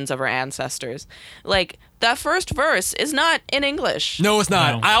the visions of her ancestors. Like that first verse is not in English. No, it's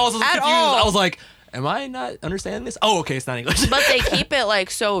not. I was confused. I was like, Am I not understanding this? Oh, okay, it's not English. But they keep it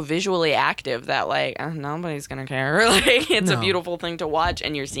like so visually active that like nobody's gonna care. Like it's a beautiful thing to watch,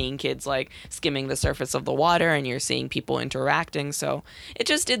 and you're seeing kids like skimming the surface of the water, and you're seeing people interacting. So it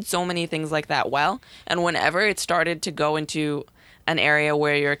just did so many things like that well. And whenever it started to go into an area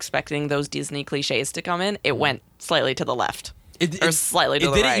where you're expecting those Disney cliches to come in, it went slightly to the left. Or slightly to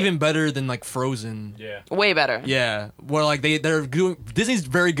the right. It did it even better than like Frozen. Yeah. Way better. Yeah. Where like they're doing Disney's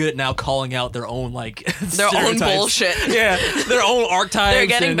very good at now calling out their own like their own bullshit. Yeah. Their own archetypes. They're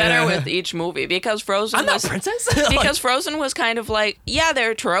getting better with each movie because Frozen I'm not a princess. Because Frozen was kind of like, yeah,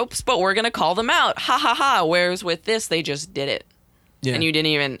 they're tropes, but we're gonna call them out. Ha ha ha. Whereas with this they just did it. Yeah. And you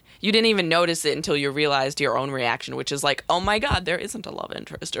didn't even notice it until you realized your own reaction, which is like, oh my god, there isn't a love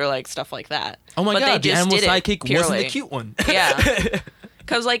interest, or like stuff like that. Oh my but god, they just the animal did sidekick it wasn't the cute one. Yeah.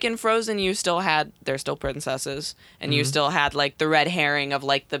 Because like in Frozen, they're still princesses, and you still had like the red herring of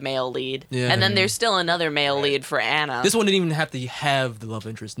like the male lead, and then there's still another male lead for Anna. This one didn't even have to have the love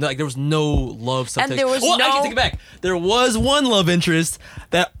interest. No, like there was no love subtext. And there was I can take it back. There was one love interest,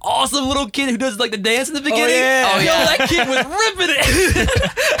 that awesome little kid who does like the dance in the beginning. Oh yeah, that kid was ripping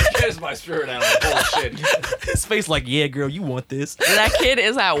it. Here's my spirit animal. Bullshit. His face like, yeah, girl, you want this. That kid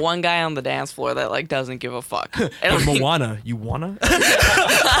is that one guy on the dance floor that like doesn't give a fuck. And Moana, you wanna?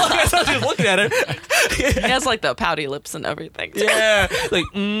 I thought she was looking at her. He has like the pouty lips and everything. Yeah, like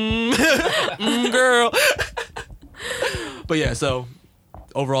girl. But yeah, so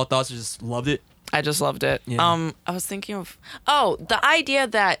overall thoughts, just loved it. I just loved it. Yeah. I was thinking of the idea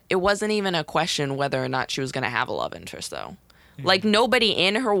that it wasn't even a question whether or not she was gonna have a love interest though. Like nobody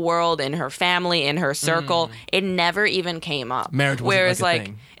in her world, in her family, in her circle, it never even came up. Marriage wasn't like a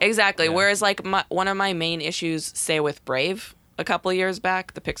thing. Exactly. Yeah. Whereas like one of my main issues, say with Brave, a couple of years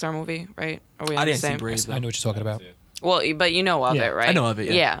back, the Pixar movie, right? Are we on I didn't the same? see Brave. I know what you're talking about. Well, but you know of it, right? I know of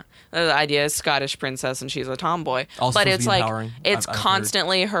it. Yeah. The idea is Scottish princess and she's a tomboy, Also but it's like empowering. it's I've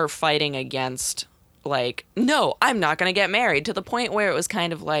constantly her fighting against like, no, I'm not gonna get married, to the point where it was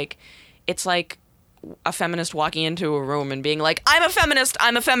kind of like, it's like a feminist walking into a room and being like, I'm a feminist,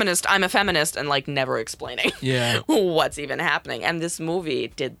 I'm a feminist, I'm a feminist, and like never explaining what's even happening. And this movie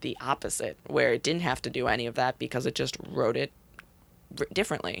did the opposite, where it didn't have to do any of that because it just wrote it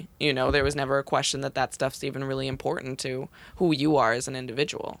differently. You know, there was never a question that stuff's even really important to who you are as an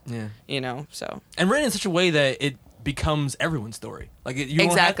individual. Yeah. You know, so. And written in such a way that it becomes everyone's story. Like you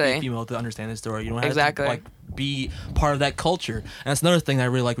don't have to be female to understand the story. You don't have to like be part of that culture. And that's another thing that I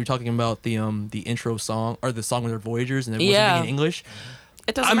really like. We're talking about the intro song, or the song with their Voyagers, and it wasn't in English.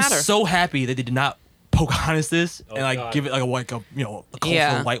 It doesn't matter. I'm so happy that they did not Pocahontas this and like give it like a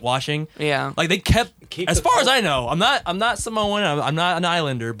cultural whitewashing. Yeah. Like they kept as far as I know, I'm not Samoan, I'm not an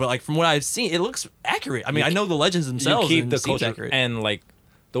islander, but like from what I've seen, it looks accurate. I mean, I know the legends themselves. You keep the culture accurate. and like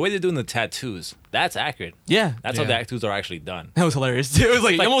the way they're doing the tattoos, that's accurate. Yeah. That's how the tattoos are actually done. That was hilarious too. It was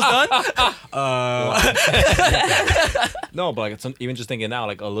like almost done? No, but like even just thinking now,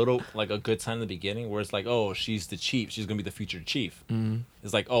 like a good time in the beginning where it's like, oh, she's the chief. She's going to be the future chief. Mm-hmm.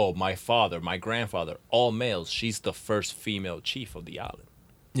 It's like, oh, my father, my grandfather, all males. She's the first female chief of the island.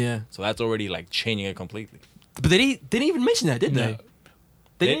 Yeah. So that's already like changing it completely. But they didn't even mention that, did they?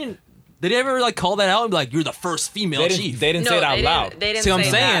 They didn't. Did they ever like call that out and be like, "You're the first female chief"? They didn't say it out loud. They didn't See what I'm say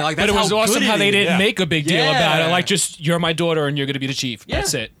saying? that. Like, but that's it was how awesome good how it they is. didn't make a big deal about it. Yeah. Like, just you're my daughter and you're gonna be the chief.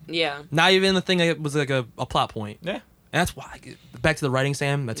 That's it. Yeah. Not even the thing that was like a plot point. Yeah. And that's why. Back to the writing,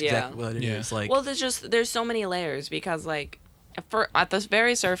 Sam. That's exactly what it is. Like, well, there's so many layers because like, at the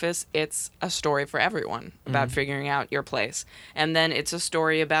very surface, it's a story for everyone about figuring out your place, and then it's a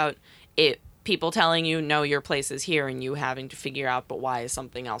story about people telling you, no, your place is here, and you having to figure out, but why is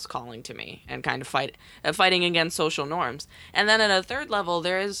something else calling to me, and kind of fighting against social norms. And then at a third level,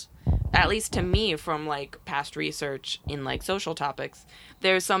 there is, at least to me from like past research in like social topics,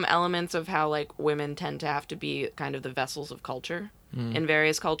 there's some elements of how like women tend to have to be kind of the vessels of culture in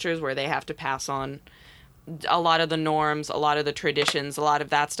various cultures, where they have to pass on a lot of the norms, a lot of the traditions, a lot of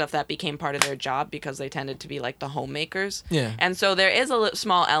that stuff that became part of their job because they tended to be like the homemakers. Yeah. And so there is a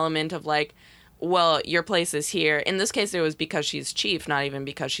small element of like, well, your place is here. In this case, it was because she's chief, not even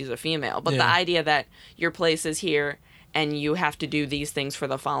because she's a female. But the idea that your place is here and you have to do these things for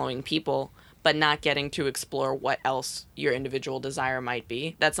the following people, but not getting to explore what else your individual desire might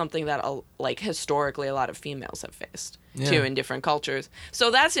be. That's something that like historically a lot of females have faced too in different cultures.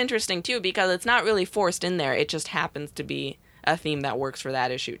 So that's interesting too, because it's not really forced in there. It just happens to be a theme that works for that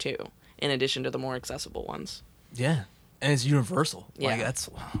issue too, in addition to the more accessible ones. Yeah. And it's universal. Yeah. Like, that's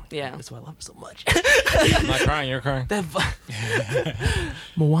why I love it so much. I'm not crying, you're crying.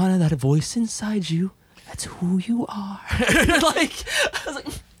 Moana, that voice inside you, that's who you are. Like, I was like,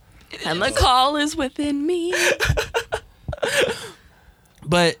 And the call is within me.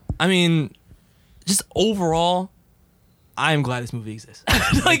 But I mean, just overall, I am glad this movie exists.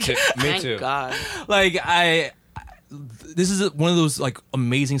 Like, Me Thank too. God. like this is one of those like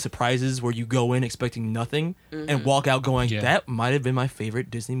amazing surprises where you go in expecting nothing and walk out going, that might have been my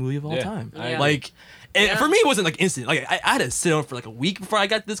favorite Disney movie of all time. Yeah. Like, for me, it wasn't like instant. Like I had to sit on for like a week before I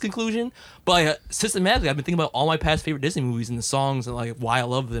got to this conclusion. But like, systematically, I've been thinking about all my past favorite Disney movies and the songs and like why I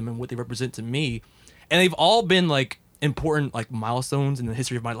love them and what they represent to me, and they've all been like important like milestones in the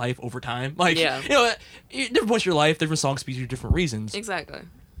history of my life over time. Like, you know, different points of your life, different songs speak to you different reasons. Exactly.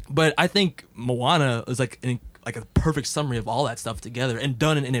 But I think Moana is like a perfect summary of all that stuff together and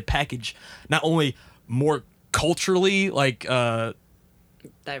done in a package, not only more culturally like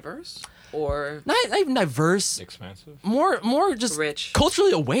Diverse or not even diverse, expansive, more just rich,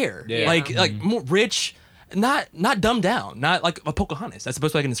 culturally aware, like more rich, not dumbed down, not like a Pocahontas. That's the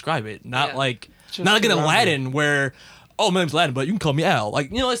best way I can describe it. Not like Just not like an grounded. Aladdin where, oh, my name's Aladdin, but you can call me Al,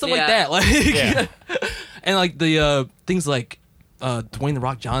 like, you know, stuff like that, like and like the things like Dwayne the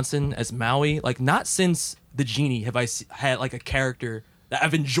Rock Johnson as Maui, like not since The Genie have I had like a character that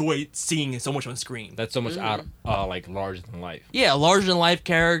I've enjoyed seeing so much on screen. That's so much like larger than life. Yeah, larger than life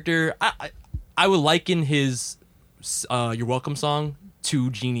character. I would liken his "You're Welcome" song to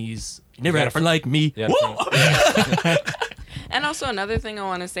Genie's "You Never Had a Friend Like Me." Yeah, And also another thing I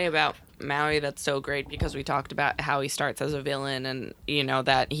want to say about Maui that's so great, because we talked about how he starts as a villain and, you know,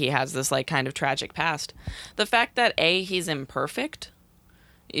 that he has this like kind of tragic past. The fact that he's imperfect,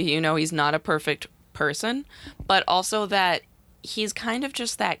 you know, he's not a perfect person, but also that he's kind of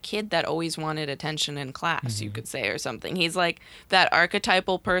just that kid that always wanted attention in class, you could say, or something. He's like that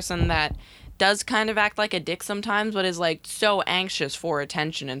archetypal person that does kind of act like a dick sometimes, but is like so anxious for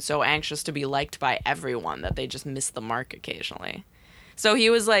attention and so anxious to be liked by everyone that they just miss the mark occasionally. So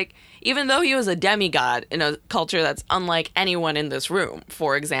he was like, even though he was a demigod in a culture that's unlike anyone in this room,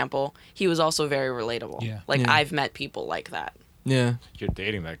 for example, he was also very relatable. Yeah. Like, Yeah. I've met people like that. Yeah. You're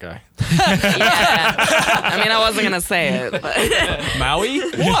dating that guy. Yeah. I mean, I wasn't going to say it, but... Maui?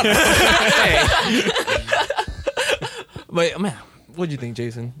 What? But man, what do you think,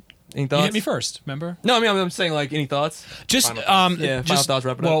 Jason? Any thoughts? You hit me first, remember? No, I mean, I'm saying like any thoughts? Just Final thoughts,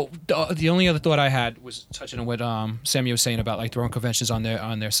 wrap it up. Well, the only other thought I had was touching on what Sammy was saying about like throwing conventions on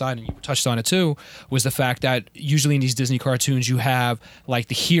their side, and you touched on it too, was the fact that usually in these Disney cartoons you have like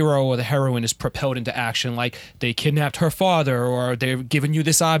the hero or the heroine is propelled into action, like they kidnapped her father, or they're giving you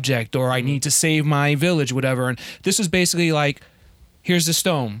this object, or I need to save my village, whatever. And this was basically like, here's the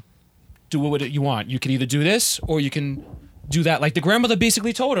stone, do what you want. You can either do this or you can do that. Like the grandmother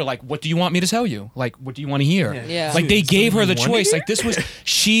basically told her, like, what do you want me to tell you? Like, what do you want to hear? Yeah. Like they gave her the you wanna choice. hear? Like this was,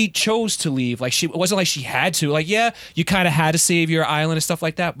 she chose to leave. Like it wasn't like she had to. Like, yeah, you kind of had to save your island and stuff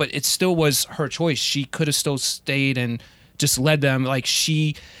like that, but it still was her choice. She could have still stayed and just led them. Like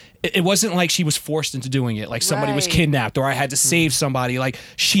it wasn't like she was forced into doing it. Like somebody was Right. kidnapped or I had to save somebody. Like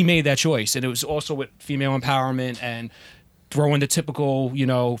she made that choice. And it was also with female empowerment and throwing the typical, you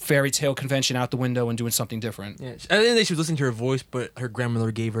know, fairy tale convention out the window and doing something different. Yeah, I think she was listening to her voice, but her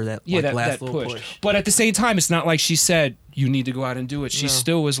grandmother gave her that, like, that last little push. push. But at the same time, it's not like she said, you need to go out and do it. She No.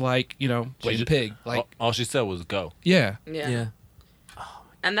 still was like, you know, play the pig. Like, all she said was go. yeah. Yeah.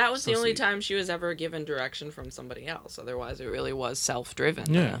 And that was So the only sweet. time she was ever given direction from somebody else. Otherwise, it really was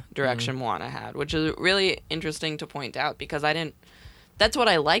self-driven. Yeah. The direction Moana had, which is really interesting to point out, because I didn't. That's what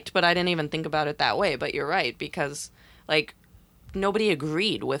I liked, but I didn't even think about it that way. But you're right, because like nobody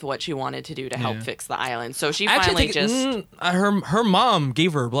agreed with what she wanted to do to help Yeah. fix the island. So she Actually, finally her mom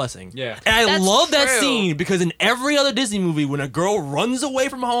gave her a blessing. Yeah. And I That's love that true. scene because in every other Disney movie, when a girl runs away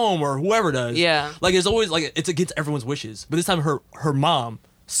from home or whoever does, Yeah. like it's always like it's against everyone's wishes. But this time, her mom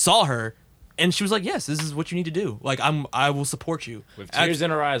saw her. And she was like, "Yes, this is what you need to do. Like, I will support you." With tears in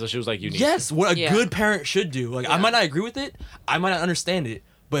her eyes, she was like, "You need." Yes, what a Yeah. good parent should do. Like, I Yeah. might not agree with it, I might not understand it,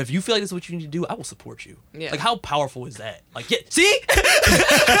 but if you feel like this is what you need to do, I will support you. Yeah. Like, how powerful is that? Like, yeah, see?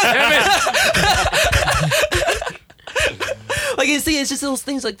 Like, you see, it's just those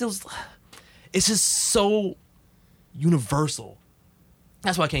things, like those. It's just so universal.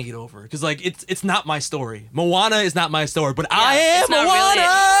 That's why I can't get over it. Because, like, it's not my story. Moana is not my story, but I am it's not Moana!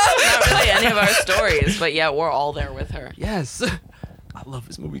 It's not really any of our stories, but yeah, we're all there with her. Yes. I love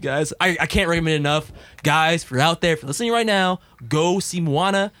this movie, guys. I can't recommend it enough. Guys, if you're out there, if you're listening right now, go see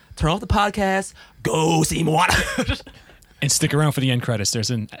Moana. Turn off the podcast. Go see Moana. And stick around for the end credits. There's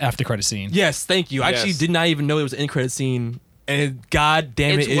an after credit scene. Yes, thank you. I actually Yes. did not even know there was an end credit scene. And god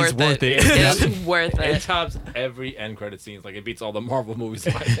damn It's it, it's worth it. It's worth It it. tops every end credit scenes. Like it beats all the Marvel movies.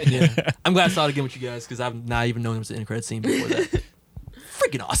 In my opinion. Yeah. I'm glad I saw it again with you guys because I've not even known there was an end credit scene before that.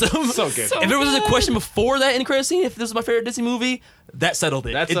 freaking awesome. So good. If there was a question before that in credit scene, if this was my favorite Disney movie, that settled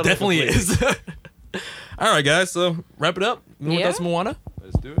it. It definitely is. All right, guys. So wrap it up. You want to some Moana?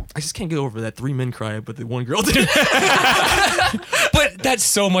 Let's do it. I just can't get over that 3 men cry, but the one girl did. But that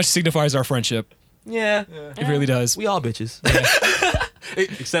so much signifies our friendship. Yeah. It really does. We all bitches.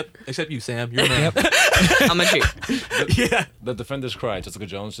 Except you, Sam. You're a man. I'm a G. Yeah. The defenders cry. Jessica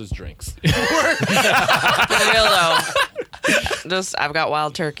Jones just drinks. For real though. Just I've got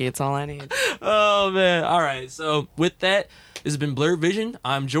wild turkey. It's all I need. Oh man. All right. So with that, this has been Blurred Vision.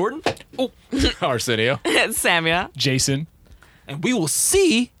 I'm Jordan. Arsenio. It's Samia. Jason. And we will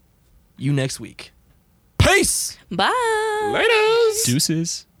see you next week. Peace. Bye. Laters.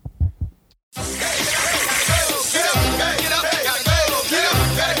 Deuces.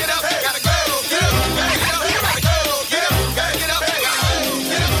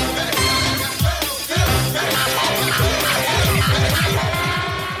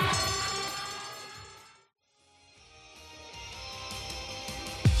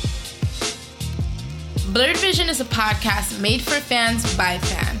 Blurred Vision is a podcast made for fans by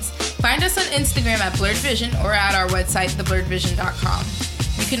fans. Find us on Instagram at Blurred Vision or at our website, theblurredvision.com.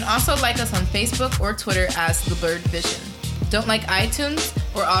 You can also like us on Facebook or Twitter as The Blurred Vision. Don't like iTunes?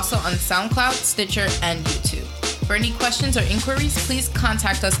 We're also on SoundCloud, Stitcher, and YouTube. For any questions or inquiries, please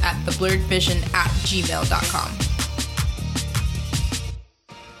contact us at theblurredvision@gmail.com.